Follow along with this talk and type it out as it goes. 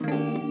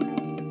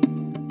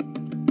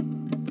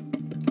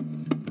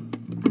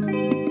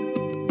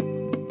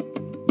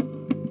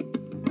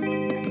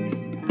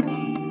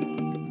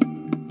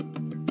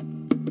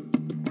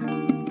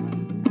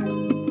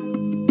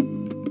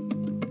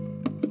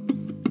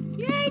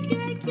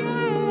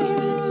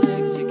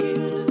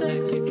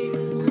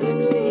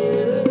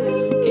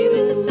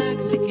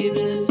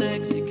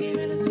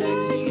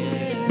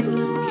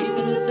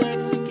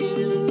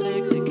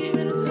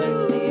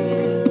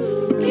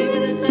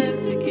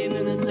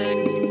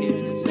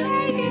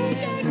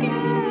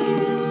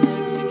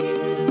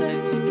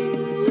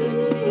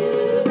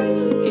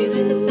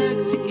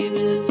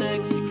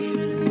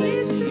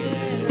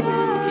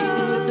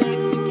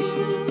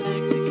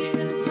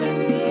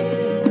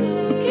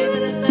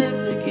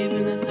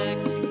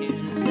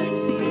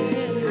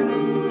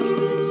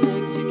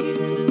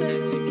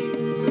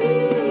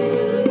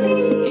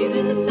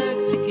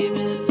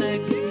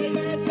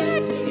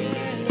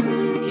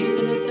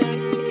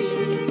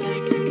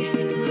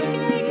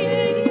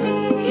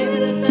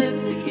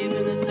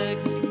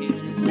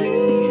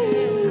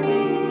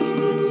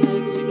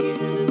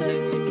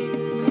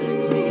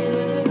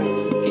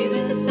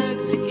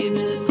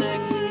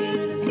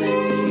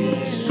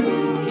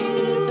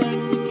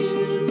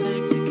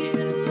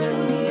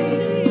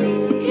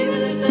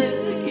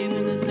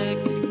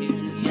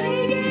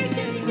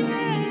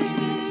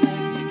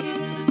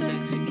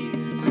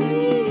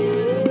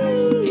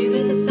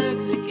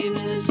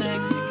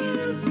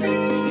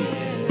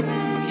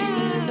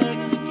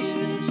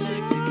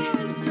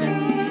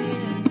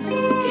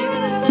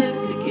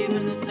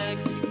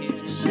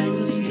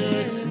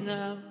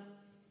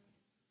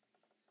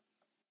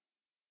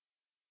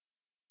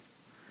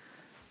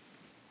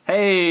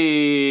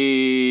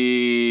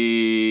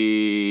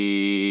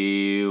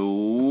Hey,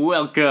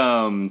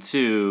 welcome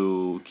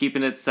to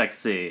Keeping It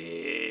Sexy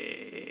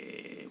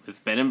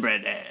with Ben and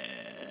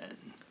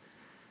Brandon.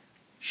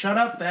 Shut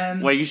up, Ben.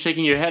 Why are you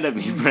shaking your head at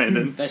me,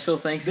 Brandon? Special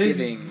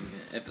Thanksgiving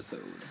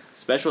episode.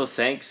 Special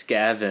thanks,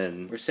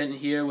 Gavin. We're sitting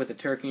here with a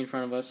turkey in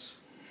front of us,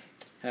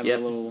 having a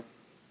little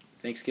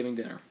Thanksgiving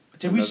dinner.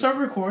 Did we start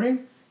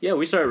recording? Yeah,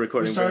 we started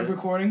recording. We started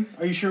recording?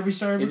 Are you sure we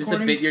started recording? Is this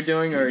a bit you're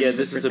doing, or are you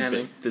this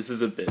pretending? is a bit. This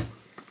is a bit.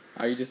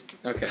 Are you just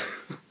okay?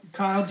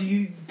 Kyle,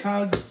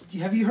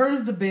 have you heard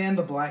of the band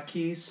The Black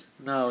Keys?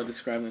 No,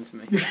 describe them to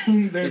me.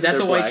 Is that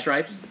the White black.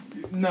 Stripes?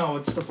 No,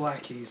 it's The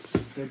Black Keys.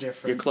 They're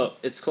different.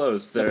 It's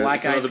closed. The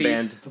Black Eyed the Peas?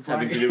 band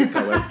having to do with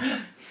color.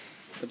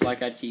 The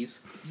Black Eyed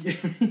Keys.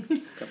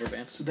 Cover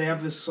band. So they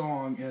have this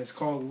song, and it's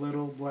called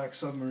Little Black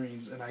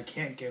Submarines, and I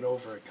can't get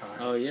over it,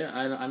 Kyle. Oh yeah,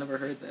 I never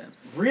heard that.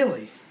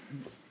 Really?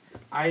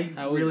 I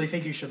really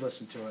think you should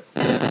listen to it.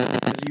 Because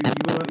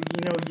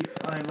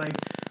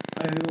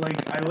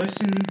I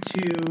listen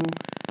to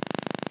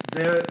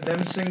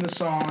them sing the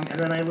song, and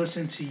then I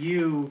listen to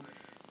you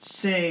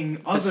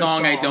sing other songs. The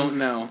song I don't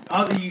know.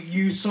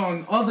 You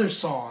sung other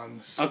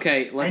songs.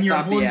 Okay, let's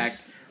stop the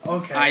act.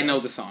 Okay. I know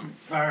the song.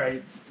 All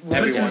right. Well,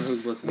 Everyone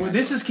who's listening. Well,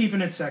 this is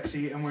Keeping It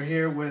Sexy, and we're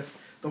here with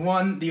the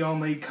one, the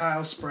only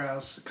Kyle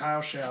Sprouse,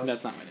 Kyle Schaus.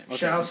 That's not my name.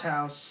 Okay. Schaus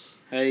House.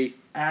 Hey.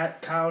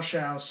 At Kyle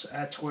Schaus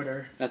at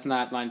Twitter. That's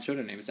not my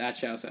Twitter name. It's at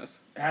Schaus House.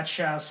 At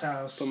Schaus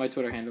House. Put my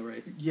Twitter handle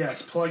right.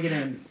 Yes, plug it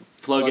in.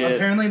 Plug it.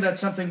 Apparently that's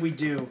something we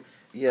do.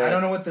 Yeah. I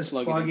don't know what this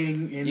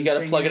plugging in. You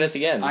gotta plug it at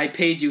the end. I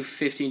paid you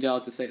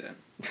 $15 to say that.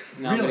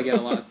 Now I'm gonna get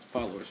a lot of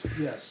followers.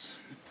 Yes,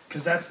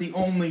 because that's the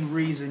only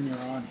reason you're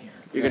on here.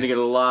 You're gonna get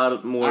a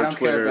lot more I don't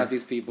Twitter care about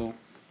these people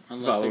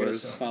unless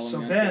followers. they're following So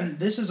me on Ben, Twitter.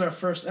 this is our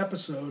first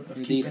episode of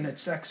Indeed. Keeping It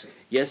Sexy.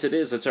 Yes, it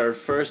is. It's our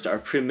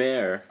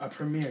premiere. A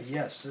premiere,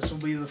 yes. This will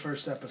be the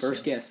first episode.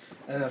 First guest.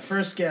 And the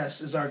first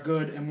guest is our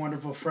good and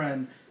wonderful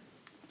friend,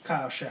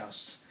 Kyle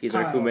Schaus. He's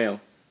Kyle, our Kumail.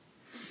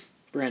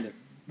 Brandon.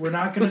 We're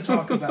not going to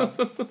talk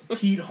about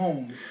Pete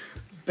Holmes.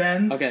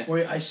 Ben, Okay.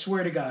 I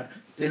swear to God.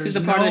 This is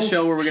a part of the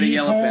show where we're going to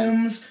yell at Ben.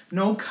 Holmes,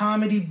 no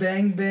comedy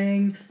bang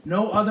bang,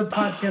 no other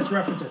podcast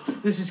references.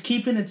 This is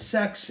Keeping It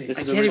Sexy. I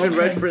can't even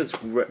reference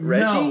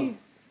Reggie.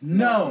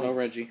 No,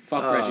 Reggie.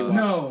 Fuck Reggie Watts.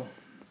 No.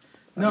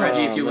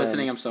 Reggie, if you're man.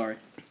 listening, I'm sorry.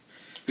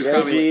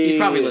 Reggie, He's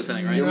probably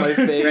listening, right? You're my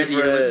favorite. Reggie,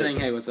 you're listening?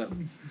 Hey, what's up?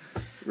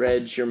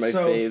 Reg, you're my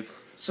fave.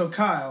 So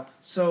Kyle,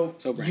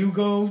 Brandon. you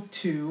go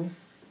to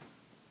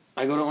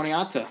I go to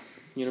Oneonta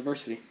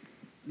University.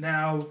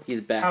 now.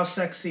 He's back. How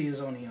sexy is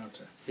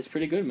Oneonta? It's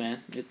pretty good,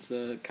 man. It's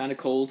kind of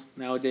cold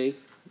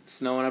nowadays. It's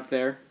snowing up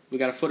there. We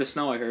got a foot of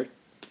snow, I heard.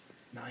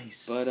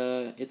 Nice. But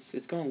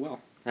it's going well.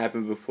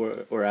 Happened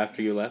before or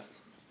after you left?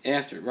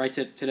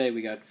 Today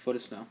we got a foot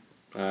of snow.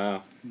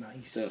 Oh.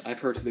 Nice. So I've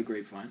heard through the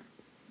grapevine.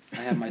 I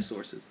have my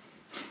sources.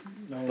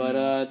 No,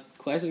 But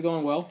class is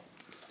going well.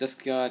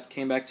 Just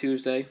came back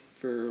Tuesday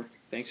for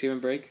Thanksgiving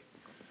break,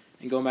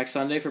 and going back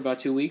Sunday for about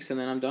 2 weeks, and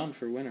then I'm done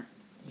for winter.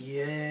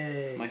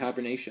 Yay. My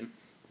hibernation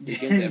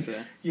begins after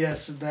that.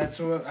 Yes, that's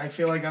what I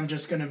feel like. I'm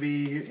just gonna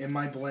be in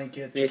my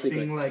blanket, just Basically.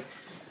 being like,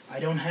 I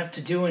don't have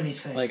to do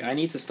anything. Like I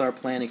need to start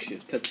planning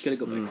shit because it's gonna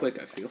go by quick.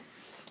 I feel.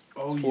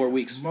 oh, 4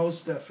 weeks.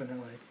 Most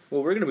definitely.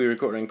 Well, we're gonna be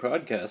recording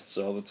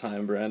podcasts all the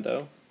time,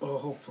 Brando. Oh,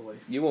 hopefully.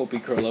 You won't be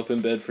curled up in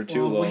bed for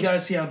too long. We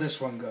gotta see how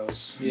this one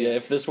goes. Yeah,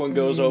 if this one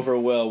goes over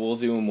well, we'll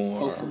do more.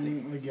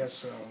 Hopefully. I guess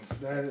so.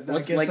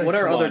 What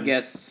are come other on.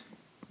 guests?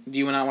 Do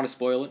you not want to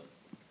spoil it?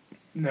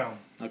 No.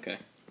 Okay.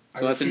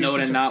 So that's a no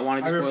to not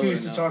wanting to I spoil it. refuse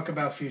or to no? talk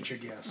about future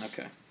guests.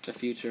 Okay. The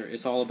future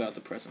is all about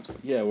the present.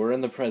 Yeah, we're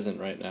in the present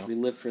right now. We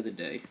live for the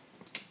day.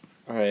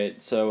 All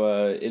right,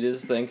 so it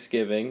is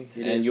Thanksgiving,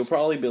 It and is. you'll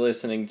probably be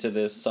listening to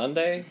this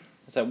Sunday.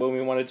 Is that when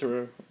we wanted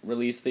to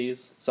release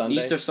these? Sunday?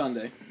 Easter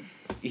Sunday.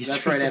 Easter,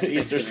 That's right after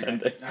Easter Thanksgiving.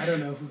 Sunday. I don't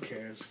know. Who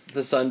cares?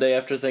 The Sunday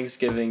after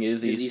Thanksgiving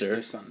is It's Easter.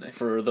 Easter Sunday.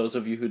 For those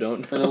of you who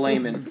don't know. For the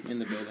layman in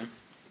the building.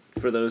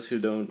 For those who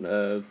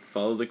don't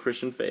follow the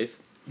Christian faith,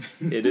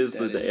 it is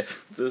the That day. is.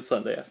 The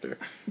Sunday after.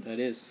 That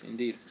is,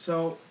 indeed.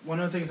 So one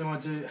of the things I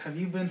want to have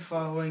you been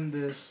following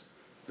this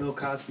Bill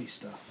Cosby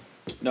stuff?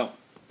 No.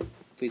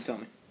 Please tell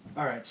me.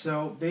 All right.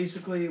 So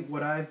basically,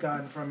 what I've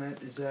gotten from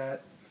it is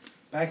that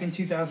back in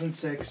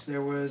 2006,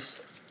 there was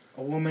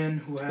a woman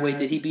who had. Wait,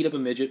 did he beat up a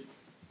midget?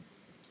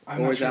 I'm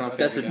or not is sure that on about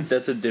That's a Okay.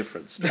 that's a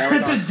different story.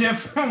 That's a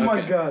different. Oh my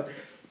Okay. god.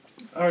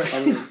 All right.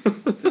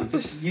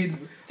 Just I'm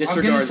going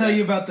disregard to tell that.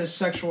 you about this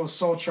sexual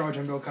assault charge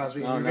on Bill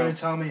Cosby. Oh, and you're no. going to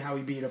tell me how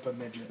he beat up a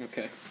midget.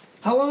 Okay.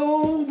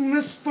 Hello,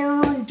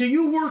 mister. Do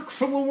you work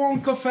for the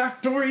Wonka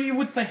factory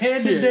with the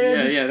head Yeah,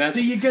 dead? yeah, that's-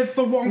 Do you get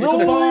the Wonka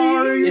It's a-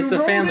 bar? It's a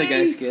Family Guy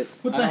Roddy? skit.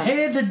 With I the don't-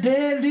 head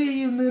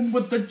daddy and then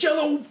with the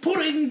jello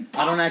pudding pops.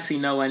 I don't actually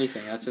know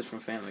anything. That's just from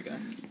Family Guy.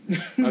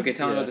 Okay,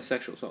 tell me Yeah. about the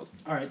sexual assault.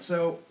 Alright,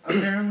 so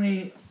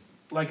apparently,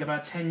 like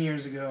about 10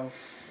 years ago,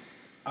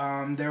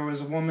 there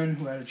was a woman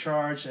who had a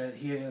charge that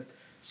he had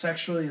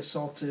sexually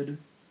assaulted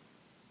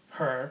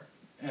her,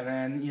 and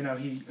then,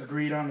 he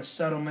agreed on a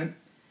settlement.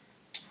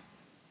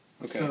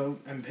 Okay. So,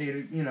 and paid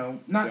her,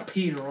 not Yeah.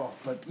 paid her off,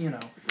 but,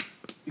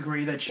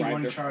 agreed that she Bribed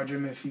wouldn't her. charge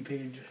him if he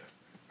paid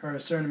her a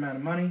certain amount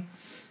of money.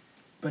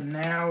 But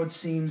now it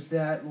seems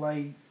that,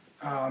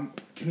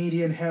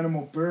 comedian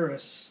Hannibal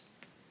Buress,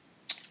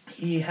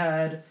 he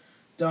had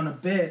done a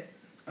bit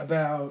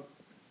about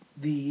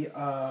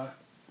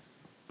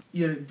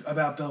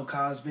about Bill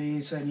Cosby.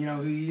 He said,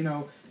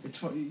 it's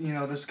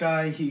this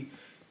guy,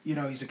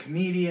 he's a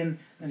comedian,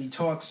 and he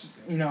talks,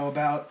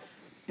 about,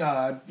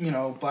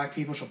 black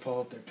people should pull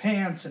up their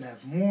pants and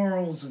have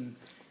morals, and,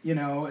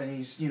 and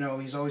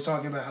he's always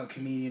talking about how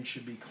comedians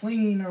should be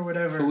clean or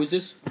whatever. Who is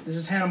this? This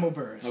is Hannibal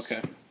Buress.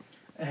 Okay.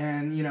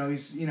 And,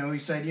 he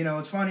said,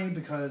 it's funny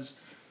because,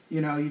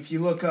 if you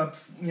look up,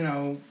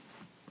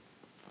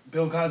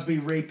 Bill Cosby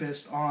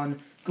rapist on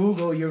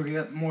Google, you'll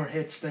get more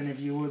hits than if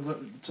you would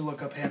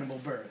look up Hannibal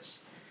Buress.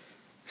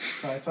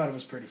 So I thought it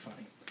was pretty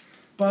funny.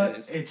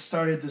 But it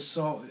started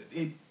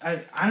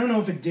I don't know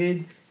if it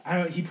did.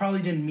 He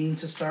probably didn't mean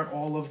to start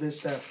all of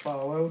this that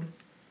followed.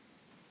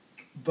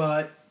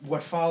 But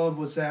what followed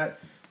was that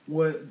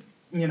a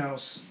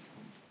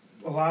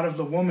lot of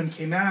women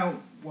came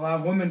out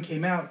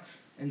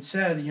and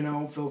said,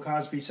 Bill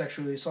Cosby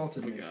sexually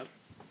assaulted Oh my me. god.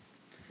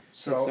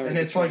 So, That's and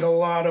it's like a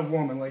lot of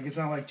women. Like, it's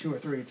not like 2 or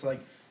 3. It's like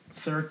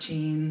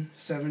 13,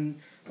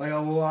 7. Like, a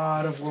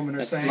lot of women are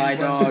That's saying. my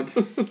dog,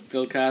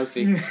 Bill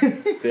Cosby.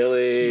 He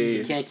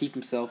Billy. can't keep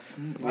himself.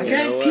 I You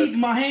can't know keep what?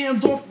 my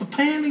hands off the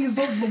panties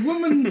of the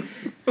women.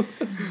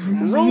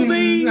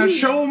 Rolling. I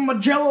show 'em my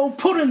jello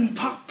pudding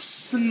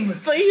pops. And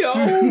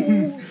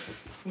Theo.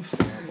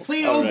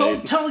 Theo, All right.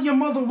 don't tell your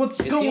mother what's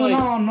Is he going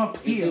like- on up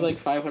Is here. he like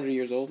 500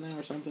 years old now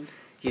or something?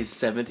 He's He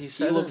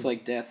 77. looks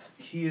like death.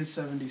 He is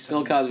 77.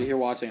 Bill Cosby, if you're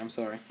watching, I'm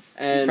sorry.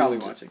 and He's probably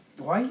watching.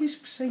 Why are you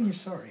saying you're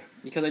sorry?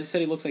 Because I just said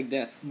he looks like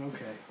death.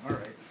 Okay,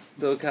 alright.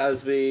 Bill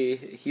Cosby,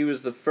 he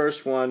was the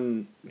first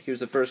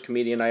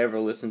comedian I ever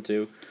listened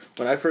to.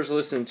 When I first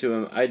listened to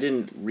him, I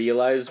didn't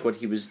realize what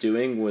he was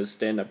doing was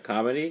stand-up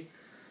comedy,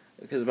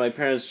 because my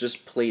parents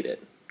just played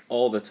it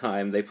all the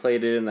time. They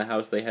played it in the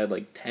house. They had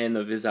like 10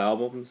 of his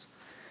albums,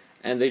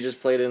 and they just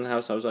played it in the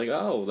house. I was like,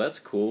 oh, that's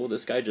cool.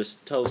 This guy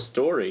just tells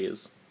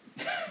stories.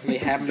 They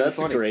happen to That's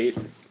be funny. great.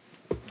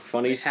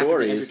 Funny They happen to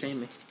stories.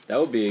 entertain me. That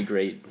would be a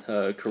great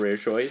career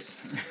choice.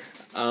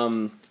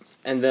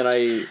 And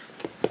then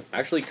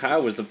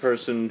Kyle was the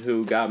person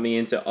who got me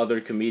into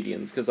other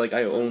comedians, because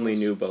I only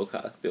knew Bill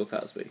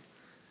Cosby.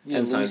 Yeah,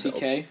 And Louis Seinfeld.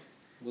 C.K.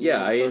 was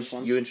Yeah, one of the first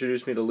ones. you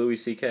introduced me to Louis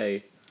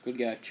C.K. Good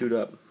guy. Chewed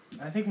up.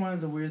 I think one of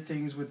the weird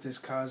things with this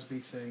Cosby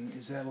thing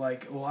is that,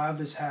 a lot of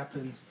this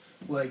happened,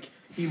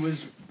 he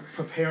was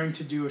preparing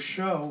to do a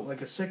show, a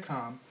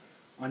sitcom,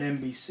 on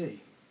NBC.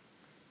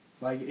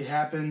 It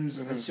happens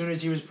as soon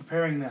as he was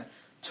preparing that.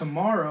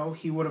 Tomorrow,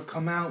 he would have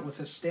come out with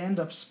a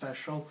stand-up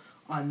special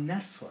on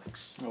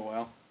Netflix. Oh,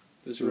 wow.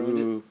 This ruined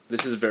it. Ooh,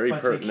 this is very But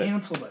they pertinent.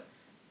 canceled it.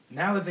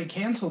 Now that they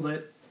canceled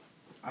it,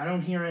 I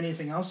don't hear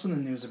anything else in the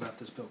news about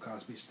this Bill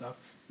Cosby stuff.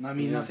 And I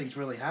mean, Yeah. nothing's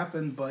really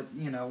happened, but,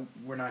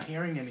 we're not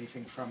hearing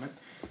anything from it.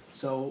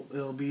 So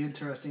it'll be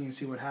interesting to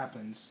see what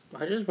happens.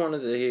 I just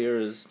wanted to hear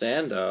his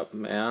stand-up,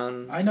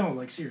 man. I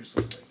know,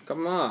 seriously.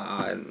 Come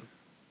on.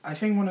 I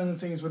think one of the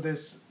things with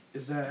this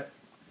is that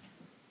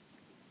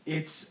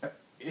it's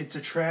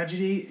a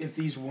tragedy if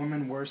these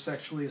women were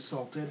sexually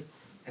assaulted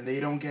and they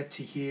don't get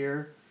to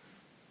hear,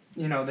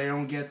 they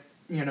don't get,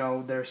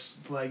 their,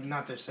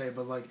 not their say,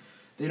 but,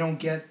 they don't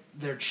get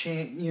their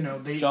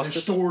their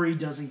Justice? story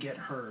doesn't get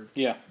heard.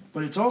 Yeah.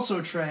 But it's also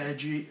a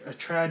tragedy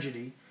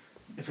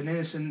if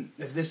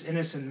this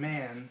innocent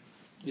man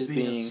is Is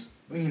being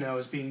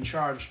is being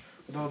charged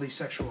with all these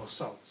sexual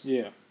assaults.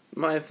 Yeah.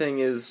 My thing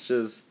is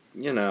just,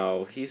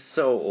 he's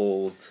so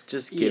old.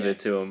 Just give Yeah. it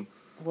to him.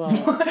 Well,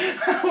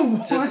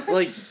 What? Just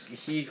like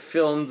he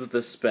filmed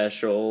the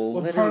special.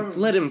 Well,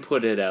 let him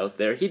put it out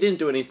there. He didn't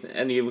do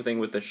anything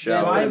with the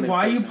show. why him in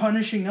are you prison.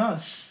 punishing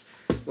us?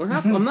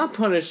 I'm not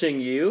punishing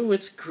you.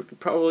 It's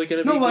probably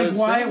gonna be No, like good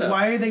why stand-up.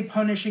 are they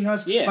punishing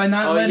us Yeah. by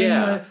not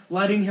Oh,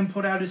 letting him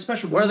put out his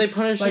special? Why are they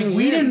punishing Like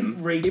we him?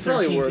 didn't rape He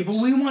probably 13 worked.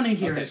 people. We want to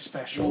hear Okay. his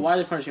special. well, why are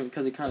they punishing him?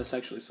 Because he kind of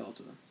sexually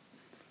assaulted him.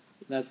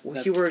 That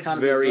He worked kind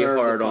of very deserves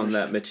a hard on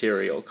that punishment.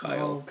 material,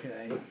 Kyle.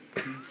 Okay.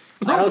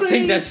 I don't think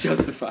Ruby, that's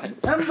justified.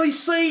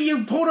 NBC,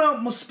 you put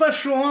out my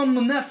special on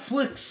the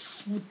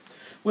Netflix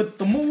with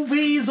the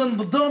movies and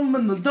the Dumb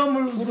and the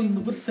Dumbers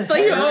and with the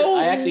Say hair. oh!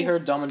 I actually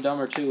heard Dumb and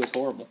Dumber 2 is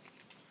horrible.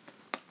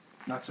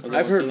 Not surprised. Okay.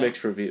 I've heard see that?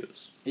 mixed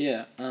reviews.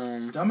 Yeah.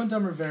 Dumb and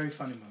Dumber, very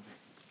funny movie.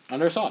 I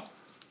never saw it.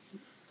 You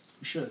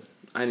should.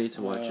 I need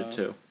to watch it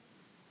too.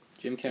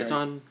 Jim Carrey. It's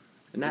on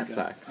A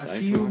Netflix. I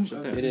few. can watch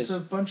it there. It There's is. a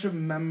bunch of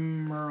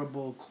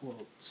memorable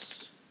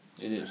quotes.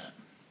 It is.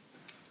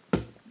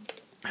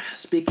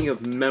 Speaking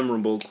of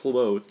memorable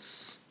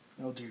quotes,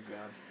 Oh dear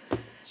God.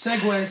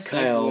 Segway.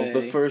 Kyle, the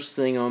Segue. first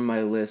thing on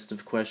my list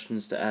of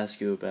questions to ask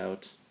you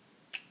about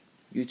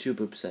YouTube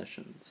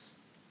obsessions.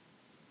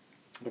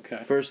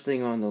 Okay. First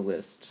thing on the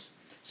list.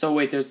 So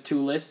wait, there's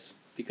 2 lists?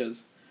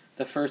 Because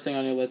the first thing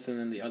on your list and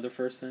then the other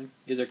first thing?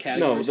 Is there No,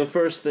 categories? the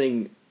first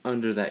thing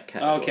under that Oh,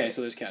 category. okay, so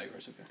there's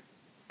categories, okay.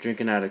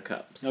 Drinking out of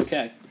cups.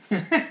 Okay.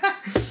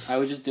 I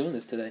was just doing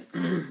this today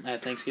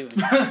at Thanksgiving.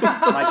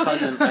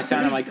 I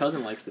found out my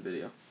cousin likes the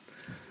video.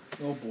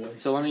 Oh boy.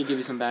 So let me give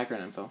you some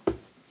background info.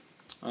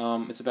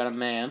 It's about a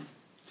man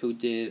who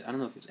did, I don't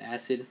know if it was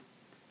acid,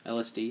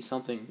 LSD,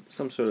 something,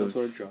 Some sort some of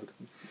sort of drug.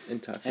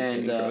 intoxicating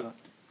And drug.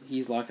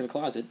 he's locked in a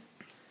closet,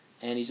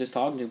 and he's just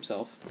talking to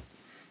himself.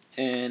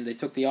 And they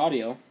took the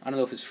audio. I don't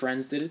know if his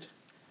friends did it.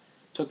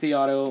 Took the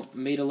audio,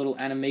 made a little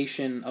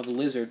animation of a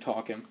lizard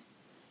talking.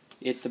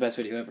 It's the best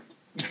video ever.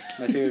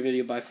 My favorite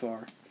video by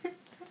far.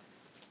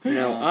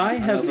 Now, I don't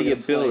know have if we're the gonna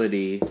play-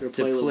 ability we're gonna play a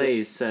to little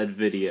play said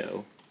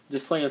video.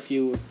 Just play a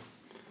few.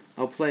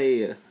 I'll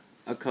play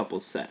a couple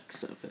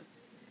secs of it.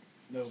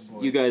 Oh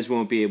boy. You guys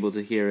won't be able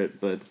to hear it,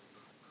 but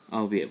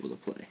I'll be able to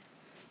play.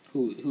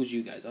 Who's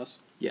you guys? Us?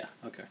 Yeah.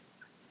 Okay.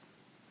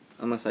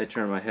 Unless I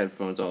turn my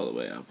headphones all the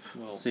way up,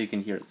 Well, so you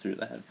can hear it through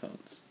the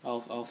headphones.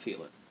 I'll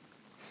feel it.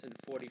 In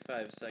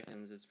 45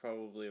 seconds, it's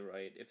probably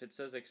right. If it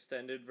says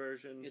extended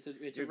version, It's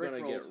you're a gonna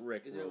Rick get rolled.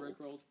 Rick Is it a rolled. Rick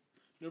rolled?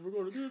 Never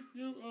gonna give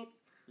you up.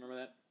 Remember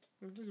that?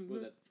 What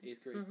was that?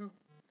 8th grade.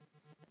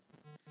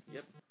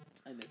 Yep.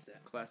 I missed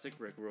that. Classic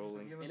Rick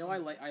rolling. Give us You know,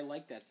 some- I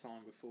liked that song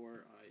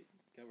before I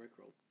got Rick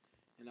rolled,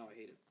 and now I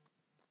hate it.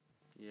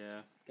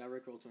 Yeah. Got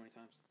Rick rolled too many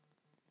times.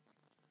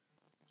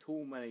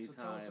 Too many So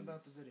times. tell us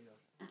about the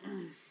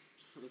video.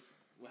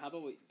 How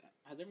about we?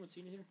 Has everyone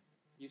seen it here?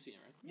 You've seen it,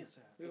 right? Yes,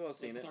 I have. We've all Let's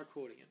seen it. start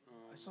quoting it.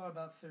 I saw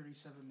about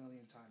 37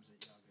 million times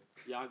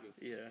at Yaga. Yagu.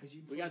 Yeah. Cause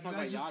you, We gotta you talk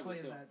guys about just Yaga, play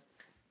too. that.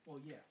 Well,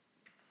 yeah.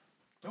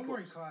 Don't Of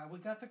worry, course. Kyle. We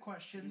got the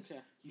questions.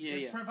 Okay. You Yeah,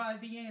 just yeah.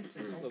 provide the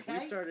answers, okay? Look, we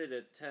started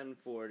at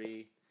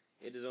 10:40.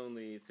 It is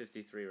only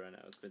 53 right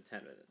now. It's been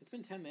 10 minutes. It's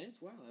been 10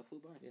 minutes. Wow, that flew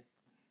by. Yeah.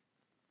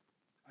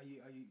 Are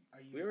you?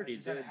 We already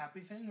is that a did.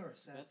 happy thing or a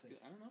sad That's thing? good.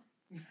 I don't know.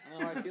 I don't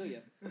know how I feel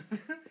yet.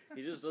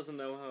 He just doesn't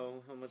know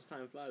how much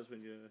time flies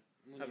when you're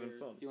When having you're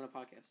fun. doing a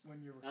podcast.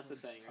 When you're That's the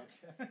recording saying,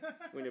 a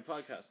podcast. When you're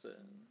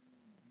podcasting.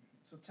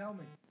 So tell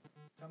me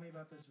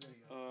about this video,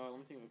 Let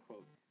me think of a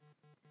quote.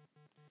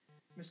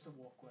 Mr.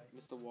 Walkway.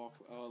 Mr. Walk.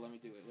 Oh, let me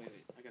do it.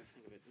 Wait. I gotta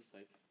think of it. It's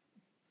like.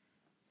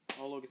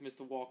 Oh, look, it's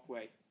Mr.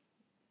 Walkway.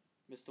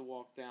 Mr.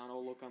 Walk down.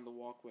 Oh, look on the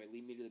walkway.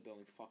 Lead me to the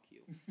building. Fuck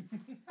you.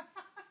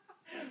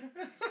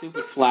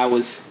 Stupid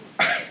flowers.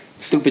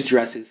 Stupid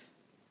dresses.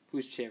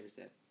 Whose chair is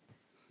that?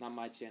 Not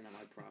my chair, not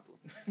my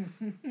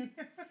problem.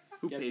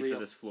 Who Get paid real. for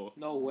this floor?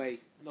 No way.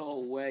 No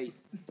way.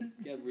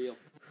 Get real.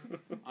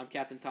 I'm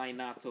Captain Tying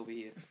Knots over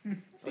here.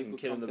 Fucking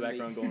kid in the come to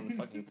background me. going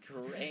fucking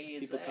crazy.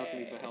 People come to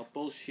me for help.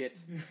 Bullshit.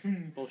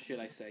 Bullshit,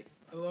 I say.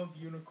 I love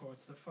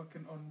unicorns. They're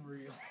fucking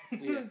unreal.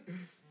 Yeah.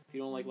 If you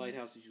don't like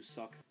lighthouses, you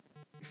suck.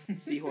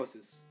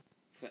 Seahorses.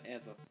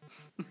 Forever.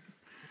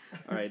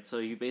 Alright, so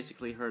you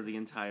basically heard the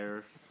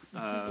entire...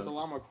 There's a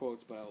lot more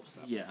quotes, but I'll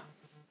stop. Yeah.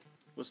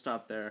 We'll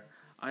stop there.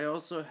 I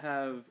also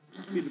have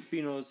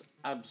Filipinos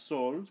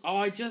Absols.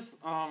 Oh,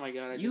 oh my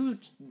god. You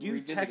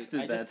revisited it.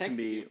 texted I that just to texted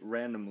me you.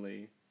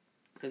 randomly.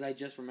 Because I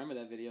just remember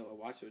that video. I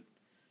watched it.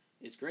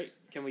 It's great.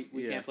 Can we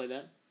Yeah. can't play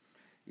that?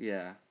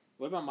 Yeah.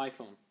 What about my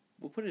phone?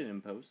 We'll put it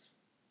in post.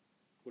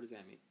 What does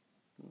that mean?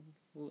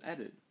 We'll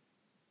edit.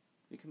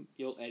 We can,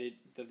 You'll edit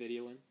the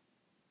video in?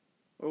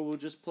 or we'll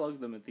just plug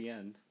them at the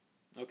end.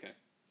 Okay.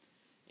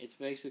 It's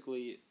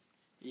basically,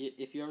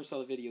 if you ever saw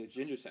the video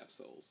Gingers Have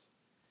Souls,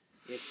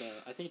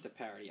 I think it's a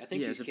parody. I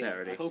think Yeah, she's it's a kidding.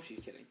 parody. I hope she's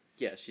kidding.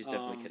 Yeah, she's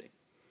definitely Um, kidding.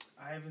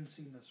 I haven't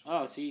seen this one.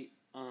 Oh, see,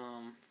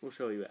 We'll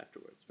show you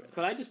afterwards, bro.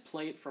 could I just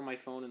play it from my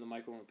phone and the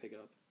microphone will pick it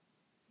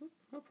up?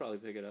 I'll probably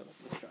pick it up.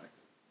 Let's try.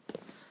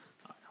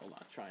 Alright, hold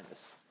on. Trying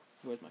this.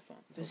 Where's my phone?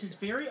 This is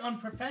very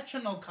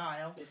unprofessional,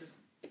 Kyle. This is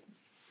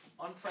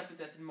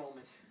Unprecedented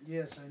moment.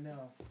 Yes, I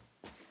know.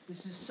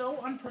 This is so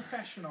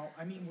unprofessional.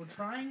 I mean, we're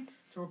trying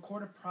to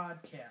record a A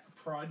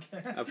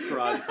podcast.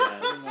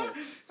 broadcast.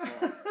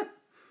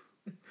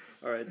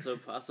 Alright, so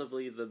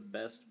possibly the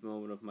best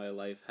moment of my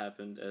life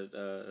happened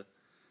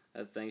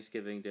at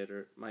Thanksgiving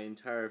dinner. My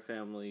entire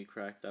family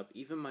cracked up.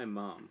 Even my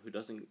mom, who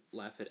doesn't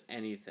laugh at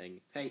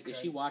anything. Hey, Okay. is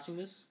she watching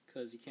this?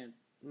 Because you can't.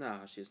 No,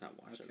 she's not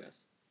watching Okay.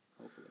 this.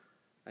 Hopefully.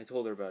 I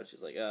told her about it.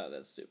 She's like,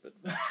 that's stupid.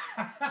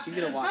 She's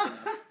gonna watch it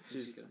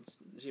now.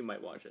 She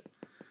might watch it.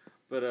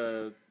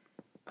 But,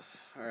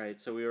 alright,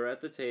 so we were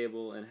at the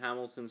table, and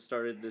Hamilton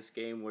started this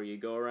game where you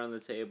go around the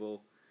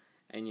table,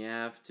 and you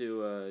have to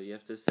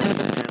say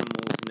the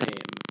animal's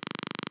name,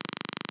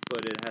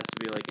 but it has to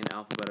be, like, in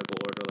alphabetical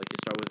order, like, you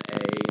start with A,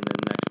 and then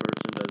the next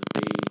person does B,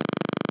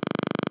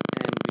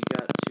 and we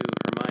got to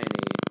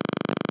Hermione,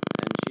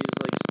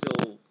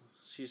 and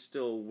she's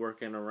still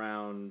working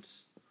around,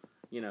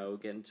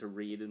 getting to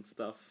read and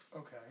stuff.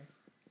 Okay.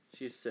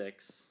 She's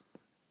 6,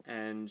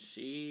 and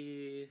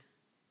she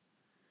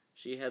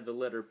had the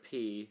letter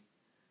P,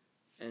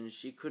 and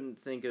she couldn't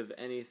think of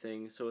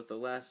anything, so at the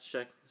last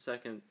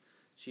second,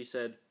 she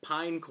said,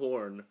 pine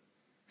corn.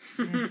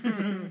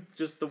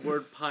 Just the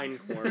word pine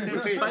corn,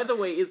 which, by the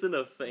way, isn't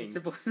a thing. It's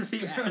supposed to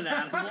be an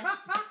animal.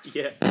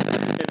 Yeah,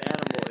 an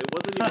animal. It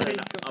wasn't even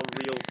a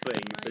real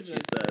thing that she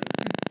said.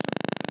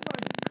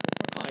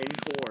 Pine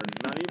corn,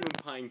 not even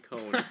pine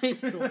cone.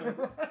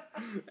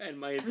 And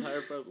my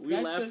entire family, we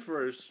laughed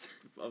for a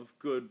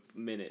good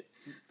minute.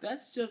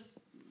 That's just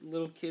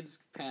little kids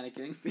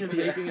panicking and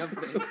making up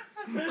things.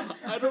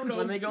 I don't know.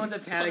 When they go into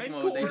panic Pine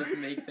mode, they corn? just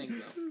make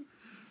things up.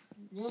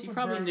 What She if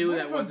probably a knew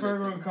that what wasn't if a a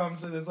burglar thing.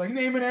 comes to this, like,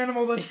 name an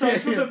animal that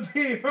starts with a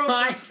P, or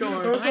Pine else corn.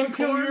 or else I'll Pine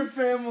kill corn? your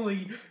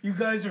family. You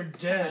guys are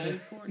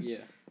dead. Pine corn? Yeah.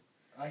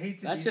 I hate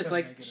to That's be just so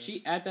like, negative.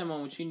 she, at that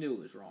moment, she knew it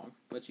was wrong,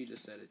 but she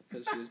just said it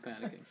because she was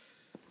panicking.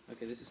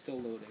 Okay, this is still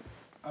loading.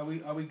 Are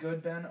we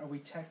good, Ben? Are we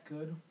tech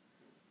good?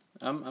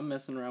 I'm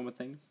messing around with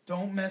things.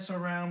 Don't mess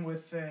around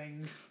with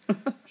things.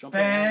 Jump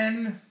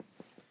around. Ben!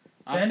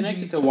 I'm Benji.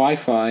 connected to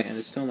Wi-Fi and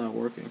it's still not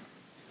working.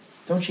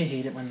 Don't you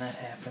hate it when that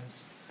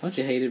happens? Don't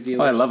you hate it,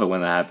 viewers? Oh, I love it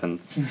when that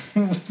happens.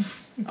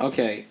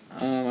 Okay, I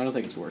don't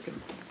think it's working.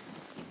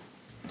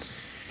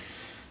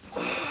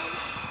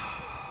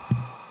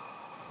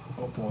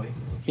 Oh boy.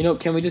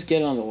 Can we just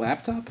get it on the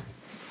laptop?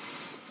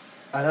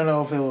 I don't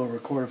know if it will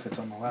record if it's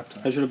on the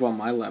laptop. I should have brought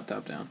my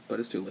laptop down, but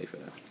it's too late for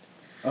that.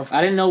 Of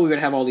I didn't know we would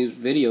have all these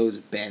videos,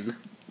 Ben.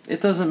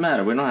 It doesn't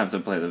matter. We don't have to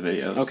play the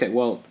videos. Okay,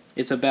 well,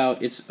 it's a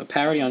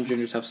parody on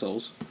Gingers Have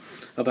Souls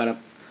about a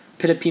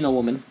Filipino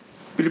woman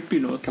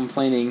Filipinos.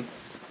 complaining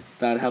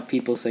about how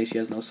people say she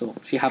has no soul.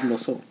 She have no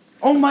soul.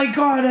 Oh my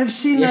god, I've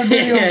seen that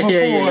video before.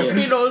 yeah.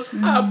 Filipinos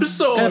have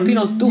souls.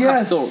 Filipinos do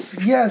have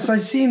souls. Yes,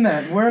 I've seen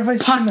that. Where have I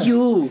seen Fuck that?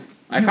 you!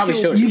 I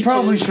probably showed You it.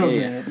 probably showed me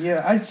Yeah. it.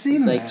 Yeah, I've seen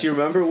It's that. like, Do you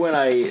remember when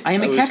I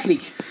am a was-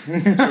 Catholic.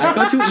 I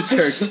go to a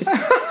church.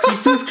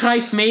 Jesus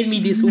Christ made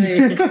me this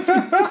way. Do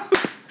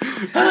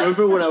you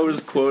remember when I was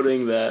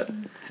quoting that?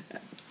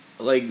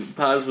 Like,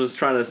 Paz was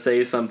trying to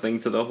say something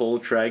to the whole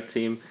track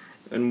team,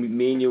 and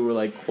me and you were,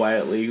 like,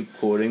 quietly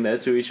quoting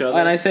that to each other.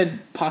 And I said,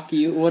 "Fuck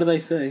you." What did I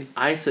say?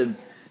 I said,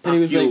 And he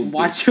was "Fuck you, like,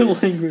 "Watch your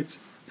bitches." language."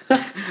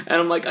 And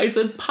I'm like, I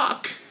said,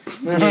 "Puck."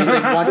 Yeah, he was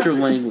like, "Watch your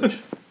language."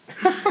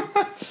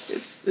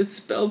 It's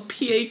spelled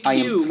P-A-Q. I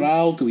am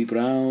proud to be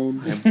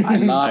brown. I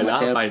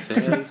love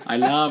myself. I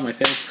love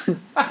myself.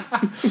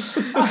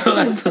 So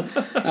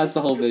that's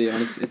the whole video,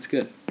 and it's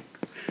good.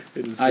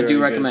 It is I very do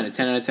good. recommend it.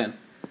 10 out of 10.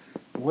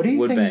 What do you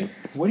Wood think? bang.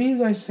 What do you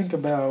guys think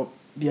about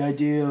the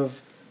idea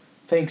of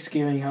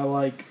Thanksgiving? How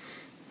like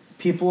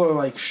people are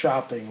like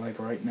shopping like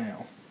right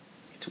now.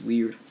 It's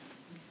weird.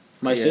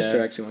 My Yeah.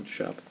 sister actually went to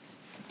shop.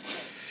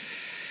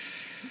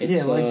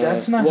 Yeah, like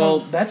that's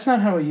not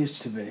how it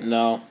used to be.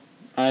 No,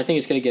 and I think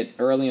it's gonna get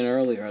earlier and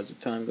earlier as the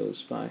time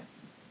goes by,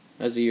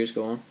 as the years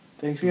go on.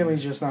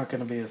 Thanksgiving's just not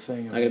going to be a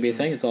thing. Not gonna be a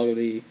thing. It's all gonna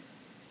be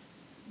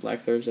Black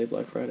Thursday,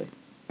 Black Friday.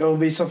 It will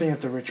be something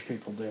that the rich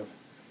people do.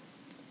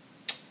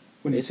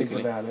 When you think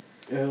Basically. about it,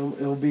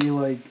 it'll be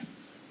like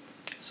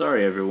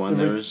Sorry, everyone. The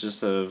There ri- was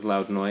just a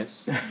loud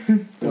noise.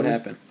 What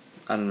happened?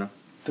 I don't know.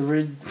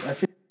 I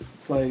feel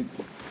like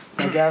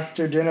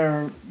after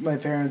dinner, my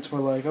parents were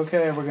like,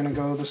 "Okay, we're gonna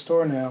go to the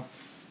store now."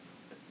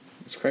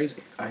 It's crazy.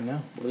 I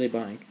know. What are they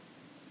buying?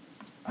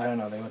 I don't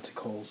know. They went to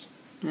Kohl's.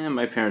 Yeah,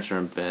 my parents are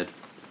in bed.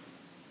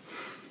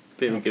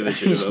 They don't give a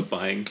shit about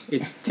buying.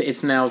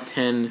 It's now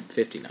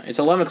 10:59. It's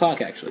 11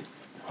 o'clock actually.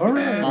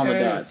 Hooray! On the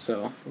dot.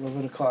 So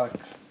 11:00.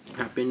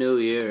 Happy New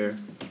Year.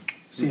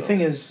 See, the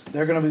thing is,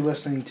 they're gonna be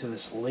listening to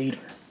this later.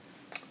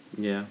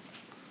 Yeah.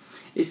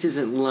 This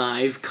isn't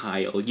live,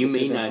 Kyle. You This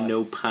may isn't not live.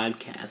 know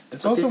podcasts,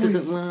 It's but also this weird-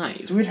 isn't live.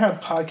 It's weird how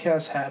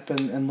podcasts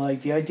happen, and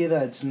like the idea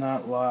that it's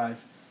not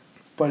live,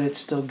 but it's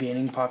still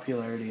gaining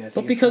popularity. I think.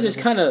 but because it's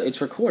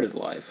it's recorded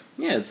live.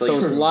 Yeah, it's like So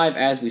it's True. live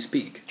as we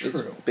speak. True.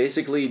 it's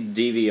basically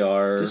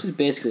DVR This is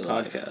basically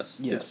live. podcast.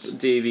 Yes. It's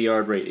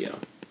DVR radio.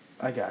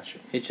 I got you.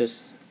 It's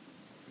just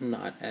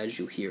not as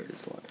you hear it.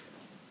 It's live.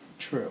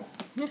 True.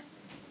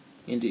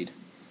 Indeed.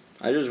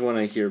 I just want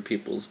to hear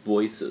people's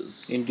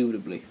voices.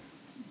 Indubitably.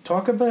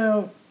 Talk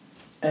about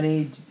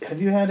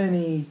have you had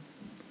any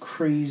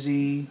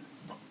crazy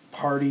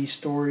party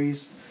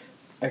stories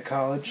at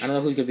college? I don't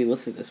know who's gonna be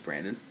listening to this,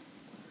 Brandon.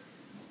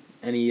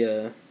 Any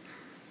Are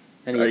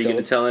you going to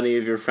adults? tell any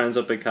of your friends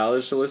up at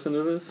college to listen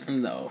to this?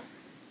 No.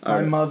 My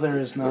Alright. mother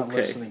is not Okay.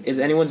 listening to Is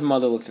this. anyone's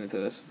mother listening to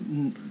this?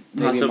 N-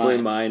 Maybe Possibly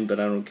mine. mine, but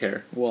I don't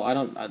care. Well, I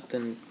don't.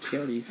 Then she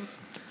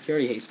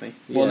already hates me.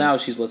 Well, Yeah. now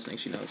she's listening.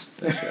 She knows.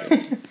 That she already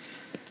hates me.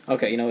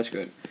 Okay, you know what's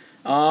good.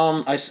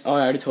 I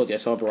already told you I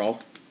saw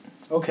Brawl.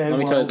 Okay, Let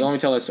me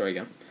tell that story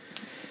again.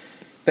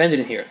 Ben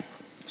didn't hear it.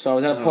 So I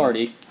was at a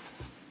party,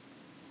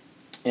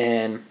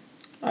 and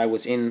I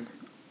was in.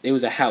 It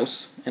was a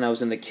house, and I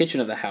was in the kitchen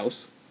of the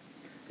house,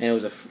 and it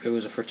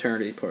was a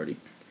fraternity party,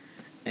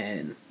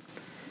 and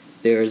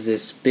there's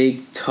this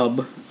big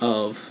tub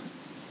of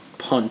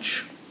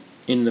punch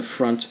in the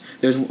front.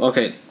 There's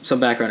some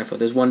background info.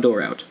 There's one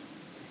door out.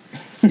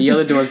 The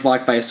other door is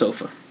blocked by a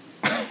sofa.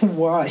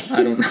 Why?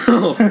 I don't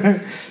know.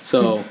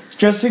 So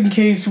Just in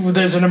case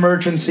there's an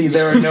emergency,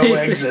 there are no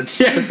exits.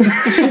 Yes,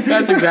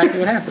 that's exactly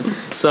what happened.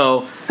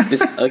 So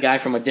a guy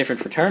from a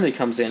different fraternity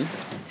comes in,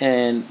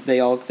 and they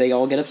all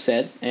get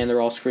upset, and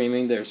they're all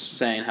screaming. They're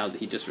saying how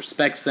he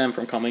disrespects them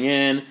from coming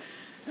in.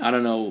 I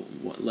don't know,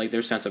 like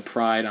their sense of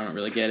pride. I don't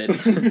really get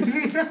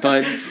it,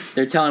 but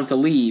they're telling him to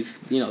leave.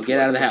 Get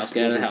out of the house.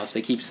 Get out of the house.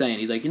 They keep saying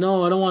he's like, I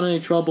don't want any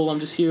trouble. I'm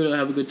just here to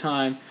have a good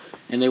time,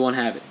 and they won't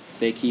have it.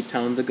 They keep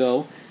telling him to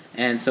go,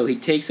 and so he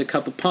takes a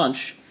cup of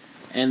punch.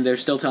 And they're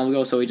still telling him to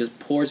go, so he just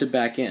pours it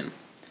back in.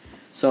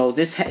 So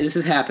this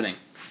is happening.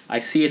 I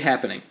see it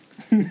happening.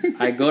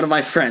 I go to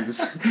my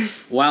friends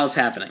while it's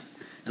happening.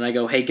 And I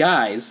go, hey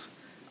guys,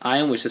 I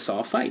almost just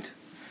saw a fight.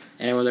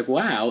 And everyone's like,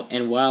 wow.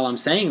 And while I'm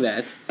saying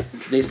that,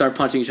 they start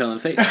punching each other in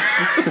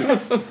the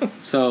face.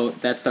 So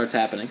that starts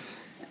happening.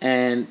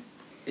 And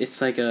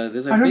it's like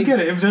there's a I don't big... get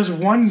it. If there's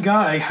one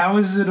guy, how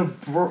is it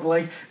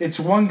it's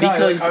one guy?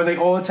 Because- are they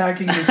all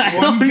attacking this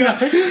one guy?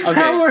 Okay.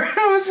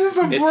 How is this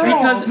a It's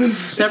brawl? Because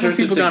several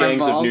people got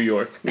gangs involved. of New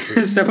York.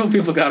 Several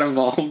people got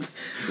involved.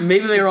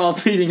 Maybe they were all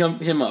beating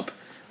him up.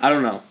 I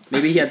don't know.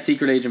 Maybe he had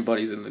secret agent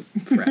buddies in the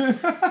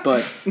frat.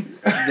 But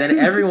then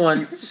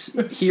everyone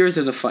hears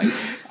there's a fight.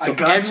 So I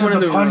got to everyone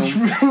the in punch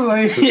room,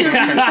 like,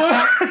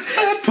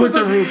 put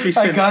the roofies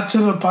I in. got to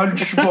the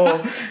punch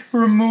bowl.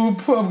 I'm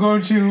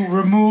going to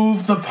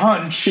remove the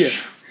punch. Yeah.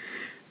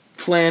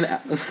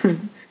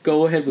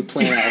 Go ahead with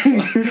plan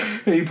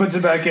alpha. He puts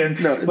it back in.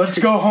 No, Let's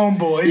go home,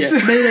 boys.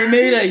 Yeah.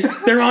 Mayday!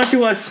 They're on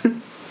to us.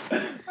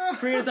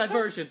 Create a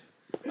diversion.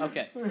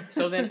 Okay,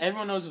 so then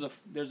everyone knows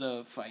there's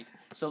a fight.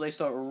 So they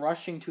start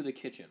rushing to the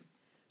kitchen.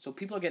 So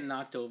people are getting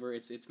knocked over.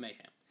 It's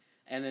mayhem.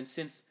 And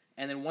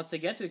then once they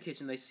get to the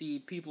kitchen, they see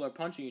people are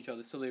punching each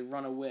other. So they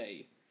run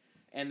away,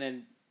 and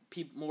then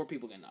more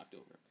people get knocked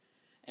over.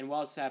 And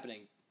while it's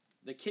happening,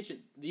 the kitchen,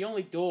 the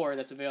only door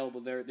that's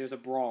available there's a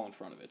brawl in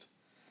front of it.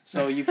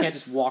 So you can't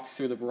just walk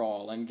through the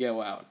brawl and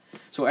go out.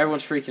 So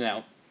everyone's freaking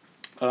out.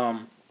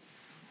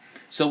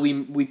 So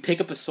we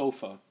pick up a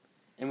sofa,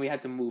 and we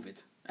had to move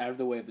it out of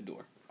the way of the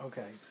door.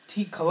 Okay.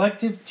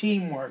 Collective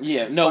teamwork.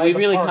 Yeah, no, by we the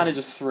really party. kind of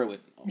just threw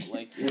it.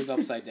 Like, it was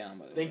upside down,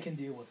 by the way. They can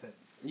deal with it.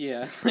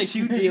 Yeah, like,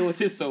 you deal with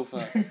this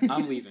sofa.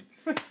 I'm leaving.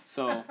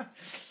 So,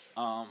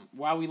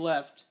 while we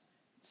left,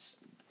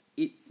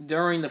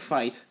 during the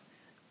fight,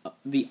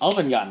 the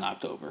oven got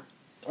knocked over,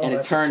 and it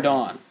that's turned exciting.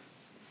 on.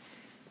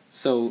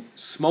 So,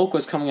 smoke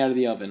was coming out of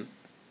the oven.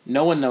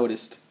 No one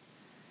noticed.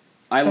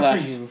 I Except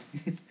left. for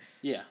you.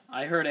 Yeah,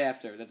 I heard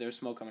after that there was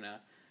smoke coming out.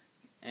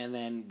 And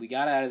then we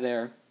got out of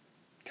there.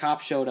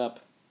 Cops showed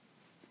up.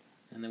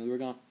 And then we were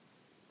gone.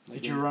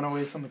 Did you run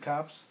away from the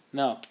cops?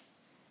 No.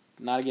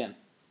 Not again.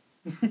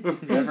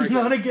 Never again.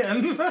 Not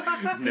again.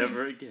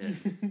 Never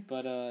again.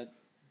 But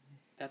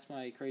that's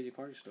my crazy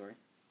party story.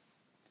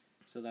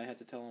 So I had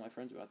to tell all my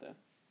friends about that.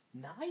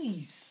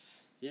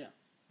 Nice. Yeah.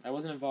 I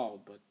wasn't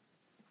involved, but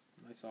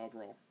I saw a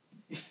brawl.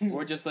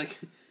 Or just like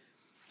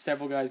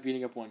several guys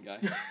beating up one guy.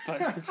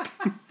 But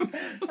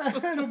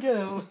I don't get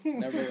it.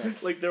 never again.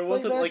 Like there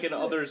wasn't like an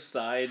that's it. other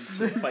side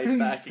to fight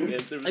back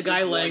against. There was A guy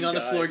just laying one on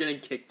the guy. floor getting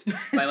kicked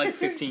by like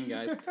 15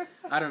 guys.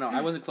 I don't know.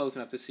 I wasn't close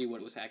enough to see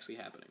what was actually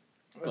happening.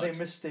 Are they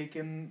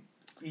mistaken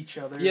each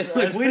other? Yeah,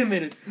 like, wait a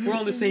minute. We're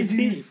on the same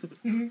team.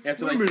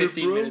 After like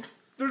 15 minutes.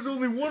 There's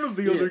only one of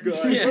the Yeah. other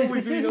guys. Yeah. Why are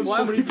we beating up Why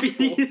so would many we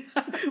people? be?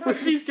 Where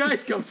did these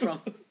guys come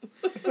from?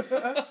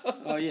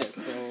 Oh, yeah,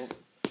 so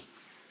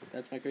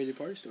that's my crazy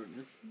party story,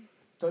 man.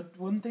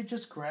 Wouldn't they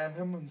just grab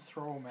him and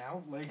throw him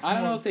out? Like I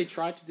don't know if they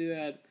tried to do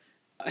that.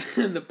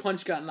 The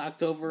punch got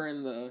knocked over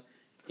in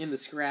the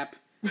scrap,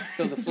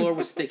 so the floor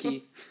was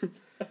sticky.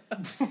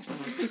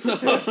 So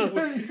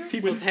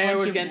people's hair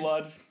was getting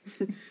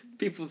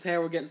people's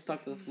hair were getting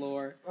stuck to the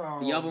floor.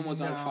 Oh, The oven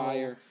was on no.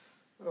 fire.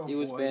 Oh, It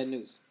was boy. bad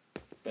news.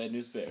 Bad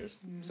News Bears.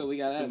 So we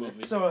got out of The there.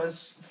 movie. So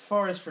as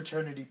far as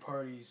fraternity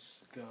parties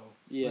go,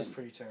 Yeah. it was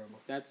pretty terrible.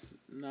 That's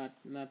not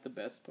the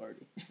best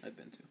party I've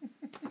been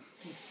to.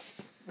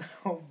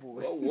 Oh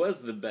boy. What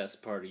was the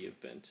best party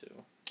you've been to?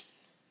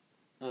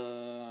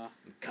 I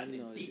have Cutting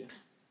no idea. deep.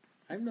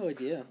 I I have no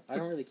idea. I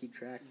don't really keep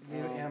track. We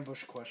have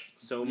ambush questions.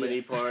 So many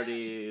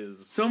parties.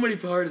 So many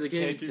parties I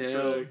Can't can't keep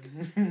tell.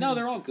 track. No,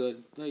 they're all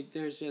good. Like,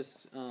 there's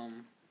just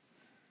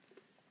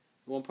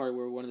one party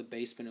where one of the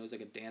basement, it was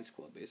like a dance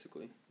club,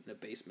 basically, in a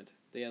basement.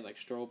 They had, like,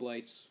 strobe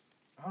lights,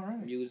 All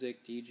right.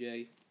 music,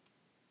 DJ.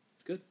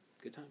 It's good.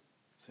 Good time.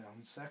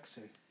 Sounds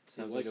sexy.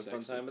 Sounds It like was a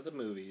fun sexy. time at the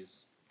movies.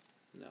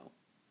 No.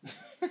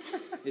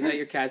 Is that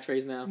your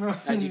catchphrase now? No,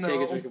 As you take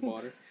no. a drink of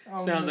water.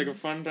 Oh, Sounds no. like a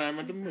fun time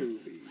at the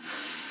movies.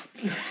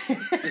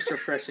 Just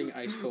refreshing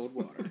ice cold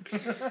water.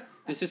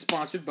 This is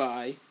sponsored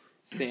by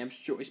Sam's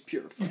Choice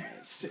Purifiers.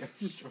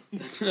 Sam's Choice.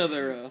 That's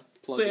another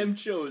plug. Sam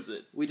chose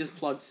it. We just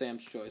plugged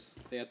Sam's Choice.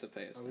 They have to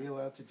pay us. Are we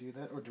allowed to do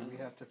that, or do we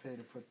have to pay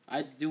to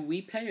put? Do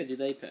we pay or do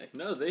they pay?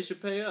 No, they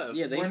should pay us.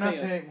 Yeah, they We're not pay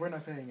us. paying. We're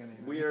not paying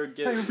anything. We are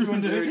Hey,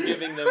 everyone, we're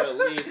giving them at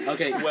least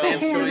Okay, 12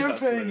 Sam's more Choice. We're not customers.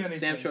 paying anything.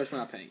 Sam's Choice, we're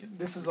not paying you.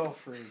 This is all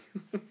free,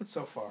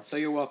 so far. So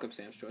you're welcome,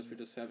 Sam's Choice, for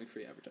just having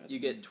free advertising. You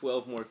get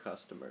 12 more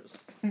customers.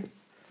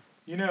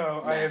 You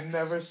know, I have Max.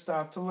 never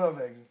stopped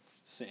loving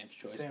Sam's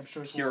Choice. Sam's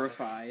Choice water.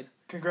 Purified.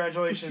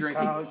 Congratulations,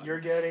 Drinking Kyle. water. You're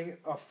getting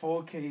a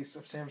full case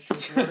of Sam's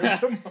Choice water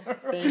tomorrow.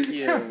 Thank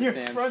you, On your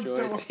Sam's front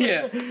Choice. door.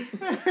 Yeah.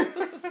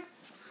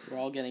 We're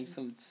all getting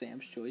some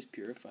Sam's Choice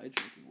Purified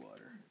drinking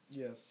water.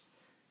 Yes.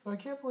 So I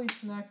can't believe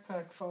Snack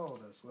Pack followed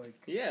us. Like,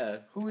 Yeah.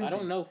 who is I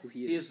don't he? know who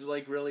he is. He's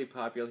like really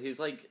popular. He's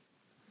like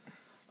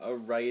a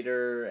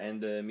writer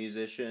and a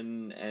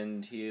musician,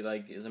 and he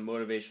like is a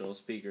motivational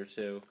speaker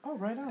too. Oh,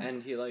 right on.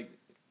 And he like,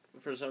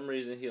 for some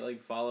reason, he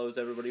like follows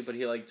everybody, but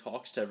he like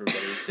talks to everybody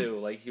too.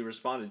 Like he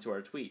responded to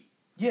our tweet.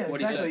 Yeah,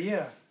 What'd he exactly.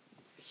 Yeah.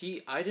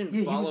 I didn't Yeah,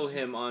 he follow was-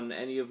 him on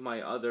any of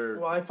my other.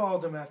 Well, I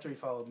followed him after he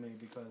followed me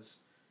because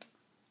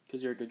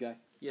Because you're a good guy.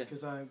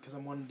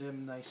 I'm one of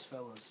them nice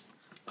fellas.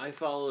 I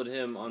followed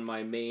him on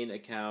my main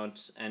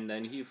account, and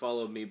then he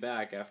followed me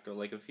back after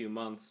like a few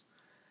months,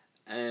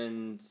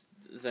 and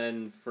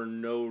then for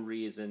no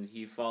reason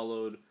he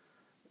followed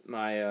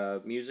my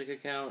music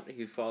account.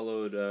 He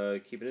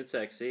followed Keeping It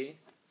Sexy.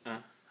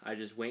 I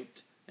just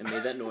winked and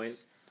made that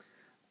noise,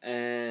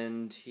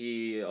 and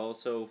he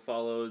also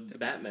followed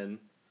Batman.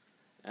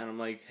 And I'm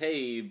like,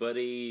 hey,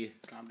 buddy,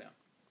 Calm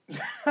down.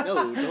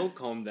 no, don't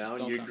calm down.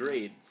 Don't You're calm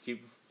great.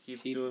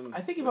 Keep doing.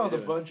 I think he what followed you're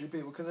a doing." bunch of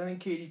people because I think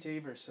Katie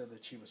Tabor said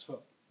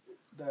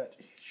that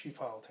she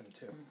followed him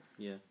too.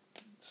 Yeah,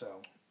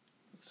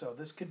 So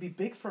this could be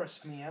big for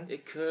us, man.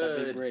 it That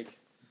big could break.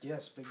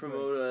 Yes, big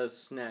promote a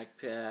snack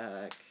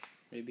pack.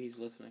 Maybe he's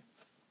listening.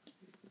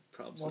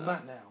 Probably Well,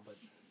 not now, but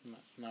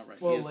Not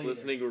right Well, He's later.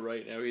 listening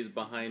right now. He's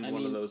behind I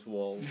one of mean- those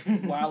walls. now.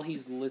 While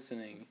he's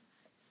listening,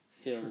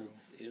 True.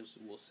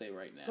 we'll say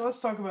right now. So let's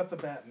talk about the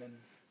Batman.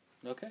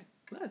 Okay.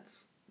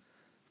 Nuts.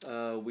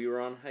 We were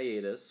on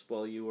hiatus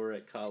while you were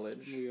at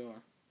college.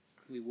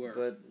 We were.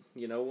 But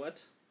you know what?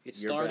 It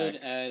you're started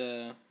back. at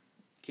a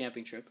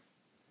camping trip.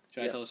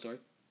 Should I Yeah. tell the story?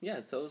 Yeah,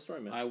 tell the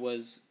story, man. I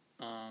was,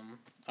 I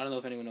don't know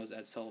if anyone knows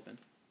Ed Sullivan.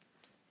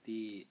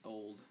 The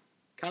old,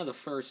 kind of the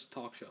first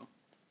talk show.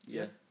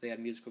 Yeah. They had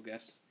musical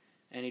guests.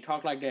 And he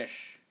talked like this.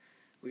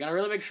 We got a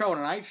really big show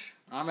tonight.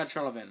 I'm Ed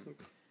Sullivan.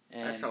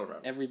 And Ed Sullivan.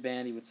 every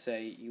band he would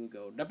say, you would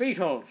go, The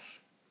Beatles,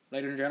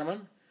 ladies and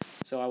gentlemen.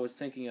 So I was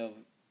thinking of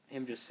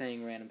him just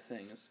saying random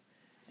things.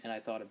 And I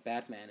thought of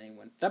Batman, and he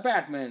went, The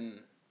Batman!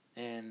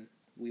 And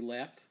we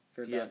laughed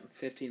for about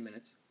 15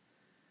 minutes.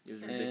 It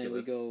was And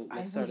ridiculous. we go, I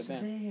let's start a was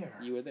band. there.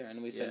 You were there.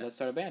 And we said, Yeah. let's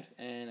start a band.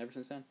 And ever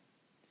since then.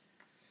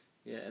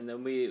 Yeah, and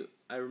then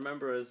I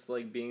remember us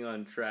like being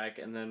on track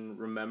and then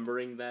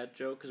remembering that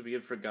joke because we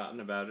had forgotten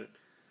about it.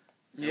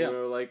 And we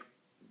were like,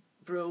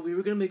 bro, we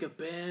were gonna make a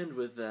band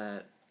with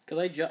that.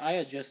 Because I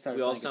had just started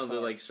We all playing sounded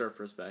guitar. like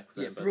surfers back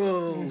then. Yeah, but-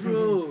 bro.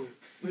 bro,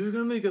 we were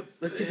gonna make a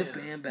Let's get the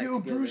band back Yo,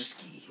 together.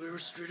 Brewski. We were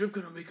straight up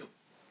gonna make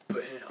a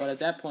band. But at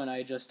that point, I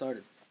had just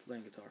started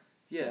playing guitar.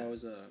 Yeah. So I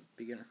was a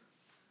beginner.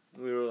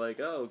 We were like,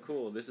 oh,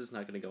 cool, this is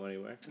not gonna go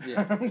anywhere.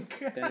 Yeah.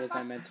 Ben was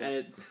my mentor.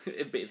 And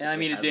it basically. And I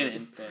mean, it hasn't.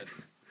 didn't, but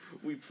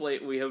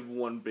We have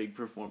one big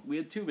perform. We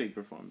had two big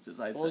performances.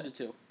 I'd what say. was it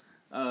too?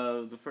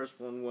 The first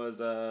one was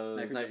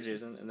Knife Knife for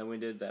Jason, and then we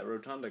did that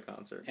Rotunda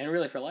concert. And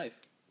Relay for Life.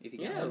 If you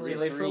Yeah, count.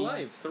 Relay for Three-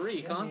 Life,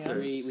 3 Yeah,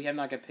 concerts. We have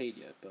not got paid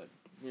yet, but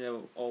You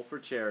know, all for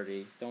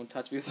charity. don't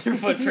touch me with your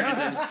foot,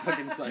 Brandon. You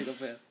fucking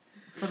psychopath.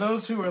 For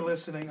those who are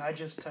listening, I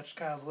just touched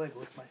Kyle's leg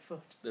with my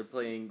foot. They're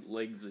playing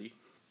Legsy.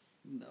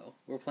 No,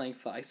 we're playing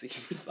Feisty.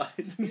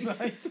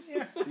 Nice.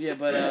 Yeah. Yeah,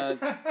 but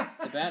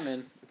the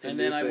Batman. It's a And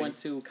new then I thing. went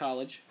to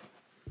college,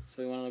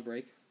 so we went on a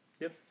break.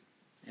 Yep.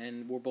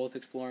 And we're both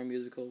exploring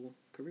musical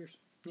careers.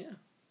 Yeah.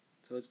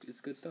 So it's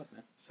good stuff,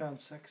 man.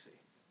 Sounds sexy.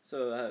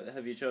 So,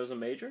 have you chosen a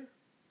major?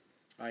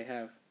 I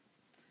have.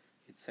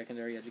 It's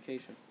secondary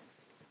education.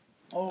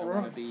 All I right.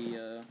 want to be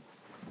a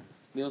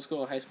middle school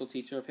or high school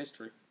teacher of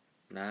history.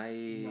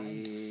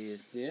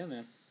 Nice. Yeah,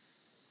 man.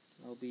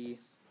 I'll be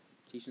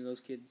teaching those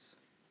kids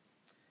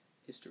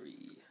history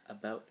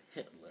About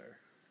Hitler,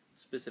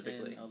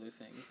 specifically. and other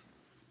things.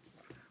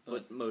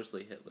 But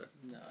mostly Hitler.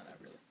 No, not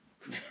really.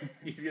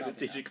 He's going to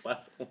Probably teach a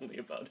class only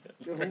about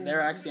Hitler.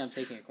 They're actually, I'm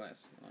taking a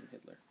class on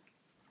Hitler.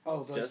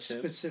 Oh, like Just him?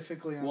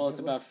 specifically on Well, it's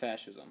Hitler? about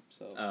fascism.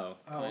 So Oh,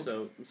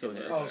 so Hitler.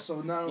 Hitler. Oh,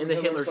 so not In the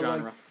Hitler but,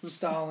 genre. Like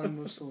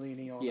Stalin,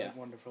 Mussolini, all Yeah. that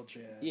wonderful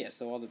jazz. yeah,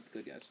 so all the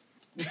good guys,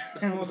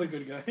 And all the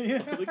good guys.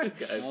 Yeah. All the good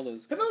guys. all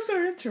those. But Guys. those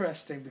are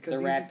interesting because The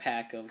these- Rat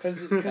Pack of.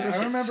 Because I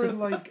fascists.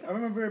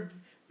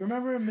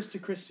 remember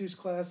Mr. Christou's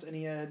class, and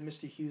he had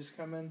Mr. Hughes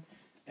come in,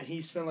 and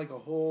he spent like a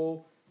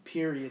whole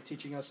period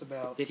teaching us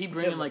about. Did he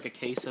bring in Hitler. like a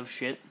case of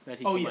shit that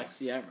he Oh, yeah. collects?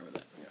 Yeah, I remember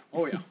that. Yeah.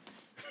 Oh yeah.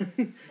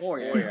 Oh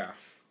yeah. Oh yeah.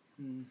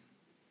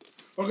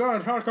 We're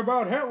gonna talk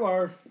about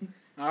Hitler.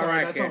 All Sorry,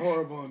 right, that's kids. a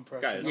horrible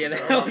impression. Guys, Yeah, I'm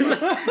that sorry. was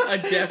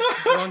a deaf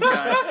drunk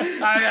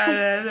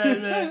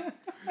guy.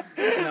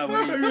 No,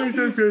 but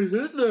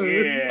I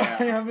yeah.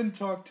 haven't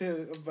talked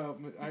to about.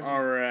 I All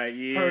haven't right,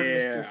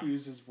 heard yeah. Mr.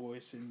 Hughes'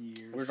 voice in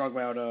years. We're talking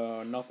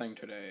about nothing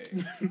today.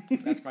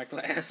 That's my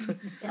class.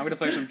 I'm gonna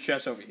play some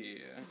chess over here.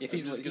 If I'm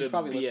he's, just he's gonna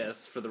probably listening.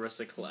 BS for the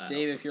rest of class.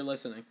 Dave, if you're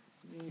listening.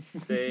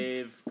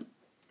 Dave.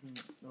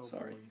 Oh,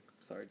 Sorry. boy.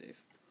 Sorry, Dave.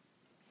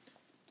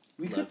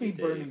 We Love could be you,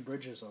 Dave. burning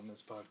bridges on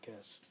this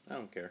podcast. I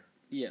don't care.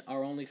 Yeah,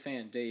 our only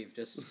fan, Dave,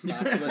 just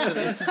stop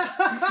listening.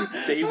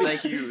 David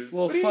Like, Hughes.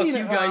 well, What do you fuck mean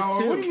you guys our,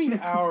 too. What do you mean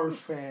our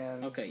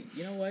fans? Okay,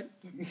 you know what?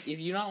 If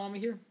you not want me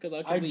here,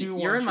 because I do. You're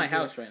want in my you here.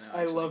 house right now. I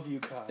actually. love you,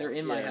 Kyle. They're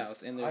in my Yeah.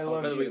 house, and I they're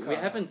love By the way, you, we Kyle.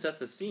 haven't set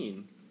the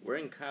scene. We're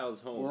in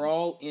Kyle's home. We're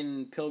all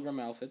in pilgrim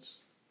outfits.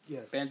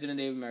 Yes. Ben's in a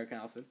Native American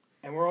outfit.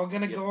 And we're all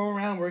gonna Yep. go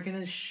around. We're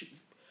gonna.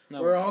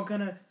 No, we're all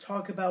gonna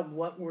talk about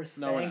what we're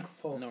No, we're not.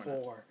 thankful No, we're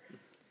not. for.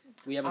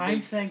 We have a I'm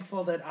big.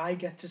 thankful that I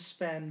get to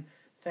spend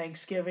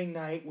Thanksgiving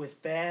night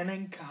with Ben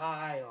and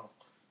Kyle.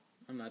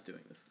 I'm not doing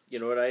this. You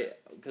know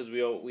what because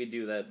we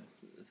do that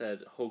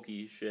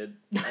hokey shit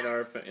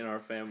in our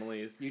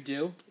families. You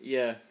do?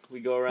 Yeah, we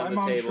go around My the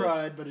mom table.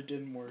 tried, but it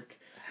didn't work.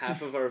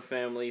 Half of our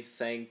family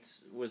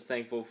was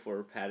thankful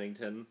for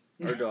Paddington,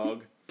 our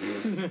dog.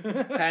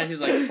 Patty's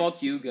like,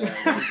 fuck you guys.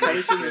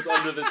 Paddington was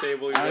under the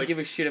table. He's I don't like, give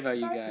a shit about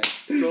you guys.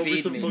 throw me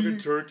Feed some me. fucking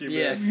turkey,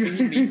 Yeah, man.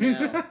 feed me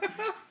now.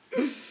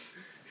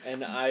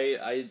 And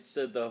I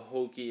said the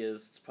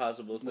hokiest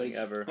possible What thing is-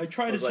 ever. I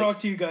tried to was talk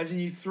to you guys,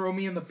 and you throw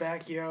me in the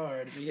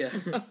backyard. Yeah.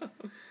 All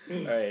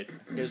right,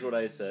 here's what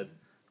I said.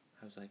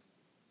 I was like,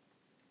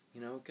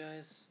 you know,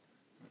 guys,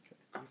 Okay.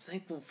 I'm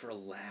thankful for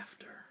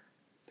laughter.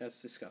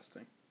 That's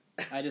disgusting.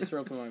 I just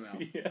threw up in my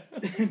mouth. Yeah.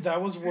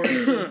 That was worse.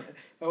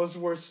 That was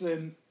worse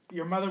than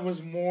your mother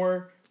was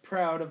more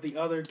proud of the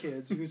other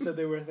kids who said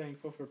they were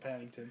thankful for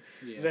Paddington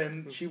Yeah.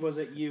 than she was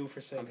at you for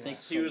saying I'm that.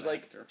 thankful. She was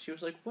laughter.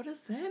 like, what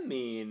does that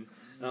mean?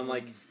 And I'm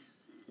like,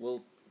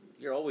 well,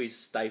 you're always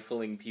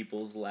stifling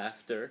people's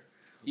laughter.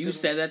 You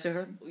said that to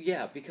her?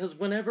 Yeah, because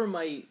whenever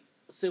my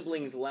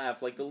siblings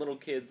laugh, like the little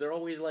kids, they're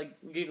always like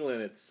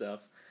giggling at stuff,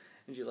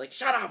 and you're like,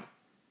 shut up,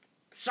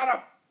 shut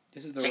up.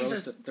 This is the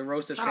Jesus!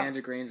 roast of Shut up.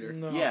 Sandra Granger.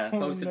 No, Yeah.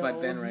 Hosted by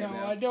no, Ben right no,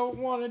 now. I don't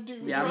want to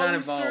do. Yeah, I'm not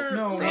Roaster! involved.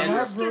 No, Sandra, we're not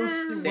roasting.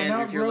 We're Sandra,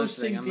 not if you're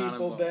roasting listening, I'm not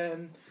people, involved.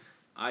 Ben.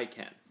 I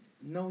can.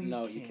 No, you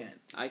no, can't. you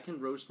can't. I can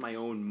roast my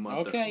own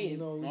mother. Okay,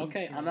 No, you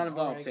okay, can't. I'm not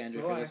involved, Alright, Sandra,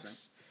 if you're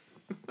relax.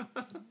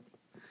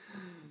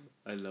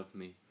 I love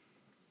me.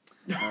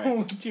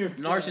 Oh dear. God.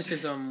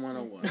 Narcissism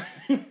 101.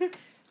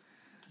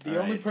 The only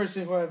Alright.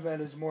 person who I've met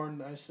is more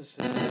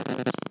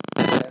narcissistic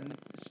than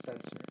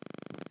Spencer.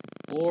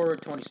 Or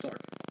Tony Stark.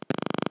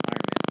 Iron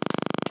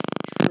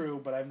Man.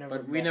 True, but I've never.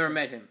 But we never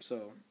met him, so.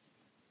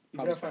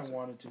 Even probably if I Spencer.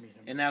 wanted to meet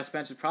him. And now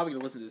Spencer's probably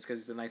gonna listen to this because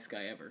he's the nice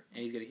guy ever,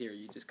 and he's gonna hear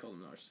you just call him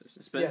narcissist.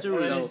 Yes, Spencer but,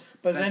 was. then,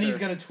 but then he's Spencer-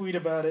 gonna tweet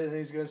about it and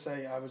he's gonna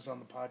say I was on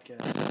the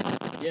podcast.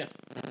 Yeah,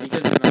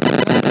 because he's not.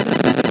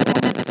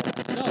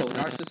 And No,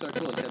 narcissists are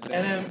cool. Except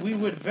Ben. then we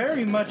would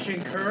very much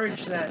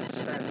encourage that,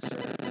 Spencer.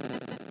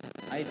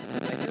 I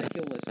feel like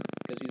he'll listen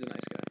because he's a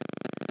nice guy.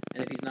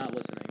 And if he's not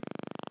listening,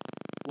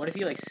 what if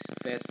he like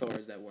fast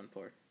forwards that one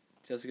part?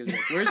 Just because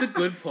like, where's the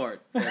good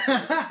part? Fast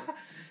forwards that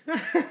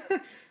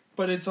part.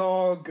 But it's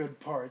all good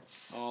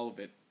parts. All of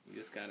it. You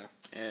just gotta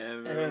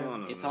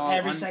Everyone. It's all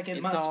Every un- second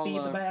it's must all, be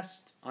the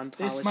best.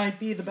 unpolished. This might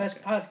be the best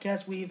Okay.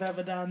 podcast we've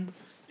ever done.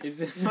 Is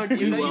this We that will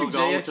your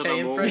go to the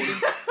JFK moon. impression?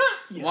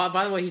 Yes. Well,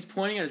 by the way, he's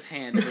pointing at his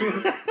hand.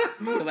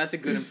 So that's a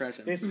good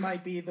impression. This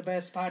might be the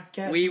best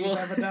podcast We we've will-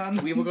 ever done.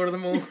 We will go to the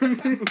moon.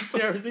 You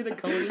ever see the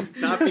Conan?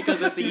 Not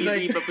because it's He's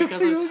easy, like- but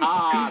because it's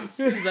hard.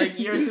 He's like,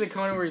 you ever see the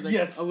Conan where he's like,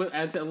 Yes.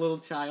 as a little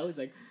child, he's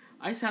like,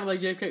 I sounded like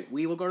JFK.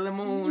 We will go to the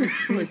moon.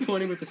 Like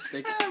pointing with the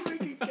stick. We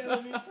can get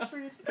on the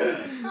street.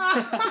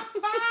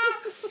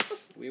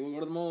 We will go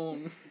to the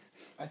moon.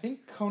 I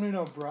think Conan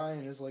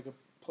O'Brien is like a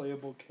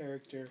playable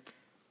character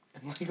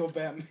in Lego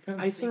Batman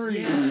I think 3.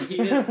 yeah, he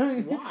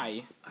is.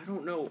 Why? I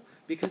don't know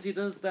because he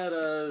does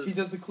that. He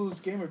does the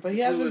Clueless Gamer, but he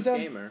Clueless hasn't done.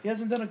 Gamer. He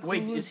hasn't done a Clueless.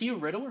 Wait, is he a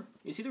Riddler?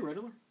 Is he the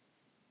Riddler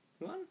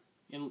What?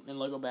 in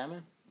Lego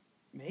Batman?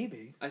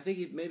 Maybe. I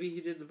think maybe he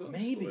did the voice. for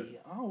Maybe.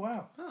 it. Oh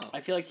wow. Oh.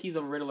 I feel like he's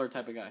a Riddler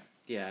type of guy.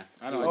 Yeah.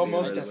 I don't Oh, know.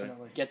 most Riddler.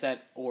 definitely. Get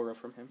that aura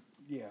from him.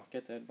 Yeah.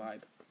 Get that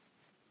vibe.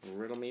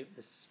 Riddle me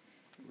this,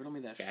 Riddle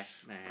me that. gas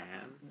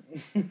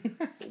man.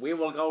 We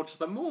will go to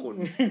the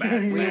moon. We will go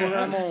to the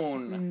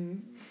Batman.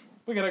 moon.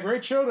 We got a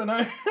great show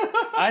tonight.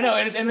 I know,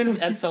 and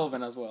then Ed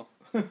Sullivan as well.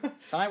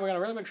 Tonight we're gonna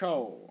really big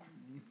show.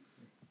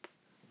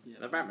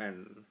 The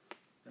Batman.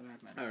 The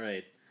Batman. All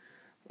right.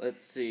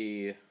 Let's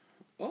see.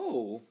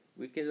 Oh,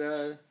 we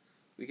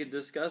could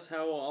discuss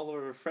how all of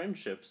our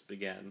friendships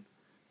began,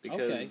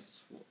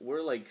 because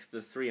we're like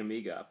the three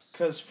amigops.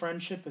 Because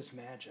friendship is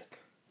magic.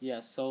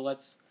 Yes, so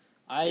let's...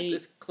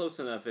 It's close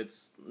enough.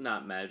 It's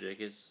not magic.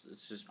 It's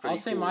just pretty I'll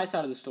say cool. my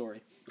side of the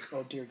story.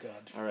 Oh, dear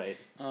God. All right.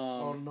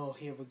 Oh, no,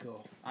 here we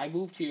go. I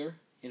moved here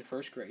in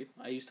first grade.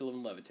 I used to live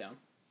in Levittown.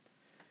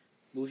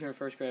 Moved here in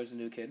first grade. I was a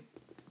new kid.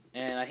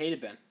 And I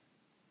hated Ben.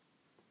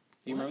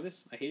 Do you remember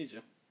this? I hated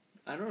you.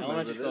 I don't remember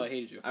Elementary this. school, I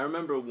hated you. I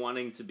remember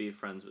wanting to be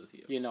friends with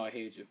you. Yeah, no, I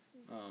hated you.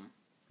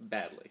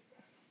 Badly.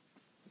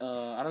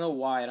 I don't know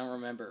why. I don't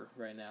remember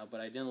right now,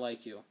 but I didn't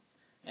like you.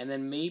 And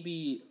then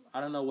maybe, I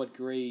don't know what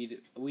grade,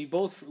 we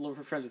both were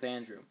friends with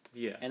Andrew.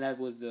 Yeah. And that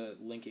was the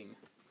linking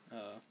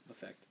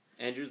effect.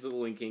 Andrew's the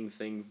linking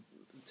thing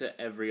to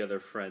every other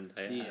friend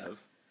I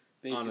have.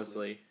 Basically.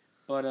 Honestly.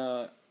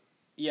 But,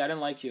 yeah, I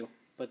didn't like you.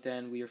 But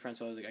then we were friends,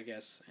 so I was like, I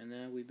guess. And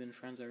then we've been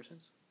friends ever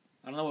since.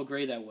 I don't know what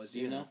grade that was. Do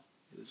you know?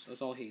 It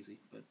was all hazy,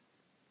 but...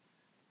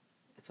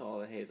 It's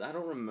all a haze. I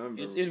don't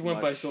remember It went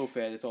by much. so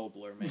fast, it's all a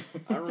blur, man.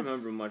 I don't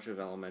remember much of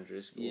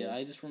elementary school. Yeah,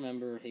 I just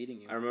remember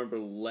hating you. I remember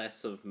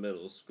less of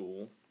middle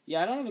school.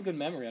 Yeah, I don't have a good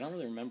memory. I don't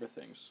really remember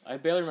things. I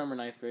barely remember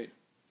ninth grade.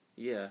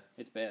 Yeah.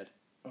 It's bad.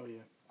 Oh,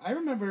 yeah. I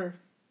remember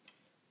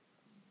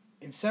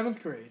in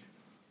 7th grade,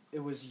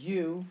 it was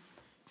you,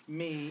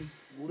 me,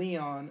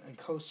 Leon, and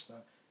Costa.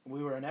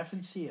 We were in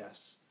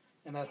F&CS.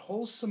 And that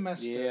whole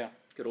semester, Yeah.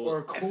 Good old or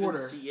a quarter,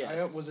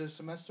 FNCS. was it a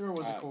semester or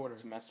was it a quarter?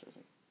 Semester, I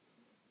think.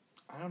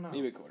 I don't know.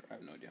 Maybe a quarter. I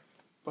have no idea.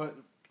 But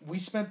we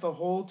spent the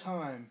whole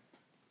time,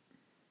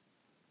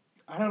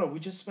 I don't know, we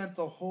just spent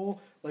the whole,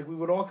 like, we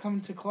would all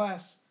come to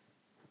class,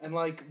 and,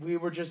 like, we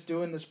were just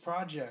doing this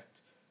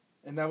project,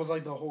 and that was,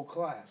 like, the whole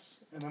class.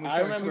 And then we I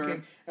started remember-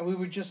 cooking, and we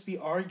would just be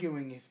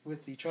arguing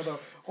with each other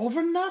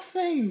over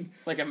nothing.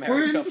 Like a We're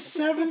married in couple.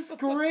 7th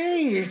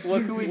grade.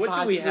 What could we What do we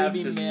possibly have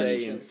be to mad at say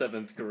each in other?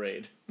 7th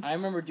grade? I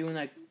remember doing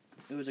that.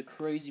 It was a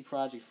crazy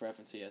project for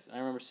FNCS. And I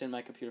remember sitting at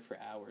my computer for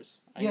hours.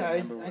 Yeah,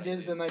 remember what I did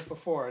it the night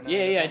before. And Yeah,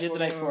 had the yeah, I best did the one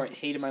night of- before. I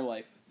hated my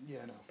life.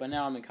 Yeah, no. But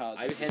now I'm in college.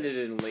 I handed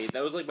it in late.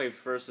 That was like my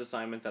first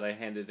assignment that I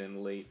handed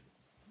in late,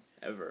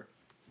 ever.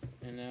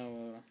 And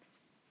now,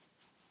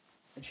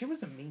 And she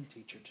was a mean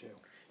teacher, too.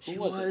 She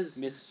who was was.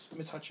 it? Miss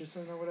Miss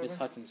Hutcherson or whatever? Miss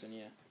Hutchinson,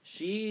 yeah.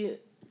 She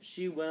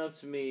went up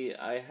to me.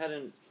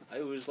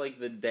 It was like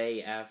the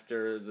day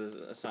after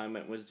the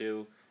assignment was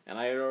due, and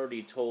I had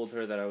already told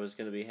her that I was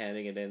going to be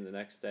handing it in the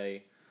next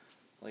day.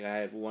 Like, I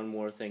had one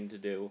more thing to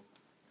do.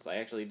 So I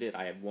actually did.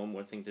 I had one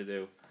more thing to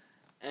do.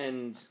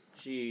 And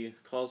she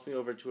calls me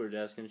over to her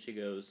desk and she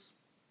goes,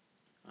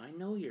 "I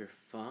know your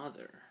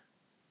father."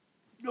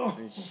 Oh.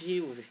 And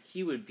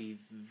he would be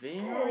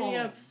very Oh.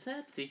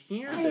 upset to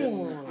hear this.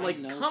 Oh. I'm like,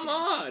 I know come him.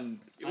 on!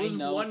 It I was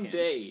know one him.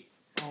 day.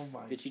 Oh,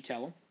 my. Did she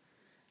tell him?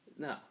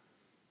 No.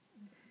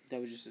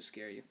 That was just to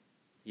scare you.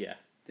 Yeah.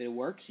 Did it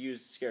work? She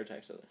used scare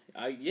tactics.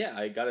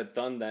 I got it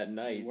done that It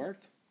night.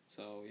 worked.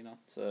 So, you know.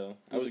 So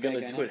I Who's was the bad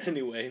gonna guy do now? it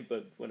anyway,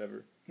 but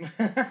whatever.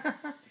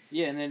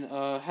 Yeah, and then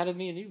how did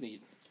me and you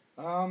meet?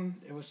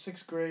 It was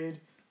 6th grade.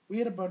 We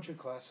had a bunch of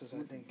classes, I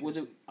think. Was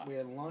it- We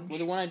had lunch.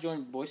 Was it when I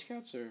joined Boy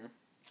Scouts or?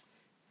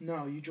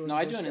 No, you joined. No,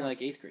 I Boy joined in Scouts.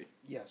 like 8th grade.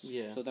 Yes.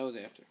 Yeah. So that was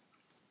after.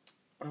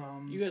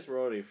 You guys were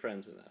already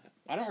friends with that.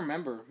 I don't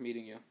remember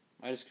meeting you.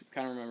 I just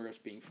kind of remember us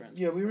being friends.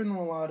 Yeah, we were in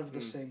a lot of the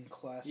same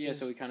classes. Yeah,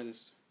 so we kind of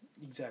just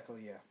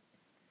Exactly, yeah.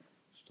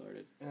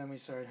 started. And then we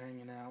started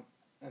hanging out.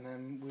 And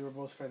then we were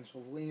both friends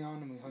with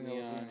Leon, and we hung out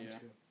Leon, with Leon, yeah.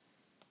 too.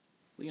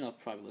 Leon's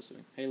probably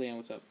listening. Hey, Leon,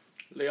 what's up?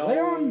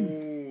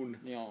 Leon.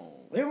 Leon.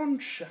 Leon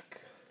Shuck.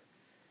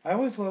 I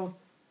always loved...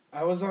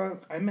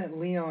 I met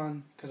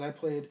Leon because I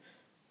played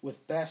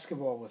with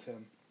basketball with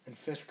him in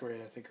 5th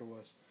grade, I think it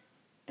was.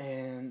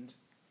 And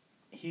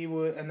he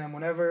would... And then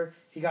whenever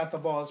he got the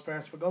ball, his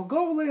parents would go,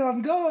 "Go,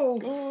 Leon, go!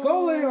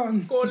 Go,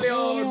 Leon!" Go It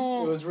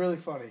Leon. was really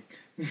funny.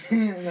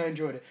 And I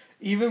enjoyed it.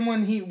 Even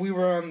when we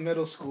were on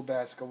middle school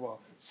basketball,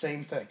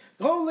 same thing.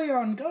 "Go,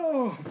 Leon,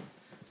 go!"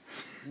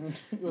 It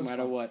No was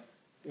matter fun. what.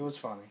 It was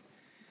funny.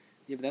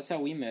 Yeah, but that's how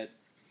we met.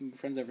 We've been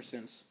friends ever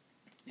since.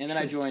 And then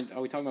I True. joined. Are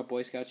we talking about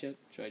Boy Scouts yet?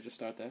 Should I just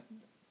start that?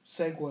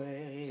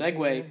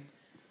 Segway.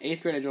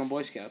 8th grade, I joined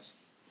Boy Scouts.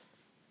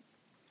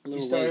 A You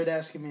little started late.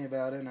 asking me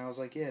about it, and I was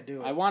like, "Yeah,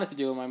 do it." I wanted to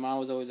do it. My mom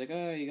was always like,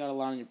 "Oh, you got a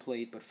lot on your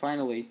plate." But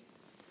finally,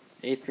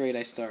 8th grade,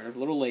 I started. A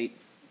little late.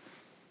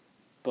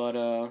 But,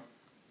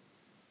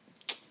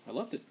 I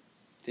loved it.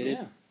 Did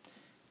Yeah. it.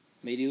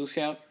 Made Eagle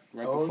Scout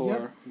right Oh, before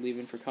yep.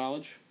 leaving for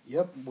college.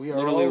 Yep, we are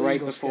Literally all right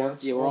Eagle before-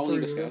 Scouts. yeah, we're all three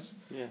Eagle of us. Scouts.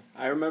 Yeah.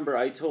 I remember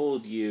I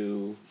told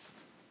you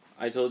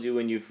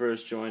when you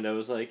first joined, I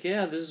was like,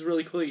 "Yeah, this is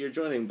really cool that you're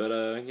joining, but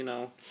you're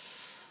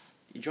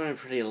joining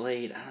pretty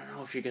late. I don't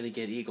know if you're gonna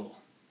get Eagle."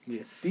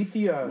 Yeah. Beat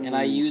the odds. And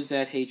I used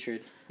that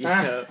hatred.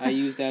 Yeah. I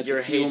used that Your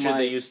to fuel hatred my...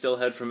 that you still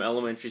had from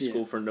elementary Yeah.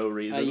 school for no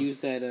reason. I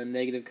used that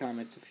negative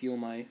comment to fuel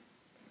my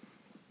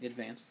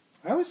advance.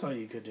 I always thought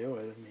you could do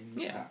it. I mean,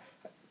 Yeah.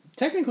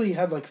 technically he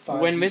had like 5.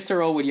 When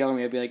Mr. O would yell at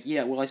me, I'd be like,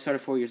 "Yeah, well, I started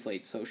 4 years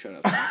late, so shut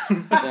up." That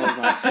was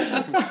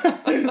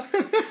my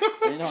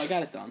excuse. I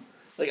got it done.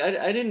 Like,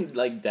 I didn't,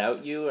 like,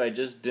 doubt you. I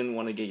just didn't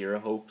want to get your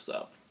hopes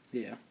up.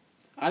 Yeah.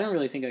 I didn't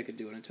really think I could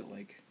do it until,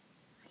 like,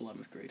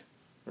 11th grade.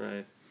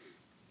 Right.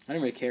 I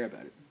didn't really care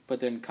about it. But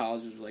then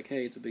college was like,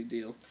 hey, it's a big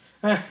deal.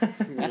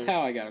 That's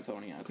how I got into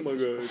Tony Hawk. Oh my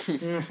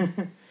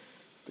god.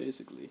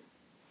 Basically.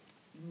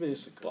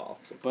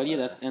 Balls. But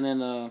yeah, and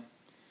then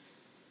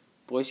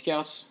Boy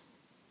Scouts,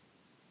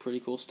 pretty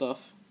cool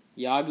stuff.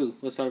 Yagu,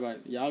 let's talk about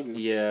it. Yagu.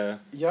 Yeah.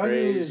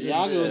 Yagu is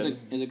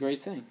a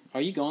great thing.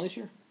 Are you going this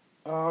year?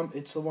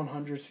 It's the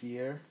 100th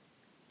year.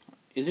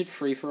 Is it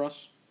free for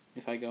us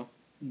if I go?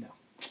 No.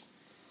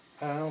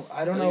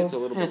 I don't know. It's a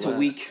little And bit it's less. a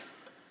week.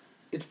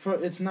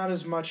 It's not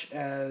as much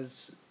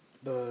as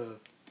the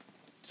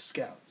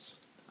Scouts.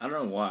 I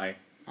don't know why.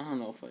 I don't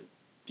know if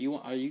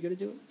are you gonna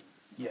do it?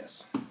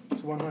 Yes.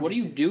 It's 100. What do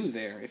you do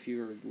there if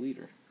you're a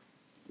leader?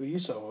 Well, you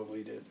saw what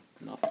we did.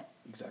 Nothing.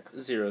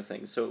 Exactly. 0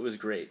 things, so it was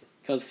great.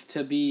 Because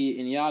to be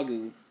in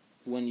Yagu,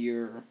 when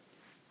you're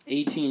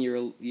 18,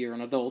 you're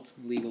an adult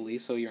legally,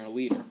 so you're a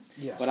leader.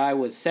 Yes. But I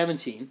was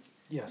 17,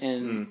 Yes.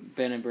 and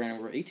Ben and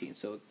Brandon were 18,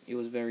 so it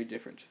was very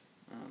different.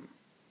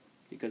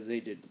 Because they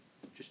did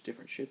just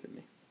different shit than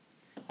me.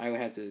 I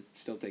had to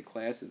still take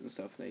classes and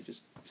stuff, and they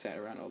just sat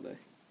around all day.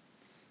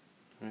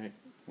 Right.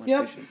 Went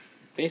Yep. fishing.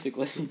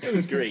 Basically. It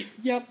was great.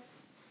 Yep.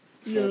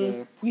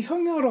 But, We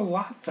hung out a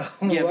lot though.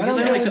 yeah,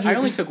 because I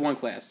only took one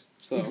class.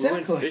 So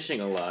Exactly. We went fishing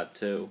a lot,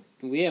 too.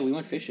 yeah, we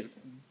went fishing.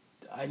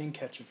 I didn't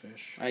catch a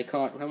fish. I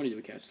caught, how many did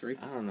we catch? 3?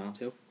 I don't know.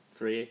 2?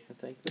 3, I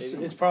think.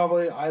 Maybe. It's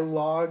probably, I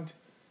logged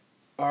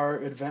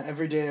our event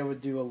every day. I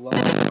would do a log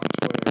on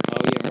Twitter. Oh,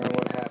 yeah, on right.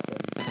 what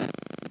happened.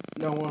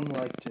 No one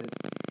liked it,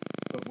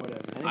 but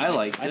whatever. I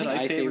liked it. think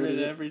I favorited favorited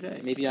it every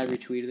day. Maybe I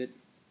retweeted it.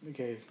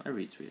 Okay. I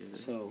retweeted it.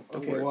 So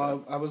Don't Okay. worry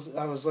Well, I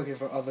was looking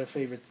for other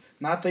favorites.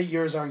 Not that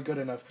yours aren't good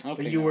enough,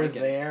 Okay, but you no, were I get it.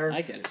 there.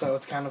 I get it. So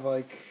it's kind of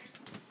like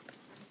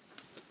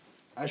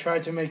I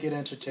tried to make it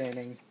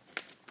entertaining.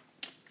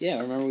 yeah,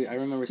 I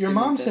remember. Your sitting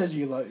mom in bed. said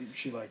she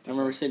liked it. I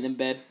remember sitting in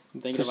bed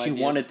thinking Because of she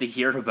ideas. wanted to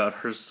hear about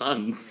her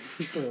son.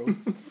 True.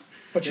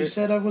 But she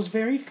said it was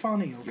very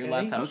funny. Okay. Your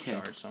laptop's Okay.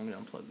 charged, so I'm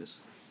gonna unplug this.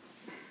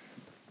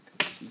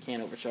 You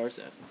can't overcharge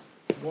that.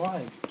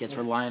 Why? Gets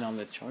reliant on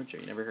the charger.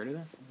 You never heard of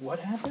that? What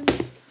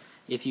happens?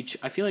 If you,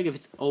 I feel like if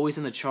it's always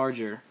in the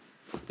charger,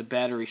 the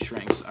battery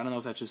shrinks. I don't know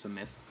if that's just a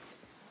myth.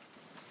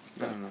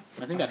 I don't know.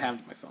 I think that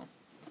happened to my phone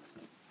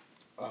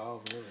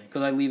Oh, really?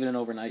 because I leave it in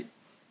overnight.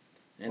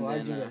 And Well,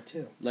 then, I do that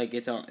too. Like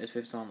if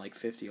it's on like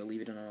 50, I'll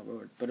leave it in on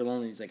overload. But it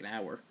only is like an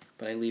hour.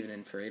 But I leave it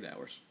in for 8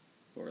 hours,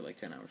 or like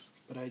 10 hours.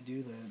 But I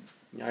do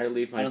that. Yeah, I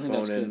leave I my don't think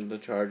phone that's in the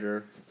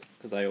charger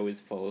because I always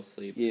fall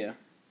asleep. Yeah.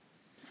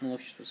 I don't know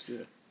if you're supposed to do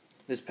that.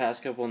 This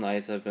past couple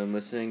nights, I've been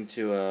listening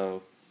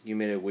to You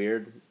Made It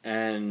Weird,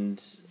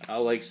 and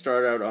I'll like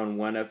start out on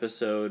one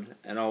episode,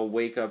 and I'll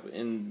wake up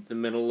in the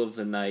middle of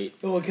the night,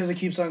 Oh, because it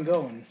keeps on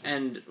going.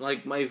 and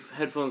like my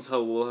headphones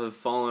will have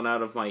fallen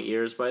out of my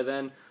ears by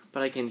then,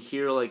 but I can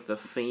hear like the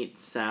faint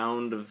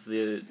sound of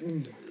the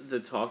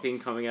talking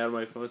coming out of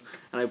my phone,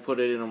 and I put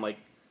it in. I'm like,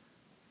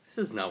 this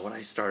is not what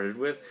I started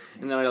with,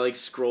 and then I like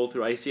scroll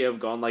through. I see I've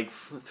gone like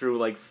through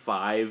like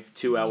 5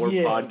 2-hour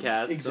Yeah,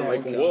 podcasts. Exactly.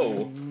 I'm like,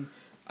 whoa. Mm,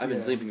 I've been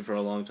Yeah. sleeping for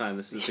a long time.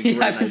 This is a great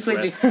Yeah, I've been night's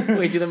sleeping. rest.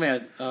 Wait, do the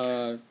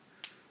math.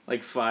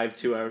 Like 5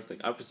 2-hour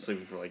things. I've been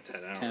sleeping for like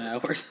 10 hours. 10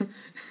 hours.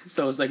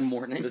 So it's like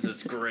morning. This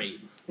is great.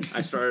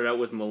 I started out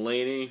with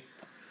Mulaney.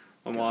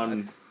 I'm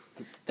on.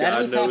 That God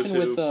always knows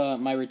happened who. with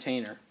my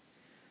retainer.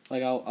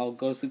 Like I'll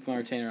go to sleep with my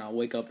retainer and I'll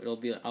wake up.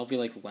 I'll be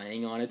like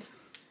laying on it.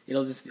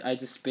 I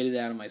just spit it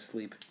out in my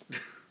sleep.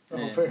 Oh,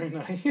 Yeah. very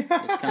nice. It's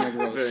kind of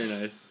gross. Very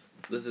nice.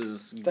 This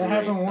is That great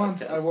happened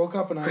once. podcast. I woke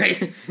up and I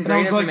Great, and great I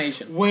was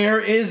information. like, "Where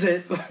is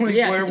it? Like,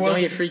 Yeah, where don't was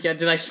you it?" freak out?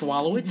 Did I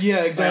swallow it? Yeah,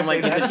 exactly.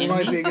 Like, is it That's in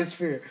my me? biggest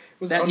fear. It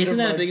was Isn't under that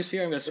my, the biggest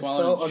fear? I'm gonna It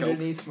swallow fell and choke.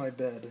 underneath my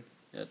bed.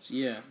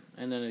 Yeah,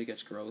 and then it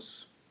gets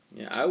gross.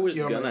 Yeah, I was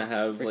Yo, gonna man.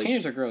 have like.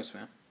 Retainers are gross,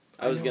 man.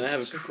 I was I gonna know,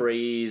 have it's so gross.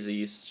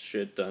 crazy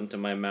shit done to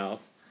my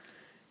mouth.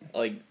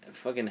 Like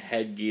fucking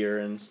headgear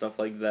and stuff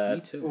like Me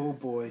that. too. Oh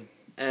boy.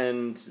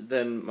 And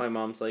then my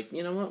mom's like,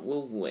 you know what,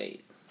 we'll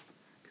wait.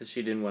 Because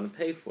she didn't want to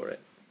pay for it.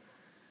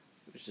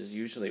 Which is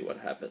usually what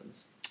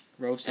happens.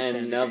 Roasted And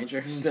Sandy now-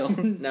 Ranger still.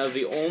 Now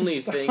the only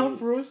Stop thing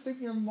roasting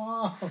your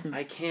mom.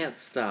 I can't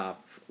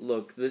stop.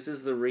 Look, this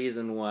is the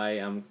reason why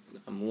I'm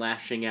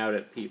lashing out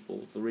at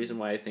people. The reason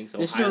why I think so.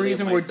 This is highly the of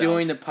reason we're myself.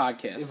 doing the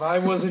podcast. If I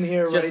wasn't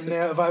here Just- right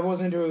now, if I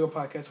wasn't doing a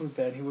podcast with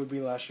Ben, he would be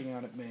lashing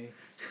out at me.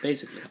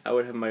 Basically. I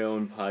would have my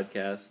own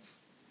podcast.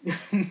 Oh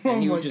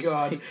And he my would just-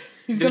 god.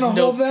 He's There's gonna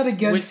no- hold that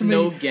against with me.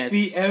 no guests.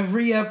 The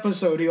every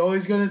episode, he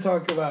always gonna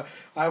talk about.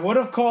 I would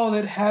have called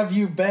it "Have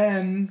You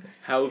Been?"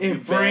 How have you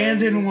if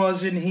Brandon been?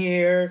 wasn't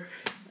here.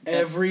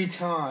 That's- Every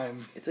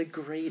time. It's a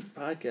great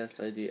podcast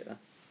idea.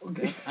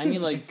 I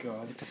mean, like, Oh my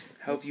god.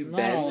 How have you not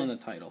been? all in the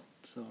title.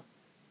 So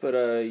But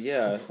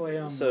yeah. To play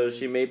on So words.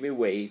 she made me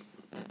wait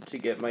to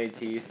get my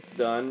teeth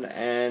done,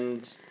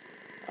 and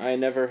I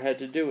never had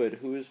to do it.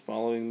 Who is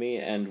following me,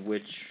 and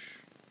which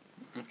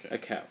Okay.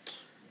 account.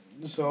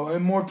 So,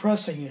 and more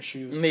pressing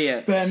issues.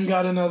 Yeah. Ben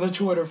got another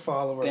Twitter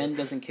follower. Ben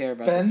doesn't care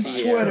about Ben's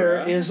society.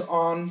 Twitter is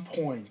on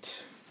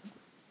point.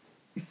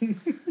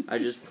 I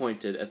just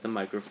pointed at the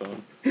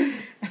microphone.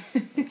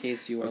 In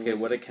case you are Okay,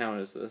 what listening.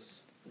 account is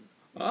this?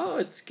 Oh,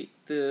 it's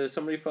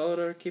somebody followed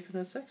our Keeping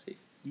It Sexy.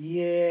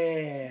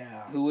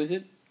 Yeah. Who is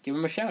it? Give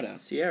him a shout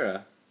out.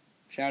 Sierra.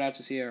 Shout out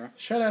to Sierra.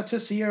 Shout out to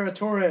Sierra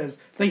Torres.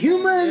 The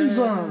humans!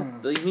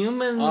 The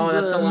humans. Oh,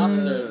 that's the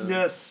lobster.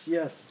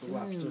 Yes, the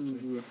lobster thing.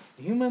 Ooh.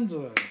 The humans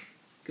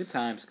Good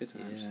times.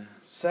 Yeah.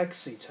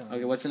 sexy time.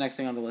 Okay, what's the next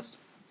thing on the list?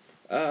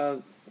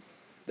 That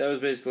was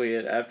basically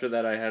it. After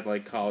that, I had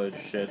like college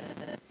shit.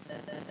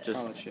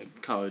 Just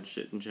college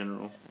shit in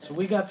general. So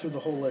we got through the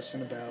whole list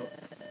in about...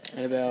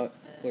 And about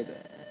what is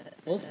it?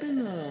 Well, it's been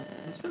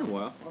a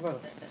while.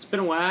 About, It's been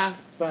a while.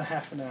 it's about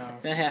half an hour.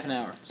 half an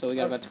hour. So we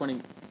got about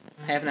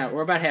half an hour.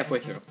 We're about halfway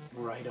through,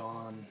 Right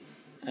on.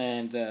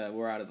 and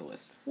we're out of the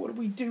list. What do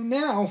we do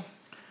now?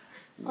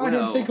 I Well.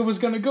 didn't think it was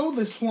going to go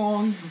this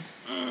long.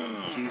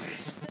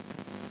 Jesus.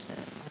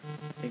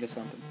 Think of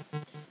something.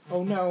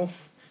 Oh no.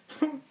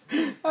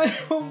 I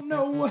don't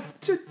know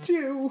what to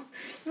do.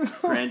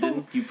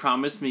 Brandon, you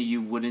promised me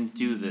you wouldn't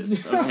do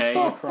this, okay?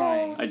 Stop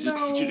crying. I just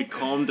No. need you to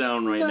calm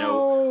down right now.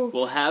 No.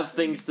 We'll have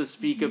things to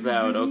speak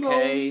about,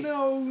 okay?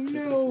 No.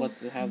 Just let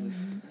the have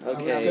the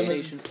Okay.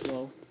 conversation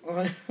flow.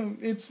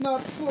 It's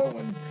not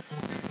flowing.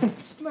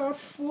 It's not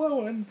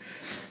flowing.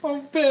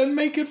 Oh, Ben,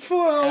 make it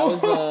flow.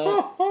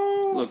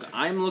 How's, Look,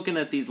 I'm looking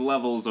at these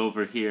levels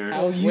over here.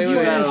 How's, you wait, wait,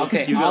 wait. gotta-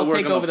 Okay, you gotta I'll work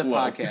take on the over the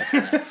flow.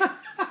 podcast.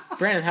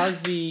 Brandon,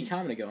 how's the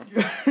comedy going?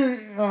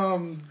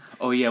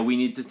 Oh yeah, we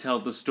need to tell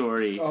the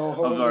story Oh, of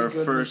holy our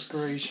goodness first.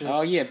 gracious.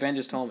 Oh yeah, Ben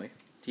just told me.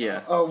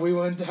 Yeah. Oh, we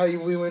went to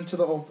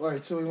the all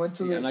right. So we went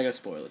to Yeah, the I'm not gonna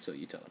spoil it, so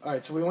you tell it. all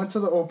right. So we went to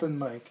the open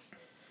mic.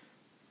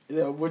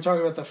 Yeah, we're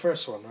talking about the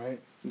first one, right?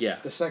 Yeah.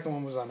 The second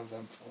one was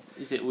uneventful.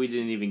 We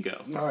didn't even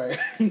go. All right.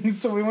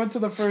 So we went to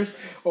the first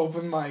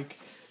open mic.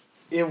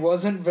 It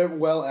wasn't very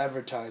well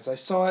advertised. I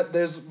saw it.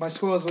 There's my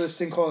school has this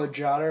thing called a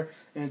Jotter,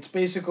 and it's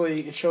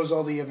basically it shows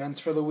all the events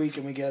for the week,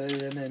 and we get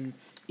it in an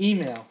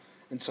email.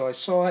 And so I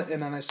saw it,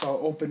 and then I saw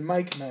open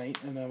mic night,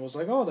 and I was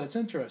like, oh, that's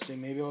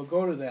interesting. Maybe I'll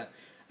go to that.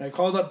 And I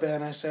called up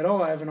Ben. I said,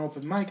 oh, I have an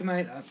open mic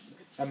night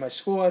at my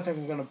school. I think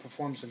I'm going to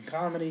perform some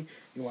comedy.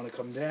 You want to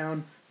come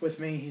down with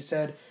me? He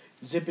said,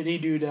 zippity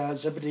doo dah,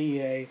 zippity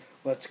yay,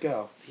 let's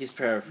go. He's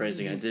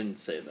paraphrasing. I didn't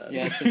say that.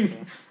 Yeah, it's just,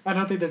 I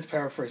don't think that's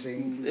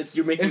paraphrasing.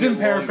 You're making Isn't it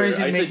longer.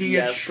 paraphrasing I said making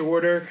yes. it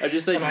shorter? I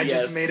just said And I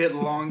yes. just made it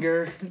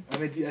longer. I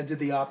did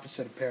the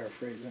opposite of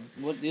paraphrasing.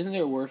 what? Isn't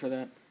there a word for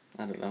that?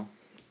 I don't know.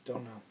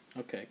 Don't know.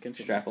 Okay,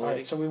 continue. Extrapolating. All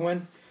right,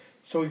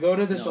 so we go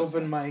to this No, it's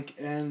open mic,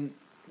 and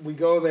we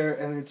go there,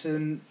 and it's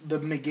in the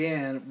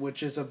McGann,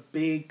 which is a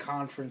big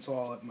conference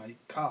hall at my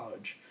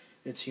college.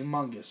 It's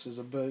humongous.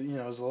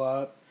 There's a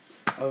lot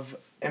of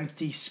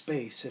empty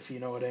space, if you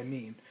know what I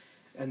mean.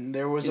 And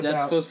there was Is about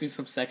that supposed to be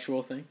some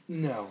sexual thing?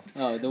 no.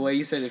 Oh, the way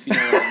you said if you know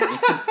what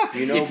I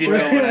mean. You know, if you know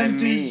what I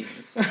Brandon. mean.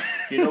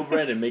 You know,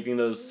 Brandon making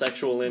those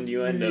sexual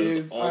innuendos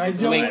Yes, all I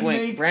the don't time. Wink,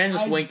 wink. make- Brandon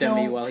just I winked at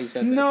me don't- while he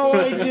said that. No, so-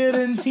 I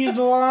didn't. He's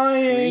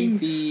lying.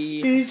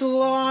 Creepy. He's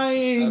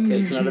lying. Okay,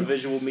 It's not a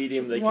visual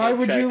medium. They Why can't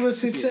would check. you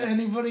listen to Yeah.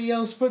 anybody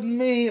else but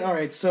me? All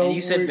right, so And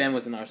you said we're- Ben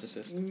was a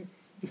narcissist.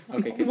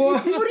 Okay, continue.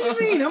 What do you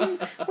mean?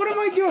 What am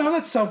I doing? I'm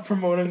not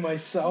self-promoting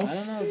myself. I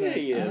don't know about, Yeah,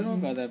 he I don't know is.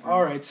 about that.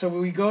 All right, so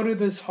we go to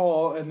this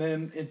hall, and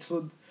then it's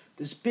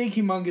this big,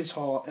 humongous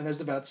hall, and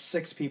there's about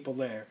 6 people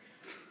there,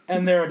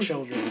 and there are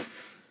children.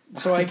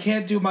 So I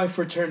can't do my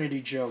fraternity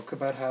joke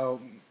about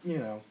how,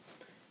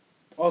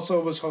 Also,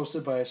 it was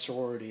hosted by a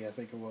sorority, I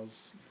think it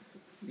was.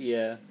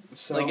 Yeah.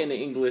 So, Like an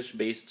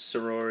English-based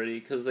sorority,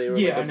 because they were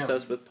Yeah, I like know.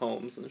 obsessed with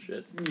poems and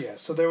shit. Yeah,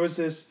 so there was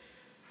this,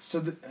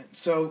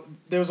 so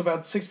there was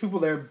about 6 people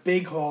there,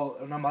 big hall,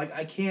 and I'm like,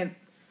 I can't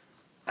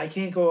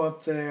go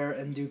up there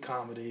and do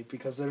comedy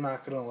because they're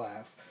not gonna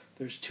laugh.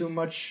 There's too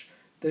much.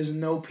 There's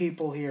no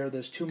people here.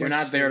 There's too They're much.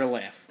 not there to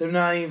laugh. They're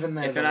not even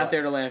there. If they're not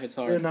there to laugh, it's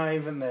they're hard. not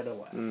even there to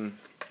laugh. Mm.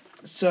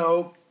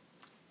 So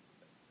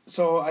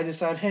I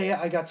decided, hey,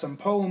 I got some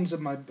poems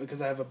in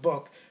because I have a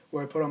book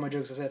where I put all my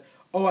jokes. I said,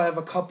 oh, I have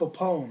a couple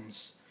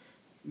poems.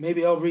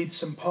 Maybe I'll read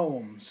some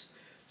poems.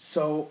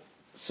 So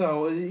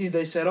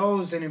they said, oh,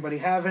 does anybody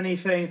have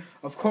anything?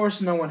 Of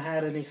course, no one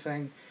had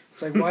anything.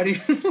 It's like, why do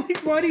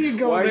you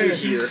go Why there? are you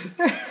here?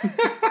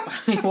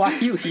 Why are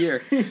you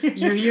here?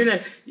 You're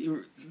here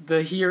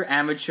to hear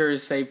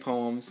amateurs say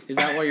poems. Is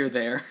that why you're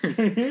there?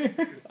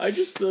 I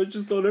just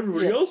thought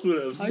everybody Yeah. else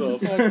would have I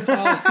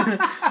stuff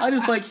I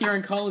just like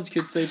hearing college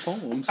kids say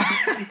poems.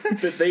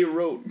 that they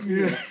wrote.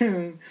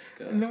 And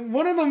then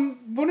one of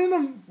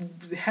them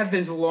had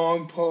this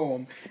long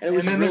poem, And it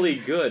was then really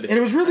good. and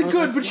it was really I was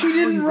good, like, but she wow,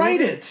 didn't you write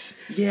wrote it.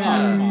 Yeah.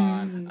 Come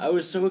on. I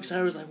was so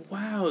excited. I was like,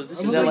 wow, this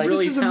I is was a like,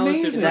 really this is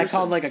talented amazing. Is that person.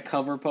 called like a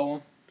cover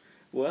poem?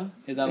 What?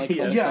 Is that like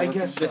Yeah. a Yeah, I cover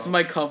guess poem? This so. is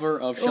my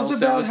cover of It Shel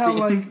was about how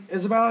Silverstein.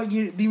 it's about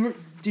you.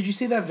 Did you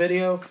see that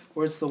video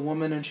where it's the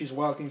woman and she's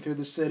walking through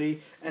the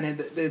city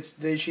and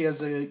she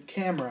has a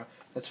camera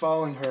that's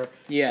following her.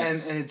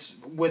 Yes. And it's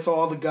with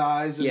all the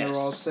guys, and Yes. they're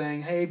all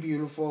saying, "Hey,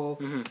 beautiful,"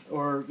 Mhm.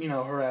 or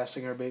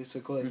harassing her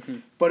basically.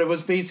 Mhm. But it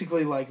was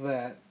basically like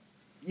that,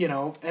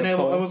 And I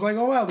poem? was like,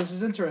 "Oh wow, this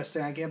is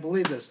interesting. I can't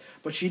believe this."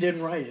 But she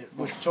didn't write it,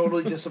 which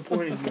totally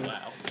disappointed me.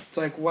 Wow. It's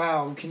like,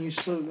 wow, can you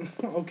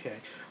okay,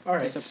 all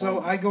right. So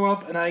Disappointing. I go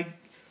up and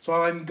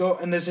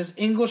and there's this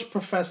English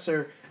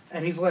professor,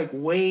 and he's like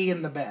way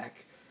in the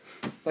back.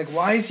 Like,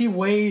 why is he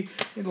way,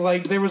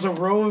 like, there's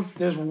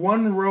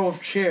one row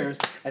of chairs,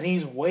 and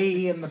he's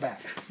way in the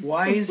back.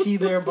 Why is he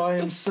there by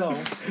himself?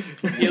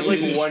 He has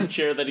like one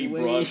chair that he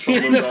Way- brought from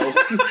the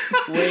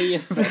row. Way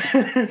in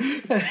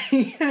the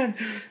back.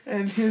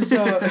 and his,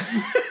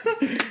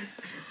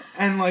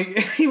 and like,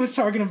 he was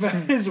talking about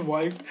his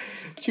wife.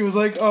 She was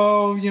like,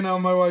 "Oh,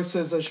 my wife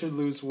says I should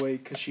lose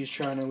weight because she's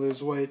trying to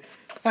lose weight.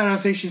 I don't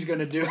think she's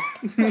gonna do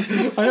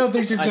it. I don't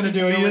think she's gonna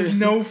do it. He has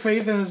no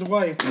faith in his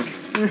wife."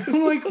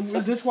 I'm like,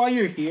 is this why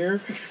you're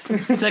here?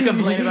 To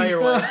complain about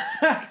your wife.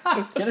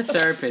 Get a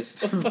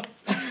therapist.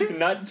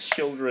 Not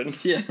children.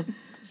 Yeah.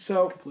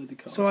 So Completely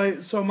cost.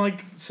 I'm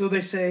like, so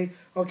they say,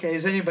 "Okay,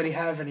 does anybody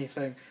have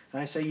anything?"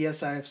 And I say,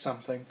 "Yes, I have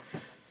something."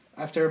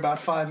 After about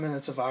 5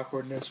 minutes of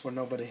awkwardness where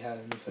nobody had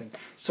anything.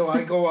 So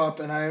I go up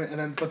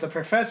but the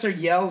professor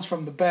yells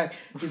from the back.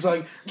 He's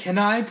like, "Can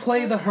I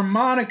play the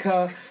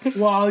harmonica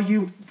while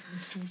you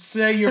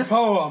say your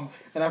poem?"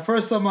 And at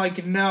first I'm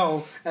like,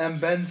 "No."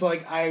 And Ben's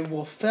like, "I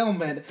will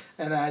film it."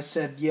 And I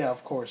said, "Yeah,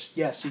 of course.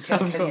 Yes, you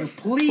can. Can you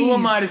please? Who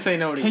am I to say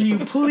no to Can you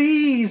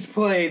please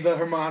play the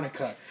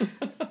harmonica?"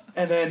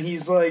 And then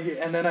he's like,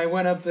 and then I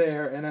went up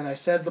there and then I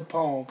said the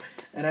poem.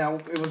 And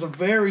it was a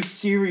very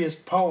serious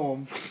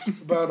poem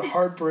about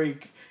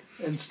heartbreak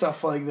and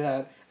stuff like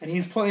that. And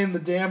he's playing the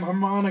damn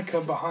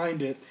harmonica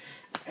behind it.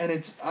 And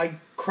I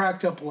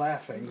cracked up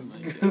laughing.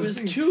 It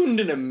was tuned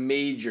in a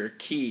major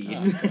key,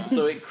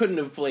 so it couldn't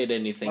have played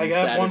anything Like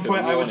sad at one if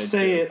point, it I would wanted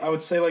say to. it. I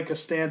would say like a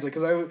stanza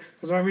because when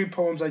I read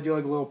poems, I do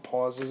like little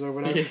pauses or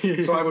whatever.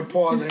 So I would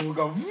pause and it would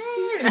go.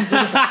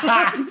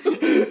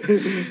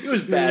 He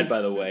was bad,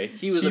 by the way.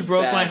 He was She a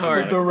broke bad my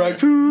heart.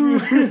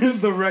 harmonica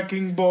The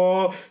wrecking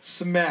ball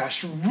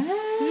smash. like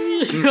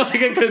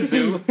a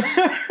kazoo.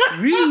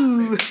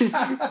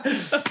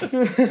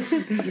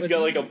 He's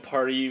got like a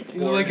party horn.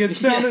 Like it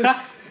sounded.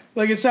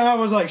 Like it sounded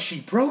was like she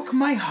broke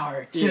my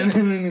heart. Yeah.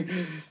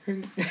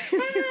 And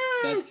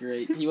That's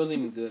great. He wasn't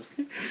even good.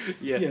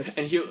 Yeah, Yes.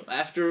 and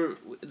after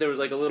there was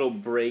like a little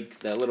break,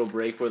 that little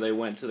break where they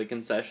went to the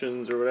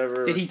concessions or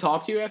whatever. Did he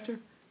talk to you after?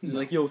 He's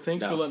like, "Yo,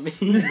 thanks No. for letting me."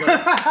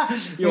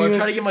 Yo, I'm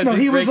trying to get my. No,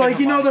 big he was break like,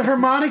 in the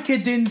harmonica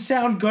didn't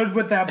sound good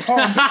with that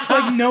poem.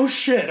 Like, no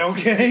shit,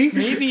 okay?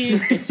 Maybe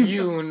it's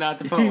you, not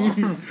the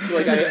poem.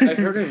 Like I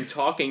heard him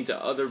talking to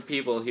other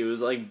people. He was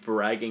like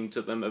bragging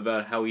to them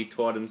about how he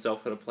taught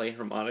himself how to play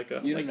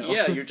harmonica. You Like, know.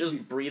 yeah, you're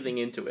just breathing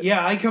into it.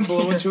 Yeah, I can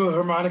blow into a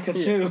harmonica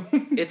too.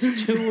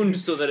 It's tuned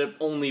so that it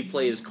only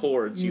plays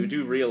chords. You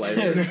do realize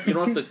it. You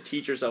don't have to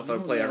teach yourself how to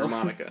play a No.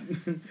 harmonica.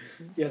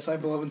 Yes, I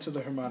blow into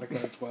the harmonica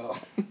as well.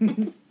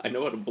 I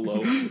know how to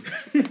blow.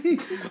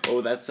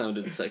 Oh, that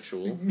sounded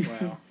sexual.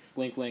 Wow.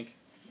 Wink, wink.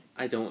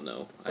 I don't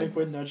know. Like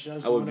with nudge,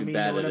 nudge, I would know what be mean,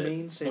 bad know what at I it.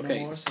 mean? Say Okay,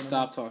 no more, say no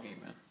stop talking,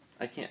 man.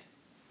 I can't.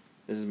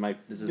 This is my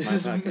This my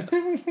is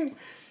podcast.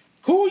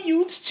 Who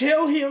you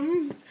tell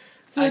him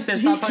I that said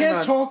he stop talking can't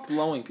about talk?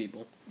 blowing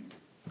people.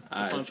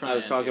 I, That's what I'm trying I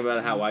was to talking answer.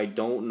 about how I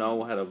don't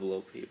know how to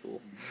blow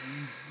people.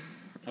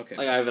 Okay.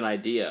 Like I have an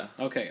idea.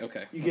 Okay.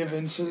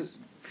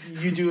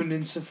 You do an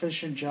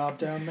insufficient job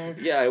down there.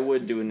 Yeah, I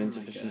would do an Oh my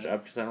insufficient God.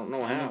 job because I don't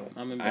know how. I'm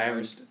I haven't-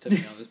 embarrassed to be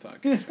on this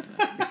podcast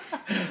right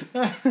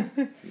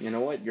now. You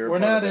know what? You're. We're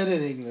part not of it.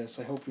 editing this.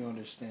 I hope you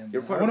understand.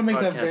 You're that. part I want to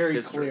of make that podcast very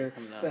history. clear.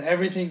 I'm not. That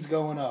everything's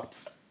going up.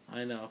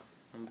 I know.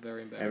 I'm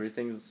very embarrassed.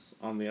 Everything's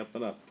on the up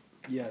and up,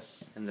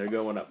 Yes. and they're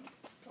going up.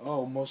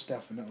 Oh, most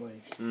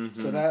definitely. Mm-hmm.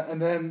 So that,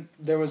 and then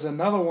there was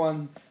another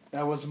one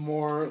that was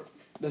more.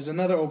 There's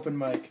another open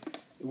mic.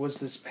 It was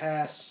this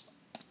past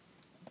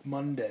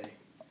Monday.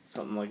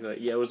 Something like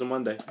that. Yeah, it was a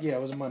Monday. Yeah,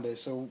 it was a Monday.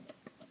 So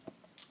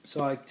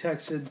I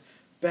texted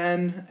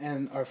Ben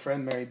and our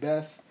friend Mary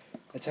Beth.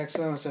 I texted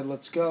them. I said,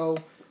 "Let's go.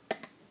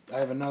 I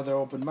have another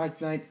open mic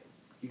night."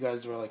 You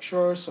guys were like,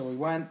 "Sure." So we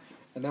went,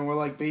 and then we're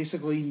like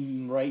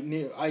basically right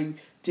near. I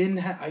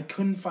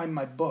couldn't find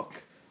my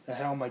book that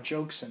had all my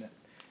jokes in it,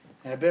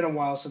 and it's been a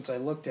while since I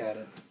looked at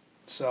it,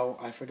 so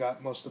I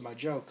forgot most of my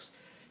jokes,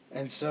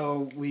 and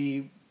so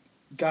we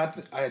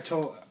got. I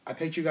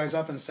picked you guys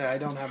up and said I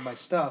don't have my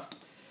stuff.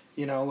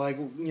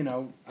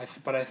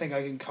 But I think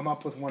I can come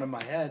up with one in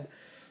my head.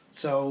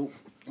 So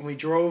we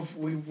drove.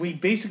 We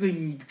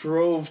basically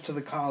drove to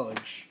the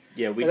college.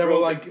 Yeah, we and then drove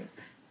we're like, to you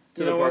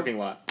the know what? parking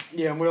lot.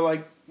 Yeah, and we're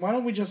like, why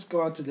don't we just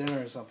go out to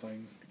dinner or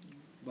something?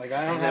 Like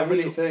I don't And have then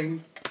we-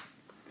 anything.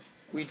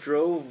 We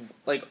drove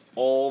like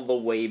all the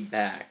way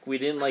back. We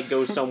didn't like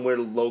go somewhere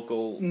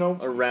local Nope.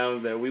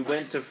 around there. We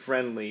went to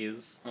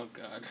Friendly's. Oh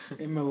God.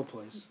 In Miller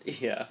Place.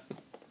 Yeah.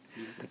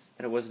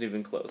 And it wasn't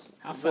even close.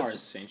 How But- far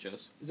is St.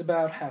 Joe's? It's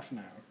about half an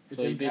hour. It's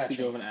So you in basically Patchogue.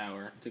 drove an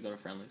hour to go to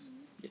Friendly's.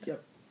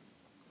 Yep.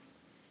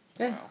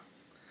 Yeah. Wow.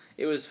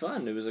 It was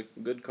fun. It was a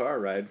good car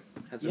ride.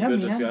 Had some Yeah, good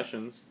man.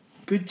 discussions.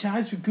 Good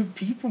times with good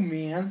people,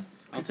 man.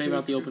 I'll tell you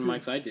about the open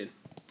mics I did.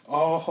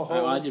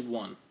 Oh. I did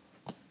one.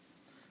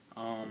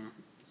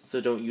 So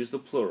don't use the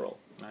plural.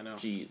 I know.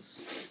 Jeez.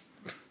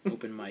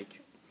 Open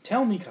mic.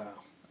 Tell me,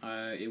 Kyle.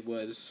 It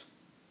was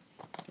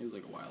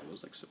like a while. It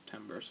was like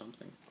September or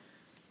something.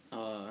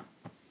 I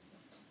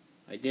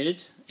did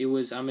it.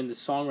 I'm in the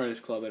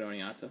Songwriters Club at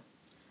Oneonta.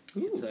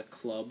 It's a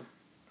club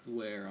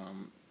where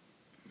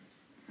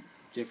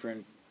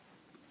different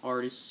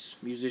artists,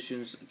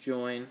 musicians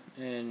join,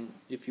 and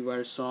if you write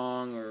a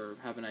song or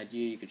have an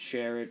idea, you could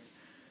share it,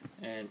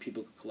 and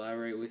people could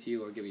collaborate with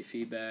you or give you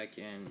feedback.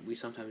 And we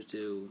sometimes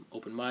do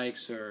open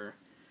mics, or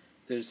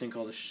there's a thing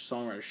called the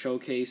Songwriter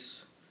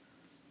Showcase.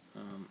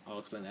 I'll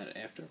explain that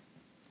after.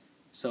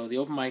 So the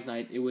open mic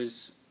night, it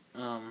was,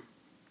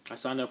 I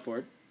signed up for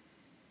it,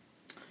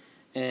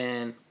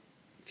 and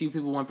a few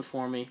people went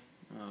before me.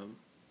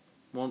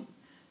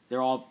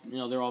 They're all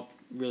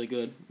really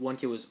good. One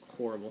kid was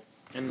horrible,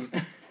 and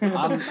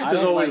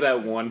There's always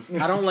that one.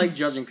 I don't like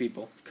judging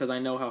people because I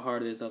know how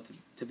hard it is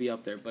to be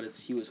up there. But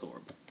he was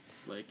horrible.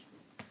 Like,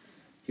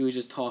 he was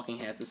just talking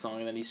half the song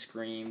and then he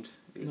screamed.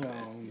 It was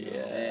bad.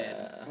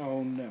 Yeah.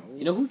 Oh no.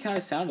 You know who he kind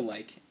of sounded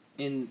like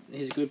in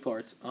his good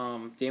parts?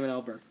 Damon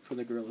Albarn from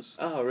the Gorillaz.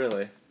 Oh,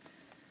 really?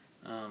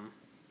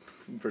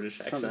 British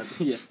From- accent.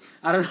 yeah,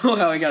 I don't know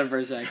how he got a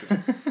British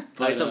accent.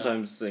 But, I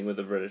sometimes sing with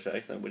a British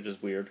accent, which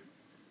is weird.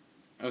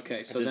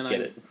 Okay, so just then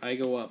get it. I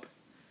go up.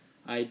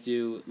 I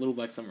do Little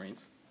Black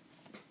Submarines.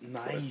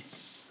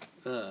 Nice.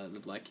 The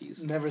Black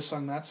Keys. Never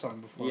sung that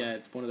song before. Yeah,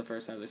 it's one of the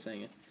first times I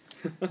sang it.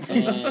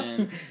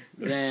 And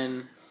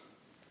then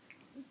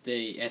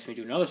they asked me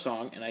to do another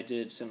song, and I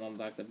did Sitting on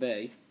Dock the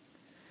Bay.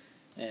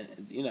 And,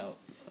 got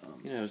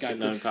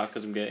sitting on cock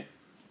because I'm gay.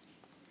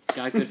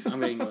 got good. I'm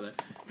gonna ignore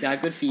that.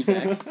 Got good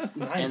feedback,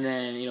 Nice. and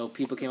then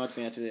people came up to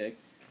me after they,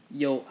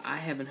 yo, I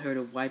haven't heard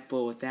a white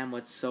boy with that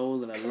much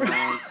soul in a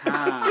long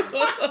time.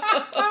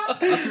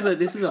 this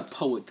is a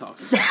poet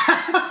talking. I'm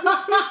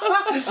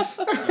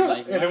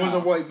like, And it was a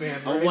wow. white man.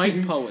 A Right?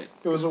 white poet.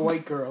 It was a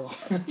white girl.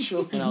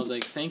 Actually. And I was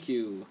like, thank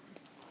you,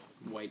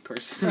 white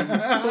person,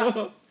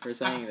 for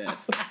saying that.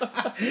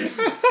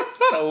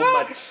 So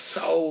much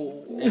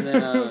soul. And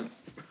then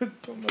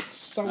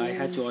So I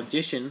had to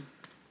audition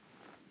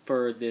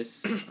for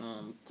this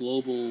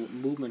global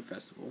movement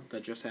festival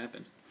that just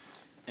happened.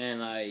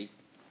 And I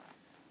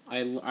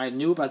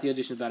knew about the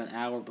audition about an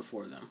hour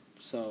before them.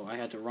 So I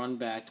had to run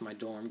back to my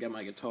dorm, get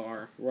my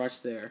guitar, rush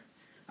there.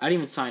 I didn't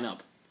even sign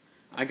up.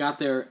 I got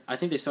there, I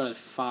think they started at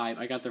 5.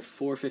 I got there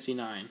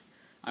 4:59.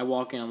 I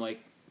walk in,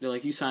 they're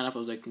like, you sign up? I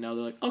was like, no.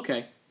 They're like,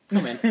 okay,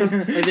 come in.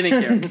 They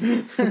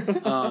didn't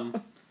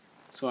care.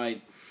 So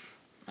I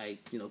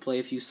play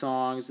a few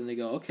songs, and they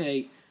go,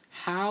 okay,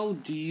 how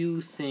do you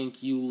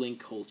think you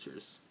link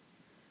cultures?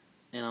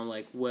 And I'm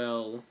like,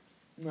 well,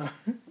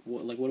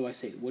 what do I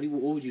say? What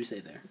would you say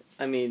there?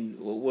 I mean,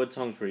 what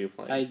songs were you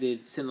playing? I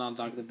did Sitting on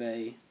Dock of the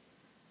Bay,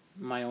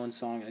 my own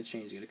song, and I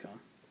changed it to come.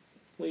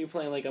 Well, you're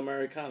playing like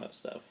Americana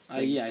stuff.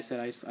 I said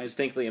I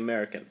Distinctly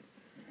American.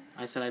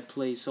 I said I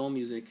play soul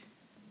music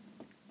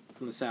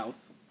from the South,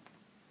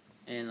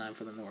 and I'm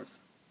from the North,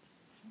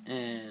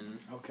 and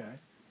Okay.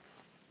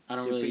 I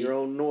don't So you really put your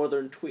own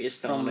northern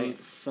twist on it.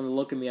 from the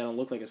look of me, I don't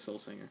look like a soul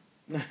singer.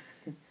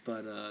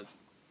 But and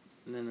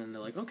then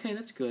they're like, okay,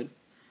 that's good,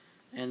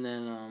 and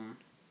then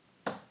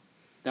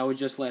that was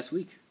just last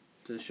week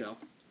to the show.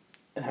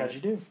 And how'd you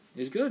do? It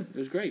was good. It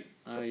was great.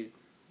 I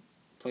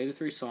played the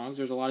 3 songs.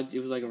 It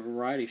was like a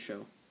variety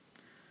show.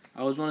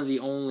 I was one of the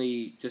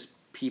only just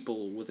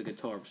people with a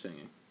guitar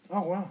singing.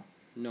 Oh wow.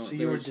 No, So there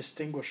you were was,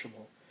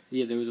 distinguishable.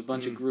 yeah, there was a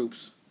bunch of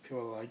groups.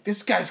 People were like,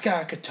 "This guy's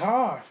got a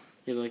guitar.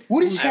 You're like,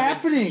 What is I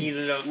haven't happening? seen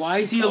enough why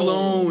is he soul.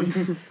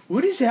 alone?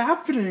 What is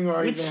happening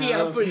right What's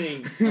now?"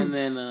 happening? And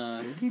then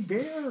Yogi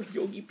Bear,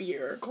 Yogi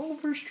Bear.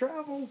 Gulliver's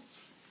Travels.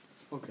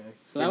 Okay.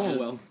 so that went Just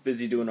well.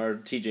 Busy doing our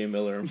T.J.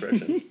 Miller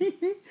impressions.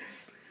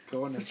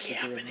 Go on. What's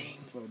happening?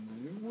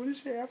 What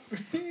is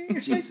happening?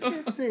 Jesus.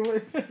 I can't do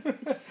it.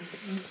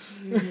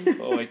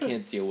 Oh, I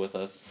can't deal with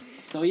us.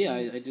 So yeah,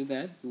 I did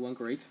that. It went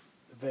great.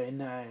 Very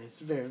nice.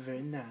 Very,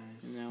 very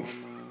nice. Now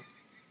I'm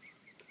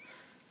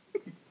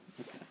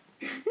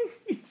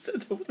You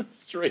said that with a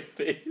straight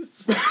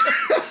face.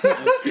 He's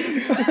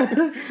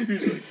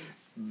like,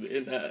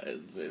 very nice,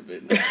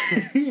 very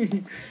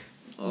nice.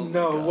 Oh my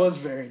No, God. it was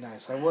very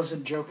nice. I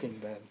wasn't joking,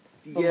 Ben.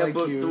 Yeah, Unlike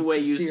but you, the way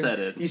it you seemed- said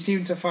it. You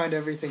seem to find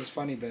everything's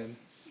funny, Ben.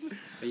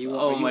 Are you?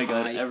 Oh are you my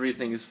God, high?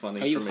 everything's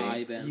funny Are you for me.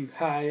 high, Ben? You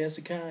high as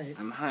a kite.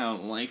 I'm high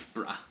on life,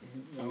 bruh.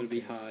 I'm gonna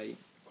be high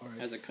Alright.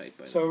 as a kite.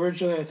 By So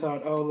originally I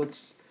thought,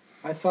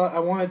 I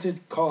wanted to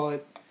call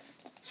it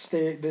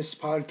this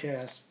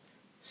podcast,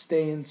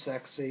 Staying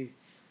Sexy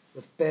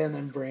with Ben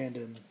and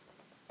Brandon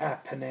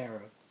at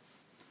Panera.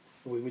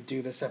 We would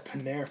do this at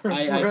Panera.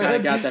 I kind of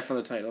Bread. got that from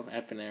the title,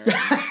 at Panera.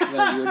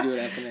 That you would do it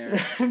at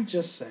Panera. I'm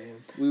just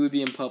saying. We would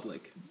be in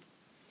public,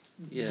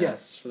 Yeah.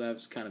 Yes, so that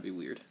was kind of be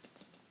weird.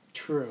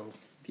 true.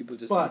 People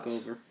just But- look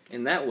over.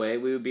 In that way,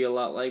 we would be a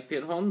lot like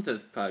Pete Holmes'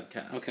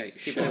 podcast. Okay,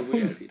 People shut are up,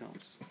 weird. Pete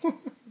Holmes.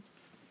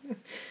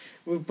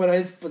 But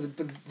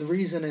the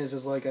reason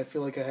is like I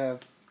feel like I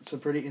have some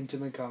pretty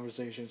intimate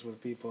conversations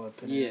with people at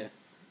Panera. Yeah.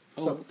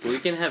 So, We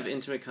can have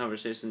intimate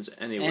conversations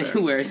anywhere.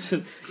 Anywhere. It's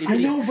I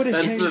know, but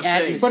That's the thing.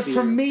 atmosphere. but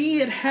for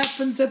me, it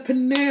happens at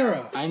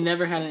Panera. I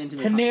never had an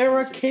intimate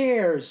Panera conversation.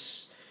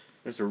 cares.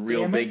 There's a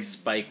real Damn it. big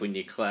spike when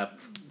you clap.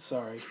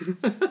 Sorry,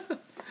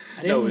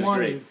 No, it was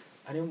great.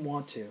 I didn't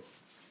want to.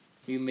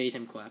 You made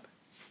him clap.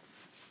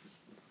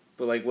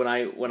 But like when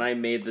I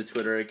made the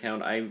Twitter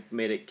account, I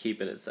made it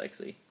keeping it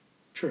sexy.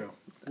 True.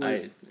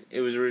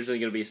 It was originally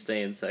gonna be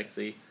staying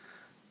sexy,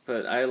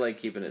 but I like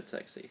keeping it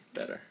sexy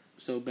better.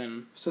 So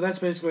Ben, So that's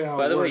basically how.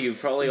 By it the way, worked. you've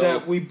probably Is all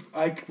that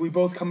we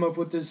both come up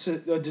with this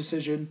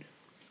decision,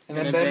 and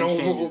then And then Ben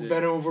changes it.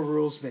 Ben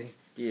overrules me.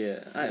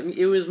 yeah. I mean,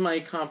 it was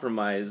my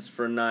compromise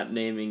for not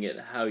naming it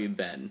How You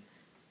Been.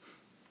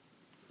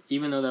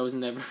 even though that was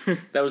never.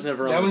 That was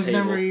never on That the was table.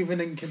 never even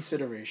in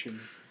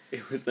consideration.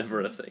 It was never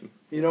a thing.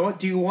 You know what?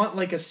 Do you want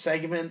like a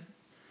segment?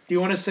 Do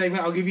you want a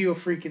segment? I'll give you a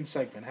freaking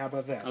segment. How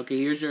about that? Okay,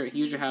 here's your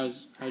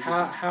how's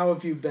How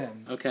have you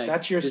been? Okay,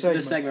 That's your this segment.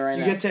 is the segment right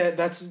you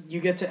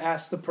now. get to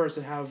ask the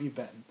person how have you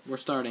been. We're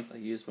starting. I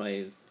used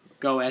my.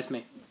 Go ask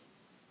me.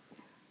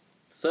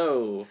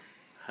 So,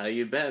 how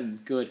you been?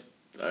 Good.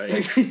 All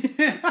right.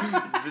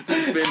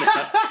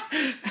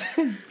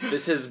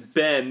 This has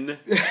been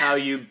how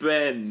you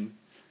been.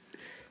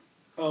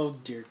 Oh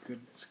dear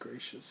goodness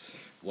gracious!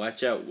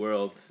 Watch out,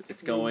 world!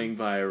 It's going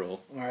viral.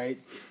 All right,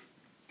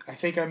 I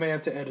think I may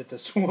have to edit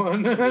this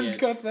one. Yeah.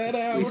 Cut that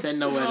out. We said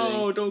no editing.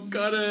 No, don't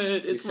cut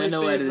it. We It's said my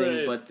no favorite.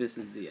 editing, but this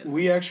is the end.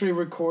 We actually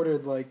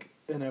recorded like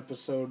an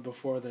episode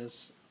before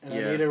this, and I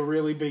Yeah. made a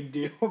really big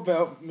deal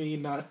about me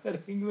not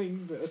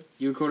editing this.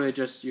 You recorded it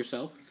just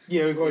yourself?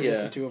 Yeah, we recorded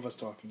just Yeah. the two of us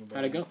talking about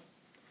How'd it go?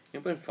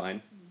 It went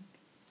fine.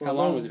 How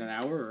long was it? An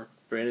hour? Or?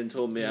 Brandon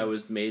told me I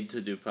was made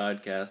to do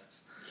podcasts,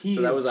 He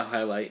so that is- was a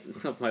highlight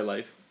of my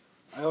life.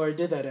 I already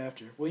did that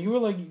after. Well, you were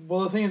like,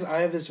 well, the thing is,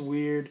 I have this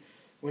weird.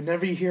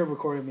 Whenever you hear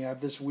recording me, I have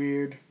this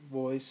weird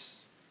voice.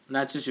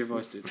 That's just your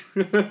voice, dude.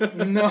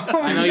 No,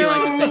 I know you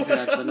like to think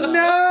that, but no.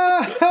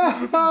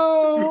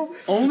 No.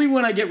 Only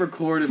when I get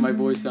recorded, my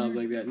voice sounds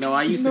like that. No,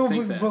 I used to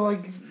think but, that. But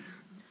like,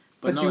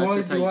 But no, do that's I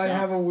just how do you I sound.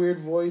 have a weird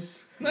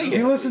voice? No, If you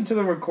you listen to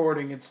the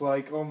recording, it's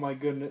like, oh my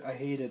goodness, I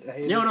hate it. I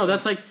hate it. No,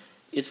 that's like,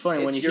 it's funny.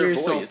 When It's you hear your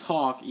yourself voice.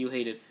 talk, you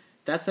hate it.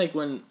 That's like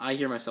when I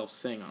hear myself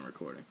sing on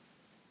recording.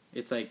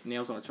 It's like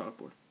nails on a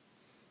chalkboard.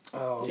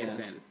 Oh, Can't okay.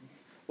 stand it.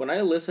 When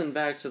I listened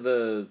back to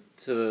the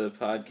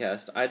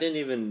podcast, I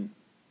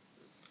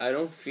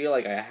don't feel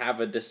like I have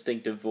a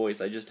distinctive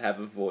voice. I just have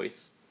a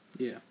voice.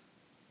 Yeah.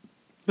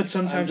 But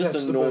sometimes I'm just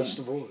that's a the normal- best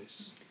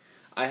voice.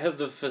 I have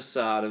the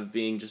facade of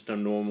being just a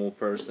normal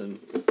person,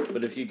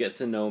 but if you get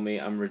to know me,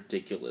 I'm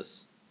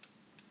ridiculous.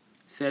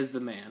 Says the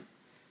man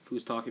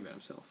who's talking about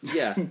himself.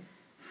 Yeah.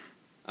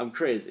 I'm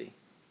crazy.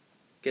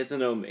 Get to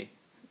know me.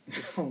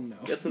 Oh no.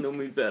 Get to know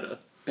me better.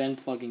 Ben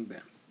plugging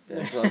Ben.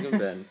 Ben, plug and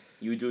Ben.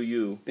 You do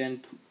you.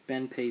 Ben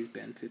pays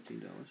Ben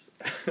 $15.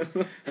 To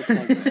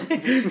plug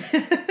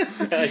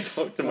Ben. I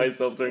talked to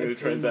myself during I the paid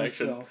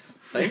transaction. myself.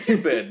 Thank you,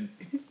 Ben.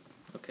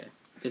 Okay.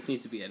 This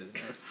needs to be edited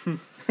out.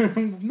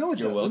 No, it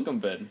You're doesn't. welcome,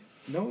 Ben.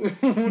 No,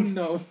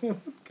 no.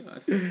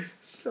 God.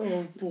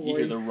 So boy. You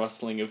hear the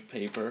rustling of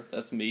paper?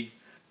 That's me.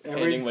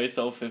 Handing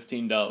myself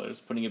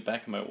 $15, putting it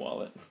back in my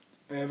wallet.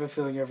 I have a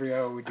feeling every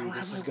hour we I do don't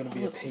this have is my going to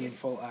be a wallet.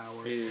 painful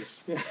hour. It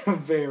is. A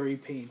very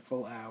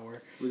painful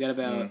hour. We got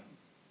about, Mm.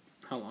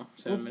 how long?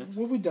 7 minutes?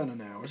 What we done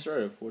an hour? We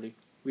started at 40.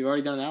 We've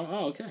already done an hour?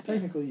 Oh, okay.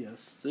 Technically,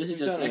 yes. So this is We've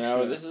just done an extra.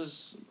 hour. This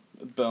is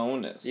a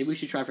bonus. Maybe we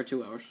should try for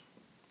 2 hours.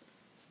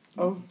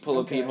 Oh, Pull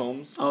up okay. Pete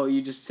Holmes. Oh,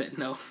 you just said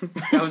no.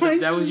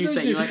 that was you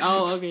saying. You're like,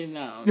 oh, okay,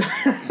 no.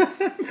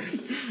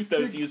 That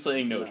was you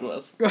saying no to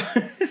us.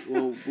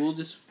 We'll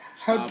just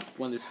How- stop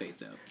when this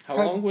fades out. How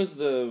How- long was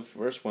the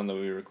first one that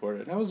we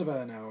recorded? That was about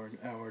an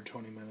hour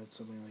 20 minutes,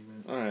 something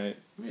like that. Alright.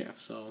 Yeah,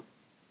 so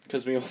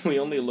Because we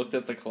only looked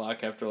at the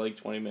clock after like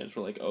 20 minutes.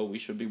 We're like, oh, we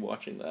should be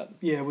watching that.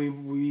 Yeah, we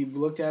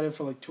looked at it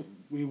for like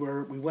we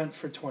went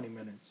for 20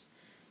 minutes,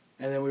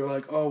 and then we were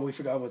like, oh, we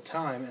forgot what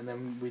time, and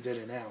then we did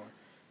an hour.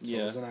 So it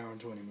Yeah. was an hour and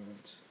 20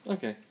 minutes.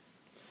 Okay.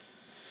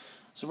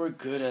 So we're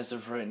good as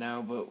of right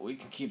now, but we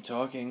can keep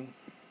talking.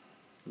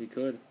 we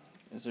could.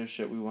 Is there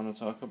shit we want to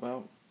talk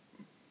about?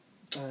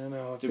 I don't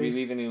know. Did we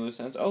leave any loose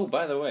ends? Oh,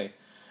 by the way,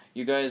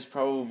 you guys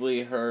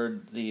probably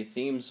heard the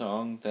theme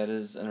song that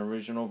is an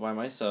original by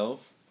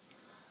myself.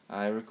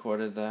 I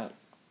recorded that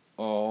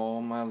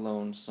all my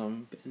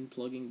lonesome. Ben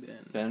plugging Ben.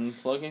 Ben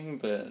plugging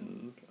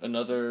Ben.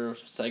 Another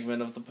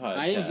segment of the podcast.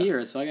 I didn't hear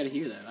it, so I gotta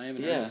hear that. I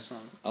haven't Yeah. heard the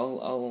song.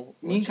 I'll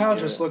Me and let Kyle you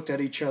hear just it. looked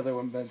at each other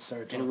when Ben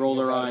started talking. And rolled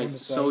our about eyes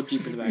himself. so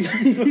deep in the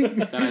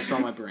back that I saw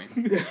my brain.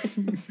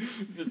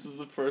 This was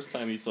the first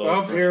time he saw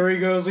Oh, us. here he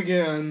goes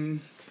again.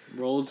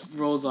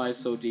 Rolls eyes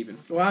so deep in.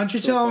 Why don't you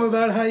So tell him far.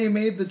 about how you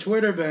made the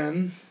Twitter,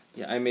 Ben?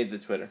 Yeah, I made the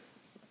Twitter.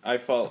 I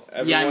fault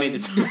everyone. Yeah, I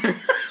made the Twitter.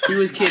 He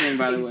was kidding,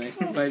 by the way.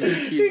 But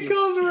He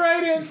goes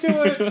right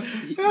into it.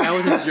 that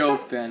was a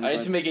joke, Ben. I had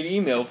but- to make an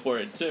email for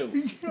it too.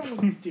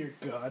 Oh, dear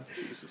God.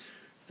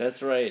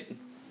 That's right.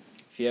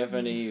 If you have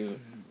any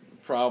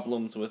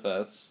problems with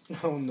us,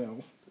 Oh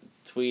no.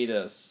 tweet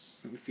us.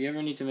 If you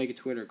ever need to make a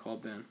Twitter, call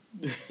Ben.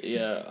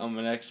 Yeah, I'm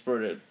an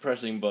expert at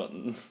pressing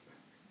buttons.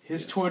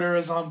 His Twitter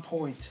is on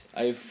point.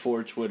 I have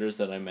 4 Twitters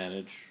that I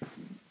manage.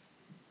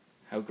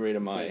 How great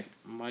am It's I? like,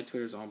 my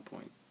Twitter's on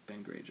point.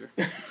 Ben Granger.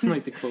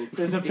 Like the quote.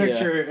 There's a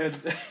picture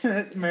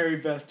and Mary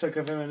Beth took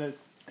of him at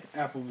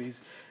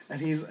Applebee's,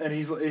 and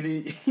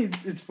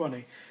it's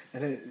funny,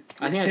 and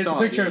I think I it's a saw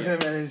it, picture yeah, of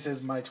him, and it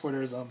says my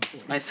Twitter is on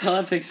point. I saw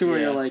that picture where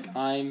you're Yeah. like,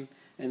 and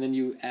then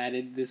you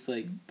added this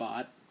like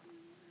bot.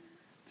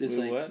 This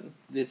Wait, like what?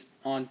 this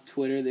on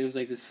Twitter. There was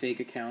like this fake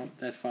account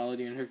that followed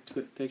you, and her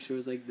picture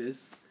was like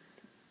this.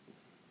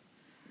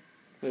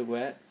 Wait,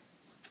 what?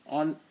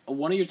 On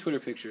one of your Twitter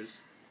pictures,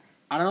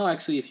 I don't know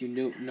actually if you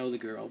know the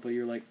girl, but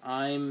you're like,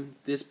 I'm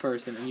this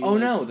person, and you. Oh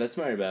like, no, that's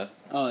Mary Beth.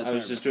 Oh, that's I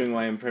was Mary just Beth. doing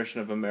my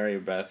impression of a Mary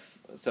Beth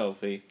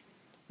selfie,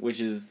 which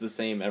is the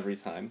same every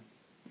time,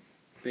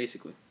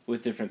 Basically.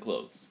 with different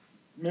clothes.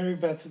 Mary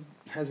Beth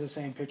has the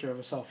same picture of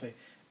a selfie,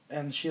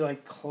 and she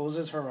like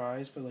closes her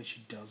eyes, but like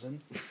she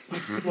doesn't.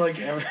 It's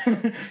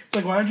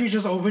like, why don't you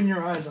just open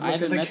your eyes and I look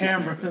at haven't the met this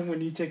camera Mary Beth.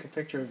 when you take a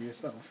picture of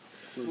yourself?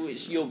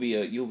 Which you'll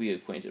be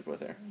acquainted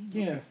with her.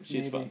 Yeah,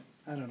 She's maybe. fun.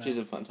 I don't know. She's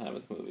a fun time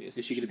with movies.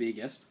 Is she gonna be a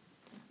guest?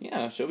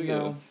 Yeah, she'll be No,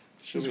 good.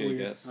 She'll she's be a weird.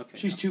 guest. Okay.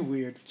 She's too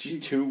weird. She's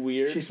too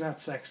weird. She's not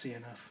sexy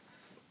enough.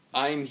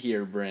 I'm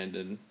here,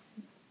 Brandon.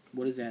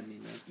 What does that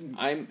mean,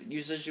 man?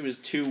 You said she was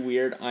too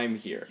weird. I'm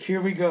here.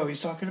 Here we go. He's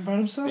talking about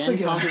himself Ben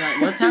again. talking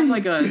about. Let's have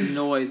like a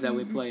noise that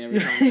we play every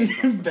time. Ben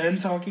talks. Ben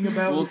talking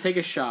about. We'll take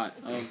a shot.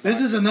 Of This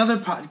is another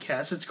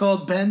podcast. It's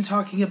called Ben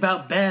Talking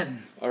About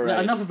Ben. All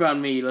right. Enough about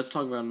me. Let's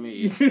talk about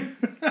me.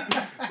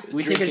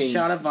 We take a Drinking-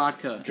 shot of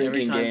vodka. every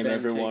Drinking time game, Ben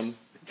everyone.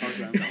 talks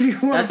about If you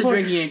wanna That's a play-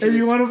 drinking game. to If you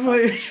this want to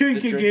play a podcast.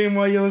 drinking drink- game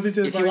while you listen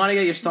to the If you want to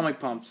get your stomach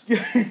pumped,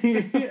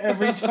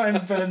 every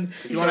time Ben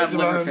you wanna have talks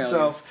about liver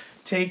himself,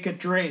 take a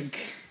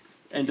drink.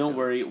 And don't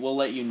worry, we'll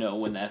let you know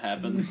when that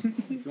happens. if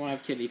you want to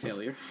have kidney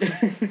failure,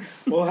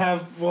 We'll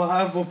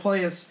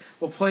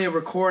play a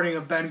recording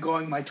of Ben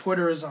going, my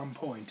Twitter is on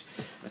point.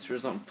 That's sure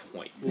on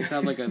point. we'll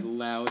have like a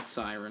loud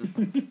siren.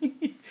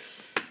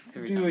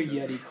 Every Do time a it goes.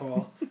 Yeti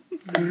call.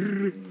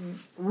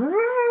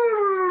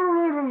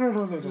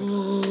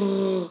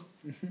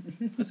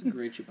 That's a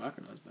great Chewbacca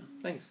noise, Ben.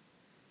 Thanks.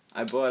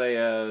 I bought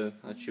a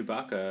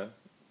Chewbacca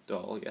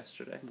doll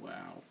yesterday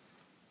Wow.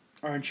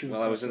 Aren't you?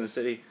 while I was in the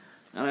city.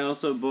 And I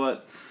also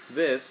bought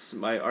this,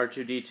 my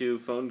R2-D2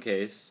 phone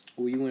case.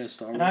 Were you in a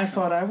Star Wars? And I shop?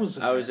 thought I was.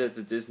 I was at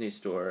the Disney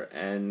store,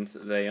 and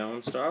they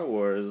own Star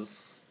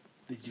Wars.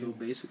 They So do.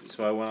 basically,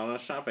 So I went on a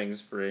shopping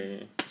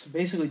spree. So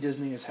basically,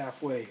 Disney is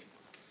halfway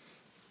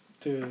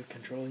to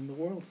controlling the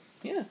world.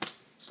 Yeah.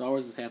 Star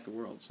Wars is half the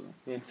world, so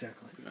Yeah.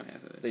 Exactly. we got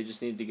half of it. They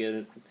just need to get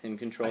it in I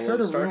control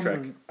heard of a Star rumor.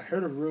 Trek. I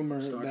heard a rumor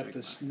Star that Trek,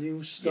 this man.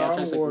 new Star Star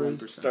Trek's like Wars.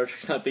 1%. Star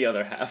Trek's not the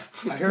other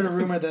half. I heard a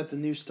rumor that the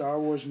new Star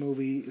Wars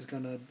movie is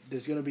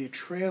there's gonna be a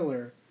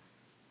trailer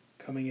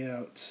coming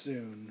out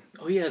soon.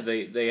 Oh yeah,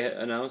 they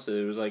announced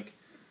it. It was like,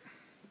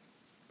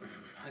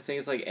 I think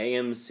it's like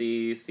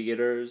AMC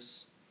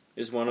Theaters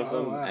is one of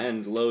Oh, them, wow.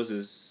 and Lowe's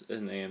is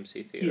an AMC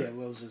Yeah, theater.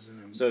 Lowe's is in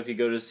them. So if you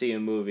go to see a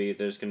movie,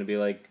 there's going to be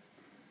like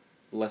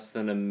less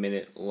than a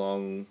minute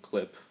long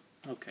clip.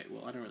 Okay,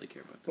 well, I don't really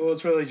care about that. Well,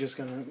 it's really just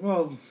gonna.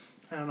 Well,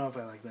 I don't know if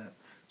I like that.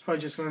 It's probably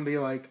just gonna be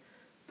like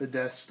the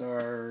Death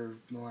Star,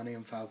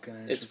 Millennium Falcon.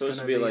 And It's just supposed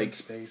to gonna be in like-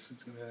 space.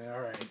 It's gonna be like,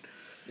 all right.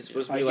 It's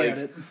supposed to I be get like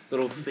it.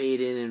 little fade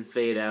in and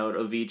fade out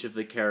of each of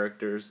the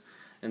characters,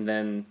 and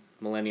then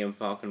Millennium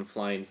Falcon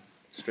flying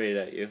straight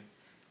at you.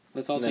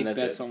 Let's all And then take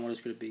that's bets it. on what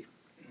it's going to be.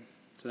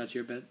 So that's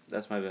your bet?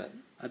 That's my bet.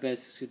 I bet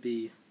it's going to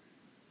be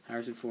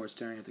Harrison Ford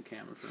staring at the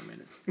camera for a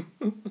minute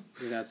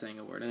without saying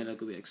a word, and then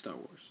it'll be like Star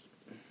Wars.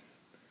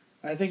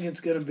 I think it's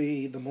gonna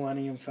be the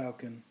Millennium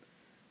Falcon,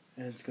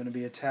 and it's gonna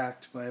be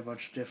attacked by a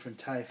bunch of different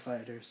TIE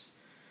fighters,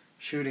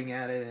 shooting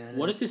at it in,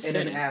 What is this in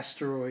set an in?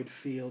 asteroid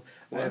field.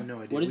 I have no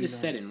idea. What is We this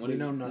know- set in? What we is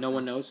know it? nothing. No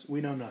one knows?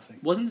 We know nothing.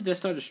 Wasn't the Death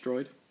Star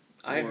destroyed?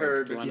 I Or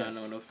heard. Do I yes. not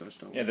know enough about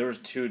Star Wars? Yeah, there was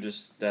two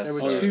just Death There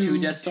were Oh, Stars. there's two-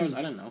 two Death Stars? two-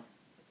 I don't know.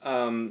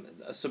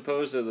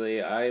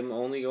 Supposedly, I'm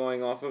only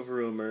going off of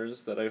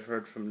rumors that I've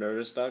heard from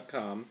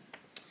Nerdist.com.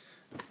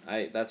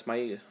 That's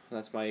my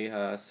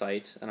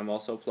site, and I'm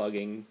also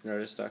plugging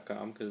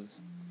Nerdist.com because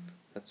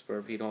that's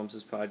where Pete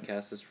Holmes'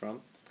 podcast is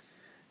from.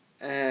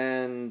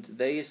 And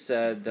they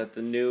said that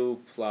the new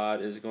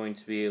plot is going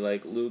to be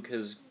like Luke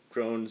has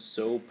grown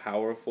so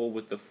powerful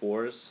with the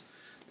Force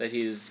that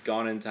he's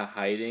gone into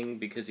hiding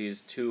because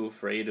he's too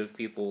afraid of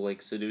people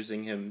like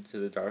seducing him to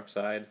the dark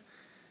side.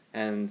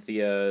 And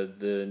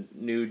the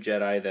new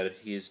Jedi that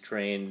he's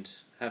trained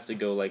have to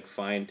go like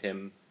find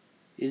him.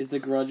 Is the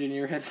Grudge in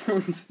your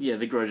headphones? Yeah,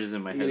 the grudge is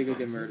in my You're head. going to go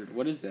get murdered.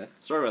 What is that?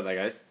 Sorry about that,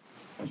 guys.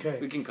 Okay.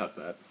 We can cut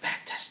that.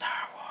 Back to Star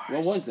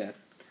Wars. What was that?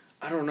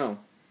 I don't know,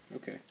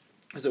 Okay.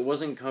 because it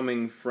wasn't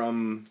coming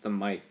from the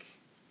mic.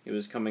 It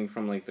was coming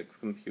from like the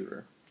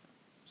computer.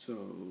 So,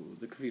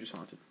 the computer's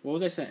haunted. What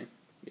was I saying?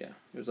 Yeah,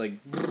 it was like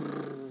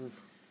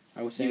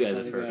I was saying You guys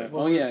something have heard about...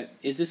 it. Oh, yeah.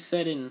 Is this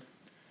set in...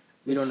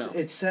 We don't know.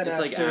 It's set It's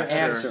after like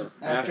after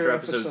After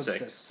episode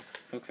 6.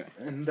 Okay.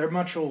 and they're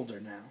much older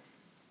now.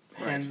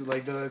 Right. And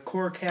like the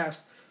core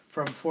cast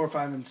from 4,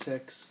 5, and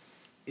 6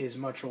 is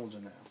much older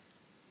now.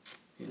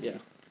 Yeah.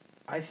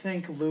 I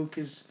think Luke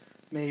is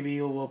maybe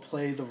will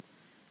play the.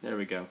 There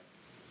we go.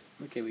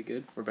 Okay, we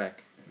good? We're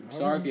back.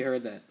 Sorry if you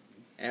heard that.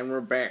 And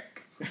we're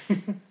back. Got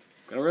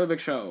a real big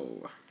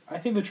show. I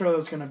think the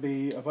trailer's gonna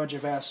be a bunch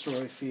of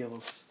asteroid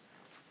fields,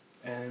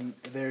 and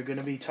they're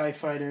gonna be TIE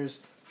fighters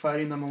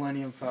fighting the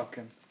Millennium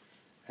Falcon,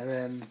 and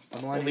then the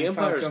Well, Millennium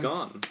the Empire's Falcon.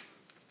 gone.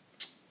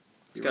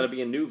 It's got to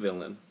be a new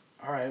villain.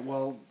 All right,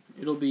 well,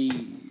 It'll be.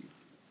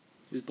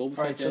 Is Boba Fett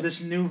all right. So dead?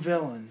 this new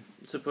villain.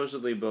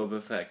 Supposedly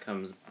Boba Fett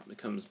comes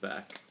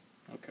back.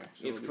 Okay. So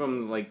If it'll be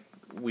from like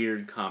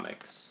weird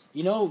comics.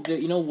 You know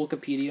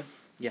Wikipedia?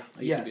 Yeah. I used to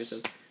be Yes. at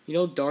those. You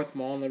know Darth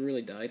Maul never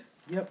really died?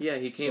 Yeah,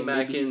 he came So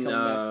back maybe he's in.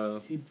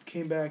 coming He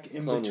came back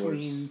in Clone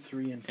between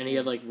 3 and 4. And he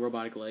had like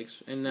robotic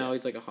legs. And now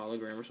he's like a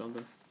hologram or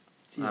something.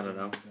 I don't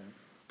know.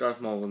 Darth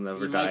Maul will never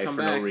He might die come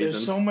for back. no reason.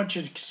 There's so much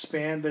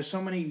There's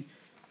so many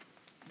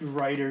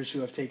writers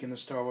who have taken the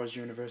Star Wars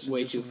universe and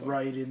Way just too far.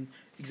 write in.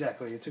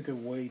 Exactly, it took it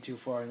way too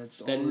far, and it's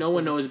That all no this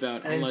one stuff- knows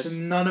about and unless. it's,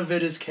 none of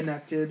it is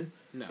connected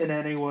No. in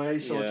any way,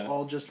 so it's Yeah.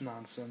 all just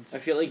nonsense. I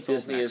feel like It's all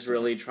Disney is backstory.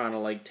 really trying to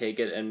like take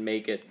it and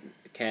make it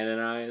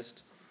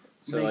canonized.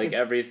 So Make like it-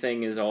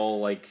 everything is all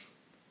like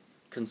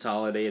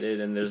consolidated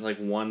and there's like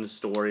one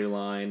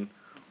storyline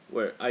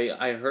where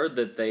I heard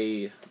that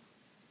they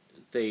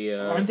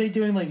Aren't they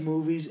doing like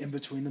movies in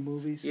between the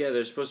movies? yeah,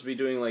 they're supposed to be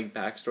doing like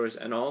backstories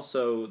and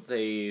also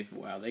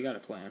Wow, they got a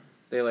plan.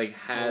 they like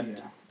Oh, had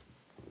yeah.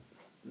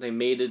 they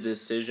made a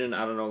decision,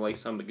 I don't know, like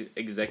some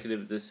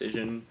executive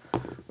decision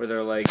where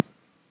they're like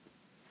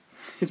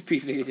It's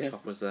pretty what big. the Yeah.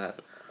 fuck was that?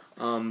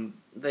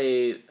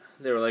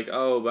 They were like,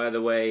 oh, by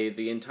the way,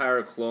 the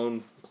entire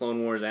Clone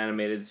Wars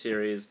animated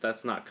series,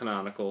 that's not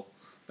canonical.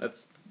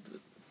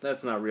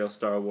 That's not real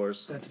Star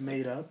Wars. That's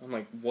made up. I'm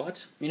like,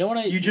 what? You know what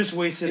I? You just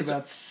wasted It's-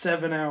 about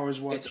 7 hours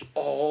It's watching.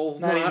 all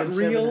Not not, even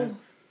 7 real. hours.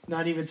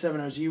 Not even 7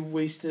 hours. You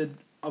wasted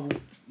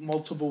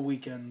multiple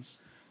weekends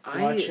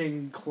I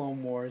watching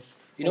Clone Wars.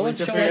 You know only what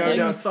to show figure I out think?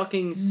 seven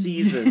fucking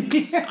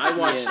seasons. I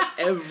watched Yeah.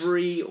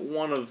 every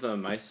one of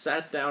them. I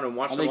sat down and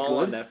watched Are them they all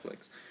on good?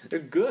 Netflix. They're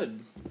good.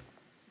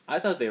 I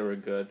thought they were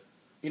good.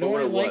 You for know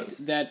what I what it liked? was.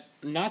 That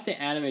not the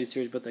animated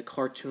series, but the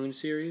cartoon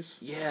series.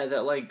 Yeah,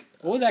 that like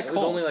What was that it was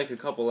called? only like a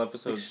couple Like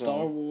episodes Star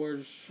long.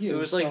 Wars. Yeah, It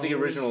was like Star the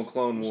Wars- original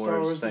Clone Wars Star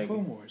Wars: thing. The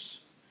Clone Wars.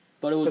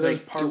 But it was But that was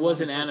like part it one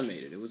wasn't and part two.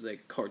 animated. It was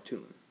like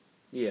cartoon.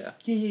 Yeah.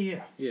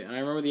 Yeah. Yeah, and I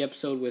remember the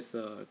episode with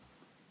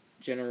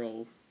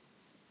General.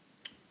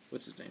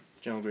 What's his name?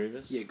 General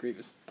Grievous. Yeah,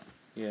 Grievous.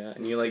 Yeah,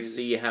 and you like Crazy.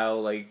 see how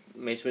like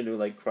Mace Windu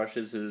like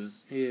crushes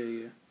his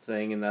Yeah.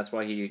 thing, and that's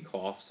why he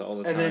coughs all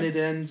the And time. then it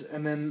ends,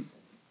 and then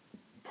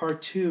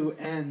part 2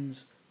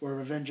 ends where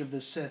Revenge of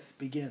the Sith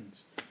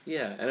begins.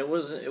 Yeah, and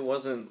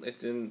it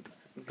didn't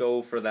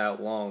go for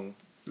that long,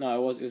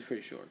 No, it was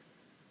pretty short.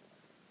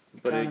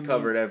 but Kinda it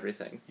covered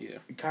everything. Yeah,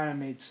 It kind of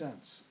made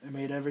sense. It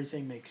made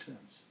everything make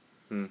sense.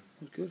 it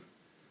was good.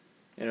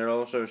 And it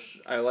also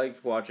I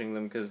liked watching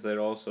them because it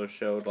also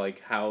showed like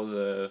how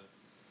the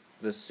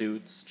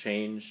suits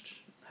changed,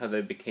 how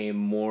they became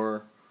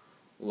more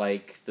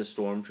like the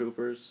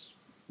stormtroopers.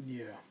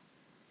 Yeah.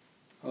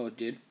 Oh, it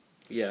did.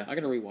 Yeah, I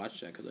gotta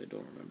rewatch that because I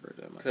don't remember it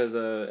that much. because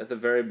at the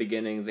very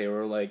beginning they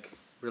were like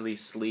really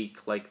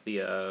sleek, like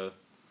the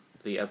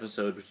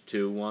episode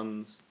 2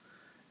 ones,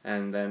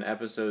 and then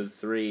episode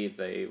 3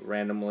 they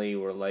randomly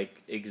were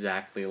like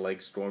exactly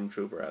like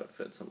stormtrooper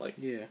outfits. I'm like,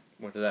 Yeah.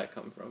 where did that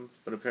come from?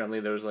 But apparently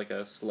there was like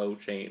a slow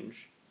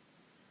change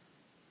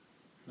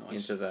Nice.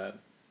 into that.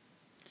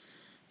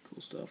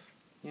 Cool stuff.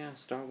 Yeah,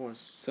 Star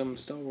Wars. Some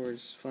Star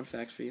Wars fun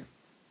facts for you.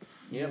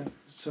 Yep. Yeah.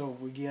 So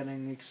we're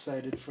getting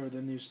excited for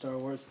the new Star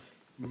Wars.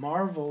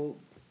 Marvel,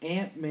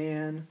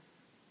 Ant-Man,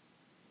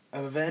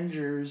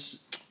 Avengers,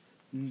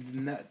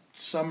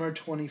 summer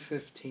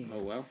 2015. Oh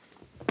wow.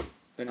 I'm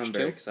Avengers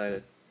very 2?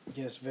 excited.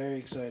 Yes, very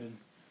excited.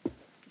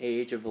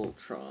 Age of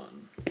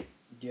Ultron.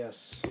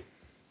 Yes.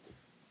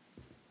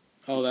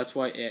 Oh, that's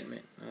why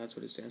Ant-Man. Oh, that's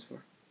what it stands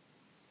for.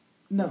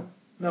 No,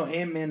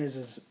 Ant-Man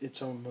is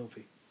its own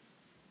movie.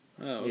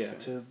 Oh, okay.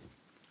 Yeah.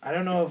 I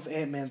don't know if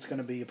Ant-Man's going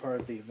to be a part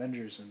of the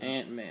Avengers or not.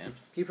 Ant-Man.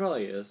 He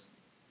probably is.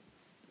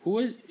 Who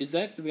is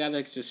that? The guy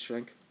that can just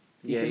shrink?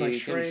 He Yeah, can, like, he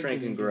can shrink he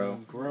and can grow.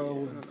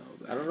 grow. Yeah, and-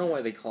 I don't know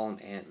why they call him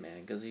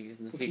Ant-Man, because he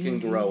He can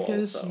grow get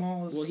as also.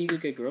 small as Well, he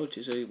could get grow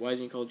too, so why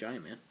isn't he called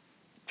Giant Man?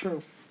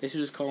 true. They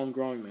should just call him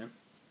Growing Man.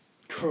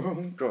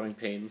 Grow. Growing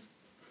pains.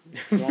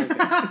 Growing Man.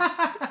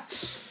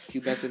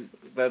 Pubescent.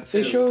 That's They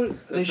his, showed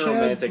that's like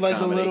romantic a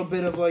comedy. little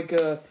bit of like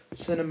a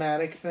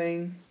cinematic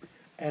thing,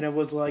 and it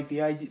was like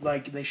the idea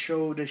like they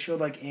showed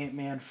like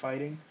Ant-Man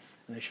fighting,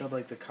 and they showed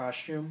like the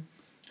costume,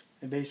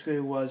 and basically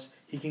it was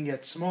he can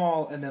get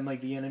small and then like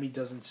the enemy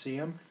doesn't see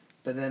him,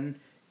 but then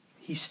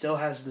he still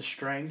has the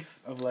strength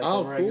of like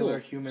Oh, a regular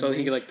cool. human. So he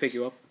being. could like pick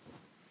you up,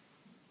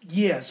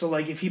 Yeah, so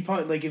like if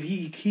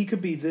he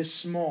could be this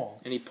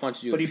small, and he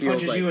punches you. but it he feels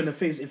punches like you in the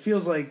face. It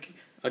feels like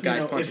a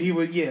guy's if punching.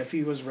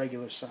 he was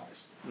regular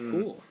size. Mm.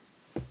 Cool.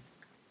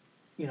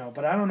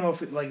 but I don't know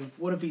if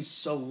what if he's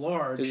so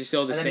large? Does he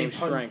still have the and then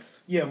same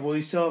strength? Yeah, will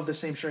he still have the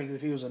same strength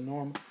if he was a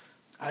normal?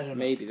 I don't know.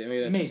 Maybe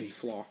that's a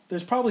flaw.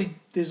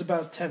 There's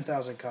about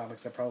 10,000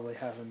 comics that probably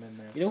have him in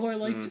there. You know who I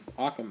liked?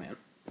 Aquaman.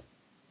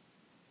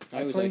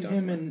 I played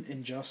him in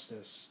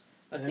Injustice.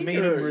 I think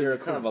you're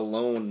cool. kind of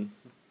alone.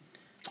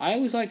 I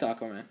always liked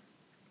Aquaman.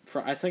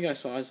 I think I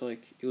was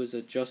like, it was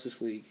a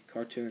Justice League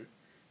cartoon.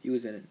 He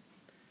was in it.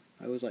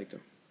 I always liked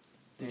him.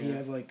 Did he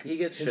have he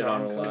gets his shit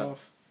on arm a cut lot.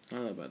 off? I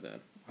don't know about that.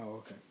 Oh,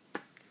 okay.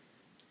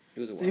 It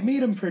was a while. They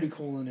made him pretty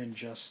cool in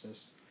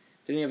Injustice.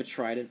 Didn't he have a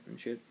trident and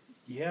shit?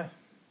 Yeah,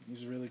 he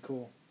was really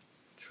cool.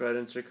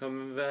 Tridents are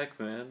coming back,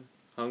 man.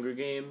 Hunger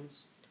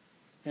Games.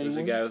 Anyone?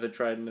 There's a guy with a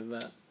trident in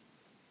that.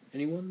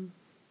 Anyone?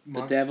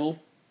 The devil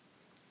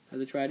has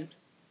a trident.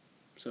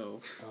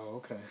 So. Oh,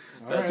 okay.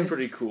 That's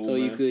pretty cool. So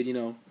man. you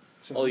could,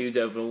 So, all you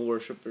devil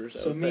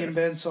worshippers. So out me there. and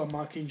Ben saw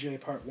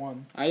Mockingjay Part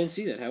 1. I didn't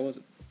see that. How was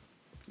it?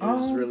 It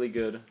was really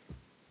good.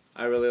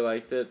 I really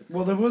liked it.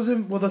 Well, there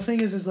wasn't. Well, the thing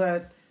is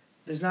that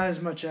there's not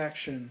as much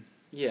action.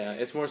 Yeah,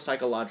 it's more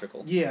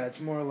psychological. Yeah, it's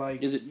more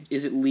like. Is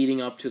it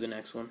leading up to the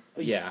next one?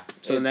 Yeah.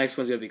 So the next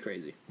one's gonna be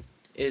crazy.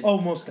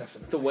 Most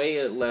definitely. The way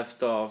it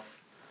left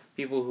off,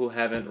 people who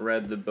haven't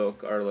read the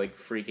book are like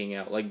freaking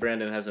out. Like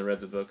Brandon hasn't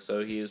read the book,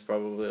 so he is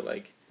probably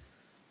like,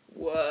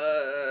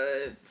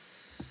 "What?"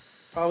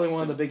 Probably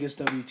one of the biggest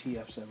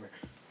WTFs ever.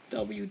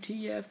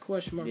 WTF?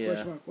 Question mark? Yeah.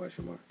 Question mark?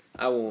 Question mark?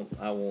 I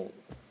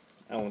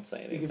won't say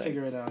anything. You can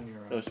figure it out on your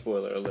own. No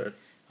spoiler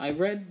alerts. I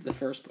read the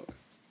first book,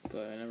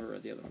 but I never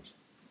read the other ones.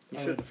 You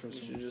I should. read the first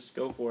You should one. just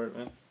go for it,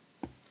 man.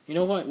 You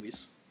know what?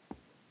 Movies.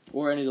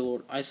 Or any of the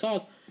Lord. I saw.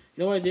 You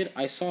know what I did?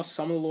 I saw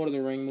some of the Lord of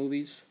the Ring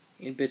movies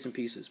in bits and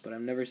pieces, but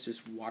I've never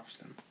just watched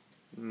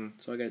them.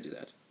 So I gotta do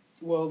that.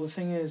 Well, the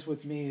thing is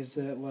with me is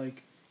that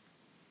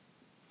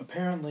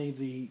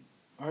apparently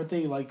aren't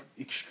they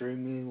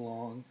extremely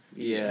long?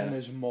 Yeah. And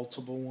there's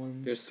multiple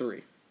ones. There's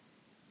 3.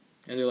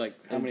 And they're like,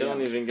 how And many don't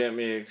hours? even get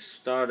me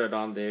started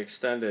on the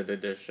extended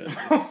edition.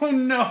 Oh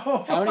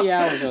no! How many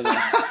hours are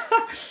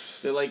there?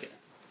 They're like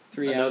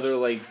 3 hours.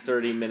 another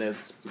 30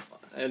 minutes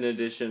in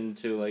addition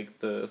to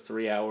the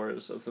 3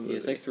 hours of the movie.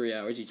 Yeah, it's 3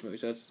 hours each movie,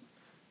 so that's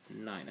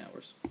 9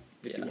 hours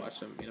if you Yeah. watch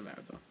them in a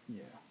marathon.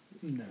 Yeah.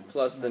 No.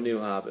 Plus the new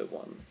Hobbit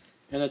ones.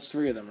 And that's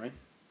 3 of them, right?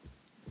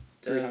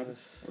 3 Uh, Hobbits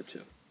or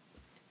 2?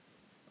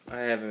 I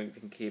haven't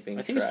been keeping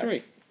I think track.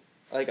 it's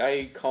 3.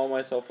 I call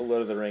myself a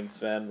Lord of the Rings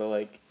fan, but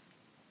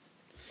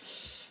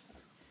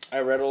I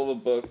read all the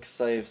books.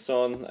 I've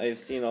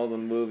seen all the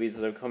movies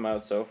that have come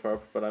out so far,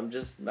 but I'm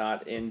just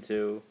not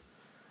into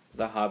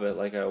The Hobbit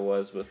like I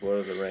was with Lord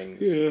of the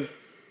Rings. Yeah.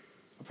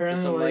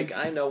 Apparently, So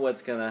I know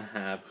what's gonna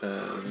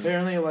happen.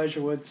 apparently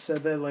Elijah Wood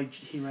said that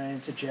he ran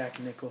into Jack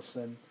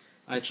Nicholson.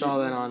 I saw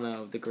that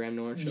on the Graham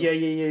Norton show.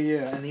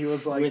 Yeah, and he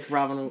was like, with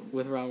Robin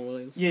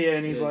Williams. yeah,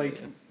 and he's how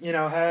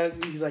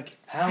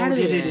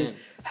did it end?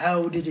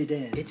 How did it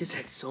end? It just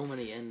had so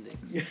many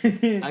endings.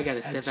 I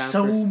gotta step out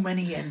So for-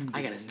 many endings.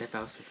 I gotta step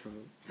out for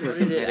How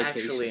some did it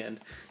medication. actually end?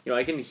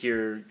 I can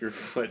hear your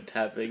foot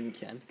tapping.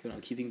 Ken,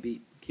 keeping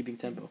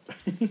tempo.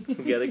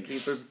 We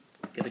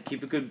gotta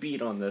keep a good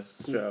beat on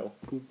this show.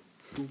 We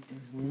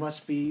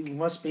must be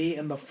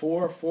in the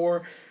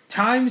 4/4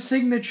 time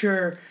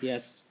signature.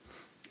 Yes.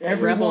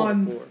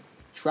 Everyone.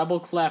 Treble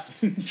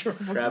cleft.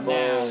 Treble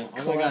Now.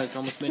 Oh my god, it's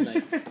almost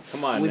midnight.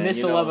 Come on, We man. missed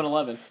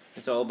 11:11.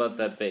 It's all about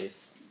that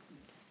bass.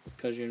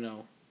 Because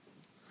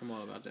I'm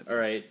all about that. All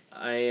right,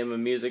 I am a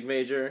music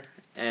major,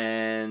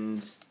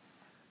 and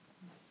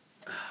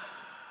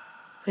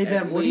Hey Ben,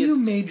 At what are you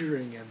least-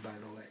 majoring in, by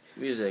the way?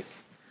 music.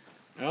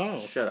 Oh.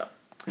 Shut up.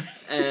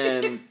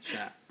 And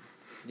Chat.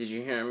 did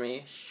you hear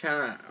me?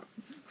 Shut up.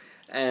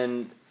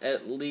 And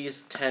at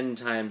least 10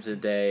 times a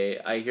day,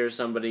 I hear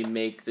somebody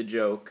make the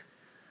joke.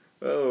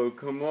 Oh,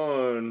 come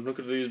on! Look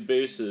at these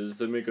basses.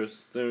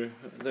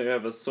 They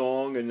have a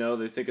song, and now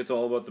they think it's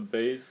all about the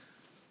bass.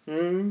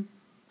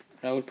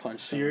 I would punch.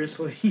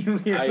 Seriously, you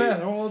hear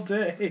that all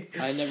day.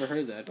 I never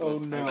heard that. Oh,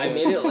 but no.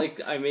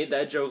 I made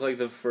that joke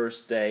the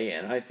first day,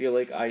 and I feel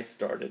like I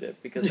started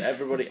it because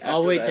everybody.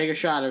 After that, take a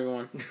shot,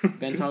 everyone.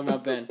 Ben talking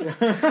about Ben.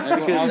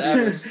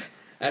 Because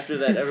after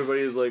that,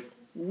 everybody was like,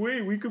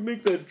 "Wait, we could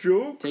make that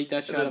joke." Take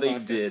that shot. And then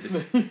of they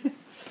vodka.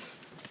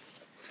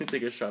 did.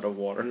 Take a shot of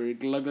water.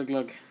 Glug glug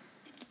glug.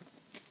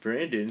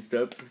 Brandon,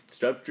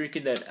 stop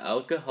drinking that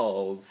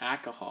alcohols.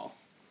 Alcohol.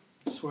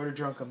 Swear to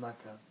drunk, I'm not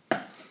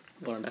gonna.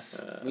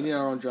 But we need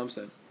our own drum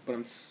set. But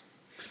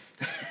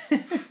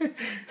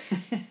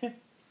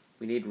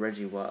We need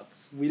Reggie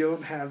Watts. We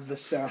don't have the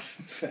sound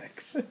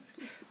effects.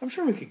 I'm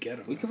sure we could get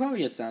them. we could probably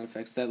get sound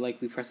effects that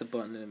we press a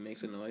button and it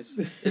makes a noise.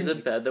 Is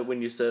it bad that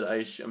when you said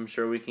I'm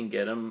sure we can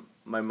get him,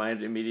 my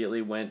mind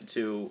immediately went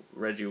to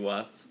Reggie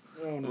Watts?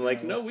 Oh, no. I'm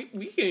like, no, we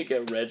can't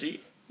get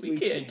Reggie. We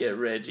can't get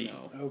Reggie.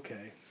 No.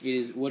 Okay. It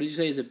is. What did you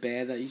say? Is it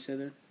bad that you said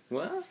that?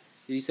 What?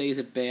 Did you say is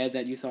it bad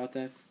that you thought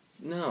that?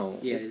 No,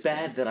 Yeah, it's it's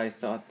bad bad. that I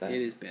thought that.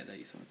 It is bad that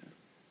you thought that.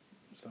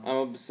 So,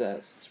 I'm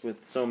obsessed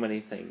with so many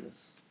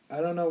things. I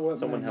don't know what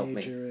Someone my help me.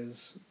 major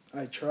is.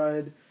 I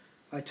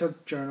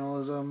took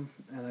journalism,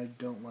 and I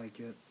don't like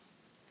it.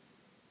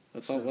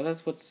 That's all. Well,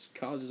 that's what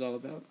college is all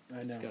about.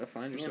 I know. Just gotta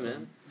find Yeah, yourself.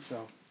 man.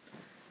 So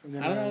I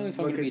don't know if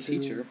I'm gonna be a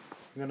teacher.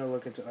 I'm gonna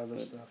look into other But-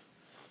 stuff.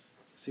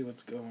 See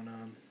what's going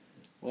on.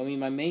 Well, I mean,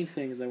 my main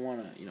thing is I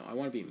wanna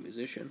be a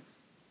musician,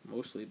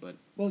 mostly, but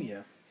Well,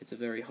 yeah. it's a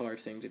very hard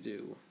thing to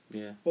do.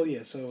 Yeah. Well,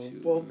 yeah. So,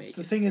 To make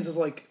the it. thing is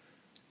like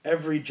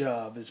every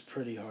job is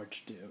pretty hard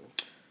to do.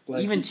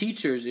 Like Even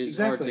teachers is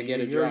hard to get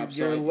a job.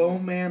 You're a so low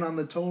man on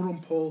the totem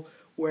pole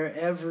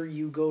wherever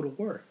you go to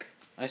work.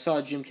 I saw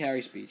a Jim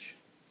Carrey speech,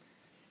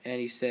 and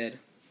he said,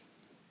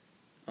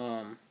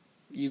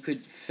 "You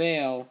could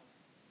fail,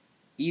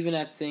 even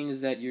at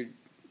things that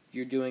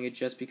you're doing it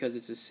just because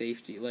it's a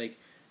safety. Like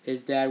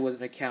his dad was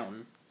an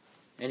accountant,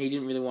 and he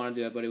didn't really want to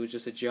do that, but it was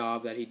just a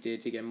job that he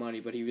did to get money.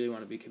 But he really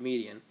wanted to be a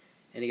comedian,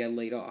 and he got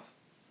laid off.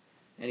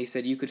 And he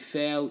said you could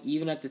fail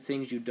even at the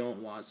things you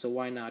don't want. So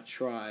why not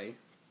try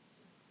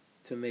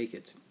to make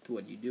it to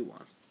what you do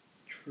want?"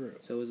 True.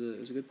 So it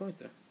was a good point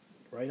there.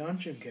 Right on,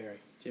 Jim Carrey.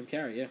 Jim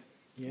Carrey, yeah,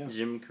 Yeah.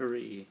 Jim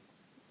Carrey.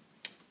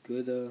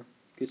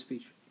 good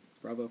speech,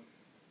 bravo.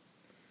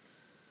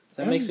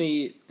 So that makes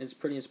me. It's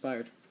pretty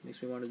inspired.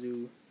 Makes me want to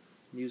do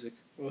music.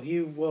 Well,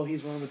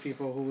 he's one of the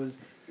people who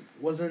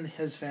wasn't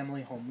his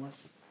family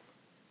homeless.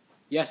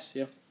 Yes,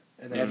 yeah.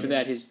 And After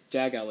that, his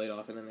dad got laid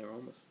off, and then they were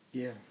homeless.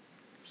 Yeah.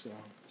 So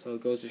So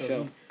it goes to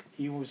show.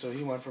 he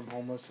went from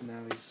homeless and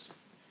now he's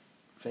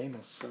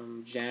famous.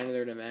 From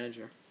janitor to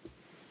manager.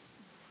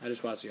 I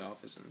just watched The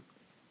Office and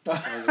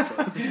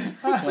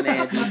when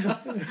Andy.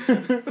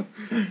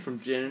 From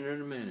janitor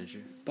to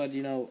manager. But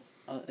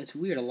it's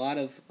weird. A lot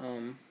of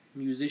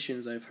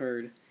musicians I've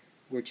heard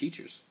were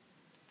teachers,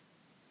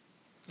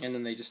 and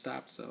then they just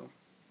stopped. So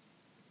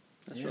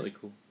That's Yeah. really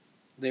cool.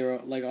 they were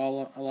like a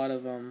lot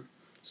of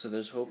So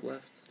there's hope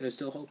left? There's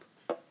still hope.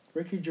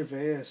 Ricky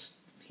Gervais,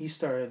 he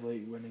started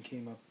late when it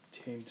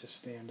came to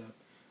stand up.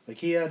 Like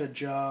he had a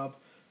job,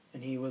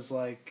 and he was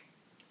like,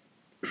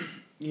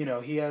 he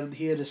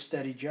had a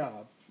steady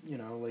job.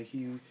 Like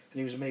he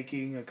was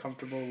making a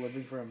comfortable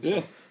living for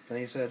himself. Yeah. And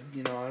he said,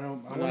 I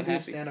not want to be a happy.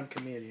 stand-up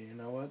comedian. You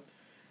know what?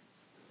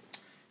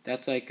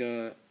 That's like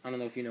I don't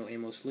know if you know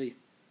Amos Lee.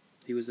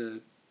 He was a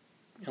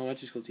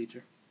elementary school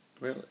teacher.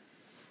 Really?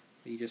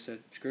 He just said,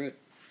 "Screw it,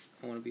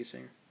 I want to be a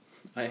singer."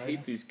 I Right.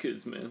 hate these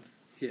kids, man.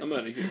 Yeah. I'm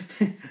out of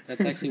here.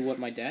 That's actually what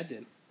my dad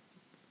did.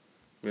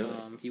 Really?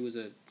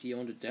 He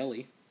owned a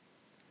deli,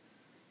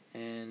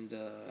 and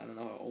I don't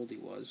know how old he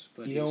was,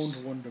 but He owned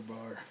Wonder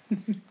Bar.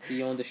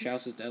 he owned the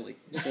Shouse's Deli.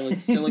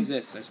 It still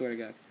exists, I swear to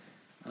God.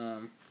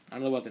 I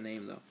don't know about the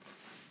name though,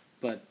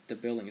 but the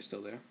building is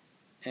still there.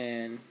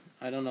 And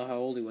I don't know how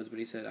old he was, but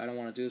he said, "I don't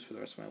want to do this for the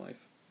rest of my life."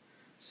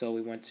 So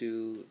we went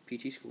to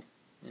PT school,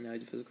 and now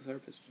he's a physical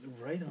therapist.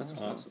 Right on. That's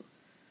Awesome. awesome.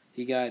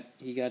 He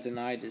got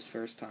denied his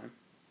first time,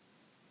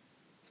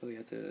 so he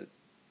had to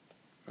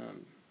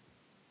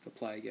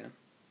apply again.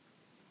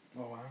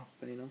 Oh wow.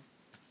 But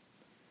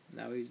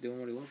now he's doing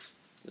what he loves.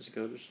 Just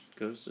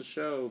goes to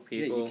show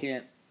Yeah, people you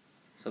can't.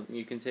 something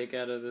you can take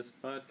out of this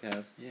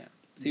podcast. Yeah.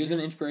 So he was an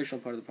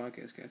inspirational part of the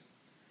podcast, guys.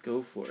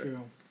 Go for it.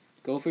 True.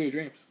 Go for your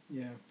dreams.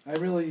 Yeah, I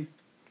really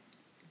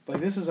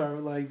this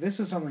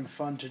is something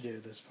fun to do.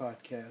 This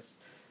podcast,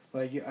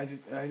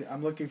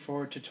 I'm looking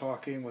forward to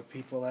talking with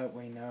people that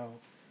we know.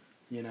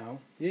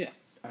 Yeah.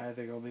 I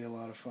think it'll be a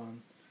lot of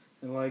fun,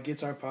 and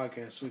it's our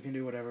podcast, so we can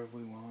do whatever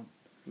we want.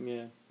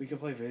 Yeah. We can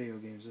play video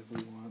games if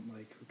we want.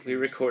 Who cares? We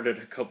recorded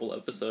a couple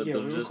episodes Yeah,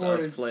 of we just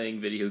recorded- us playing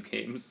video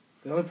games.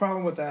 The only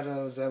problem with that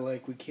is that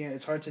we can't.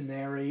 It's hard to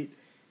narrate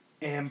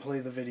and play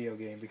the video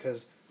game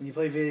because when you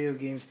play video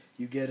games,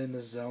 you get in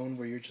the zone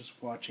where you're just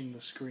watching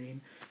the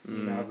screen. And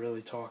You're not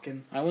really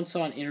talking. I once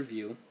saw an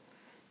interview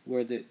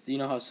where you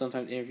know how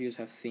sometimes interviews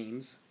have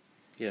themes?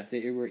 Yeah.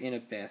 They were in a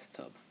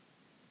bathtub.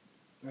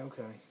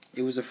 Okay.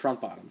 It was the front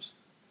bottoms.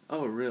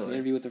 Oh, An really?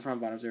 interview with the front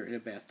bottoms, they were in a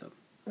bathtub.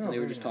 Oh, And they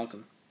were very just nice.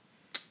 talking.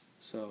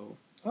 So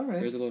All right.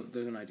 there's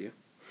an idea.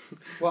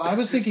 Well, I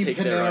was thinking Take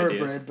their Panera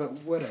idea. Bread, but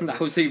whatever. I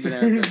was even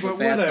there, But but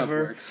bathtub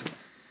whatever. works.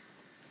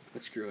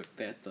 But screw it,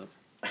 bathtub.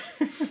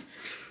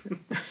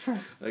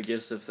 I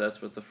guess if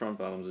that's what the front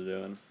bottoms are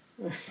doing.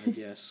 I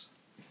guess.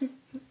 Oh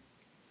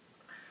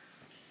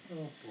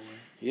boy.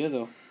 Yeah,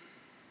 though.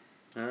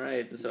 All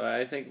right, so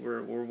I think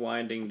we're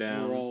winding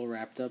down. We're all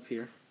wrapped up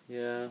here.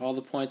 Yeah. All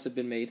the points have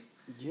been made.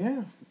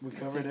 Yeah, we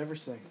covered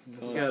everything.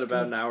 That We sounds got about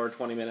good. an hour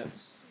 20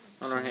 minutes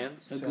on our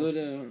hands. A Sounds-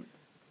 good.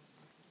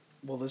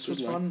 Well, this good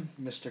was luck. fun,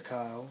 Mr.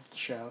 Kyle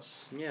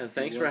Schaus. Yeah,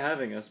 thanks It for was.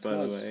 having us. By the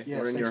was. way, Yes,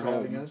 we're in thanks your for home.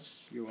 having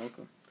us. You're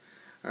welcome.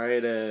 All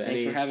right.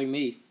 Thanks for having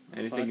me. on the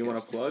Anything you want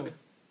podcast. to plug?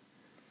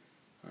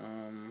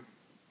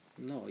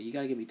 No, you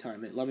gotta give me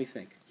time. Let me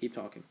think. Keep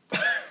talking.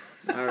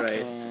 All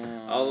right.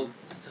 I'll Um,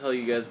 tell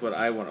you guys what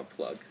I want to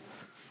plug.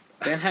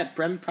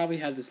 Brent probably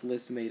had this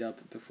list made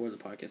up before the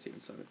podcast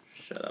even started.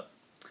 Shut up.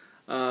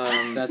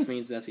 That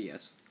means that's a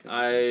yes.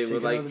 I Take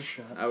would like. another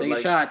shot. I would Take like.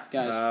 a shot,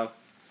 guys.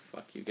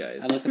 Fuck you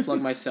guys. I'd like to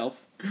plug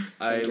myself.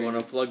 I Ben want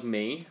to Granger. plug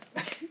me.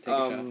 Take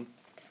a shot.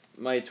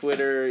 My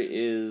Twitter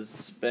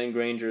is Ben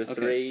Granger 3.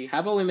 Okay. How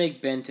about we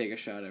make Ben take a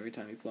shot every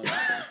time he plugs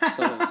himself?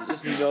 So he'll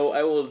just- No,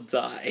 I will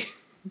die.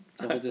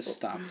 I'll just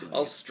stop doing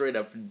I'll it. straight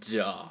up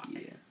die.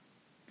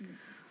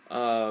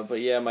 Yeah.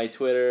 But yeah, my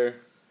Twitter.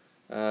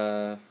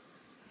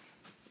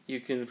 You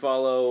can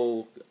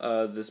follow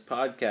this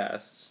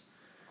podcast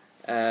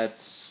at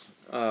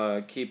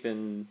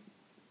Keepin'.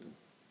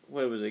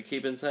 What was it?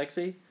 Keepin'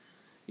 Sexy?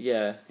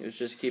 Yeah, it was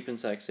just Keepin'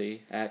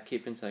 Sexy at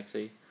Keepin'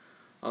 Sexy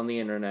on the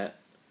internet.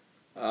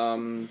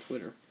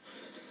 Twitter.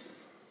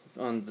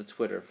 On the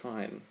Twitter,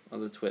 fine. On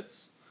the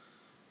twits.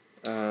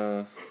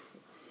 You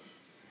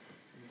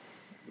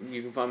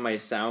can find my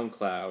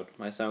SoundCloud.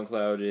 My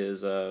SoundCloud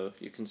is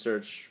you can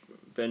search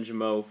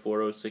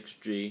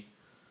Benjamo406G,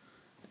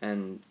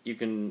 and you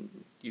can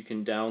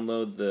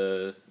download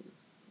the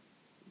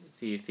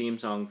theme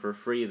song for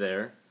free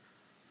there.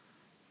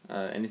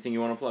 Anything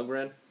you want to plug,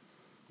 Brad?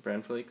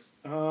 Brand Flakes?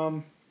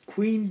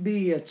 Queen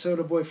Bee at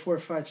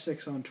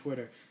SodaBoy456 on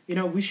Twitter. You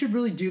know, we should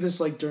really do this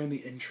like during the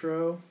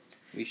intro.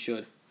 We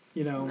should.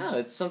 You know. No,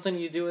 it's something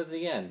you do at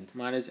the end.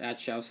 Mine is at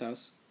Shou's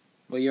House.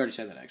 Well, you already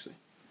said that, actually.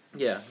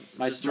 Yeah.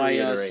 My just to my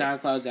reiterate.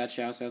 SoundCloud's at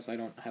Shou's House. I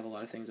don't have a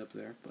lot of things up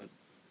there, but,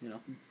 you know.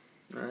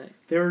 All right.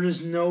 There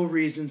is no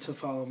reason to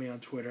follow me on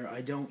Twitter.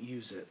 I don't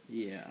use it.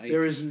 Yeah.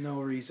 There is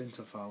no reason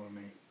to follow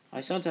me.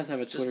 I sometimes have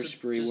a Twitter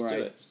spree where do I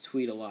it.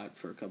 tweet a lot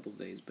for a couple of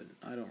days, but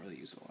I don't really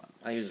use it a lot.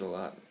 I use it a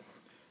lot.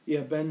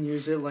 Yeah, Ben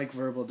used it like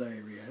verbal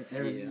diarrhea.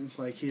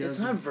 Like he It's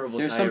doesn't. not verbal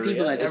There's some diarrhea.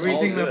 people that It's just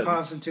Everything all that good.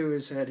 pops into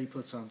his head, he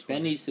puts on Twitter.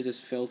 Ben needs to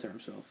just filter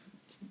himself.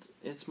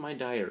 It's my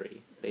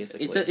diary,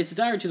 basically. It's a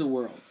diary to the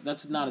world.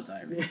 That's not a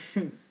diary.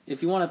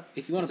 If you want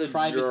It's a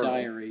private journal.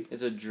 diary,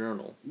 It's a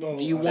journal do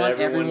you That want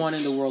everyone- everyone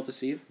in the world to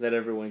see it? that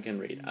everyone can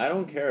read. I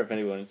don't care if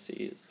anyone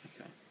sees,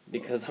 Okay.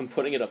 because I'm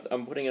putting it up.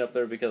 I'm putting it up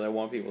there because I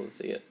want people to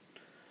see it.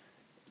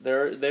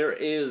 There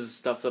is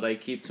stuff that I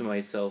keep to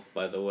myself,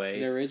 by the way.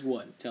 There is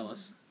one. Tell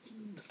us.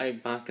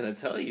 I'm not gonna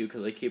tell you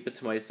because I keep it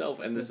to myself,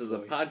 and this is a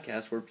boy.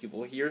 podcast where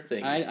people hear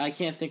things. I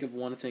can't think of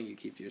one thing you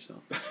keep to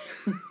yourself.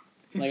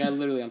 Like, I'm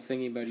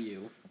thinking about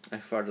you. I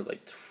farted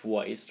like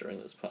twice during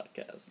this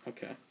podcast.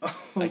 Okay.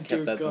 Oh, I dear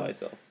kept that to God.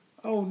 myself.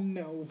 Oh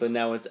no. But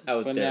now it's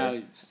out But there. now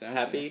it's out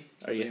Happy?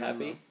 there. Are you Somebody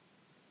will happy?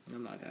 know.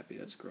 I'm not happy.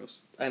 That's gross.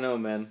 I know,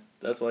 man.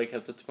 That's why I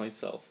kept it to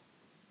myself.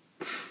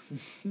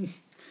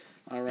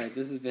 All right.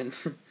 This has been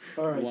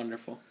All right.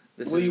 wonderful.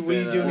 This We- has we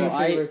been, do need- Well,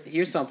 favor.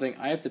 here's something.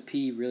 I have to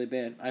pee really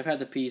bad. I've had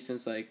to pee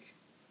since like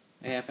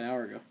a half an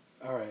hour ago.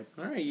 All right.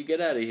 All right, you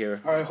get out of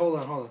here. All right. Hold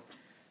on.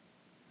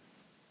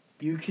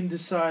 You can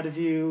decide if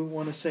you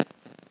want to say,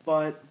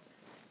 but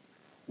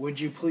would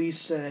you please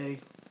say,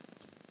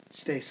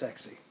 "Stay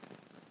sexy"?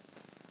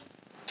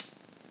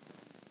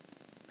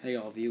 Hey,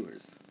 all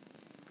viewers.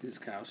 This is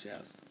Kyle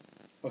Schaus.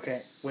 Okay.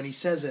 When he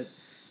says it,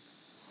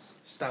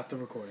 stop the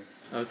recording.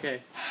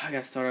 Okay. I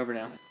gotta start over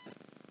now.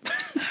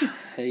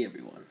 Hey,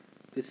 everyone.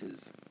 This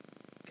is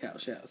Kyle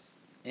Schaus.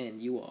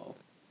 And you all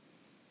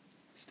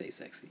stay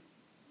sexy.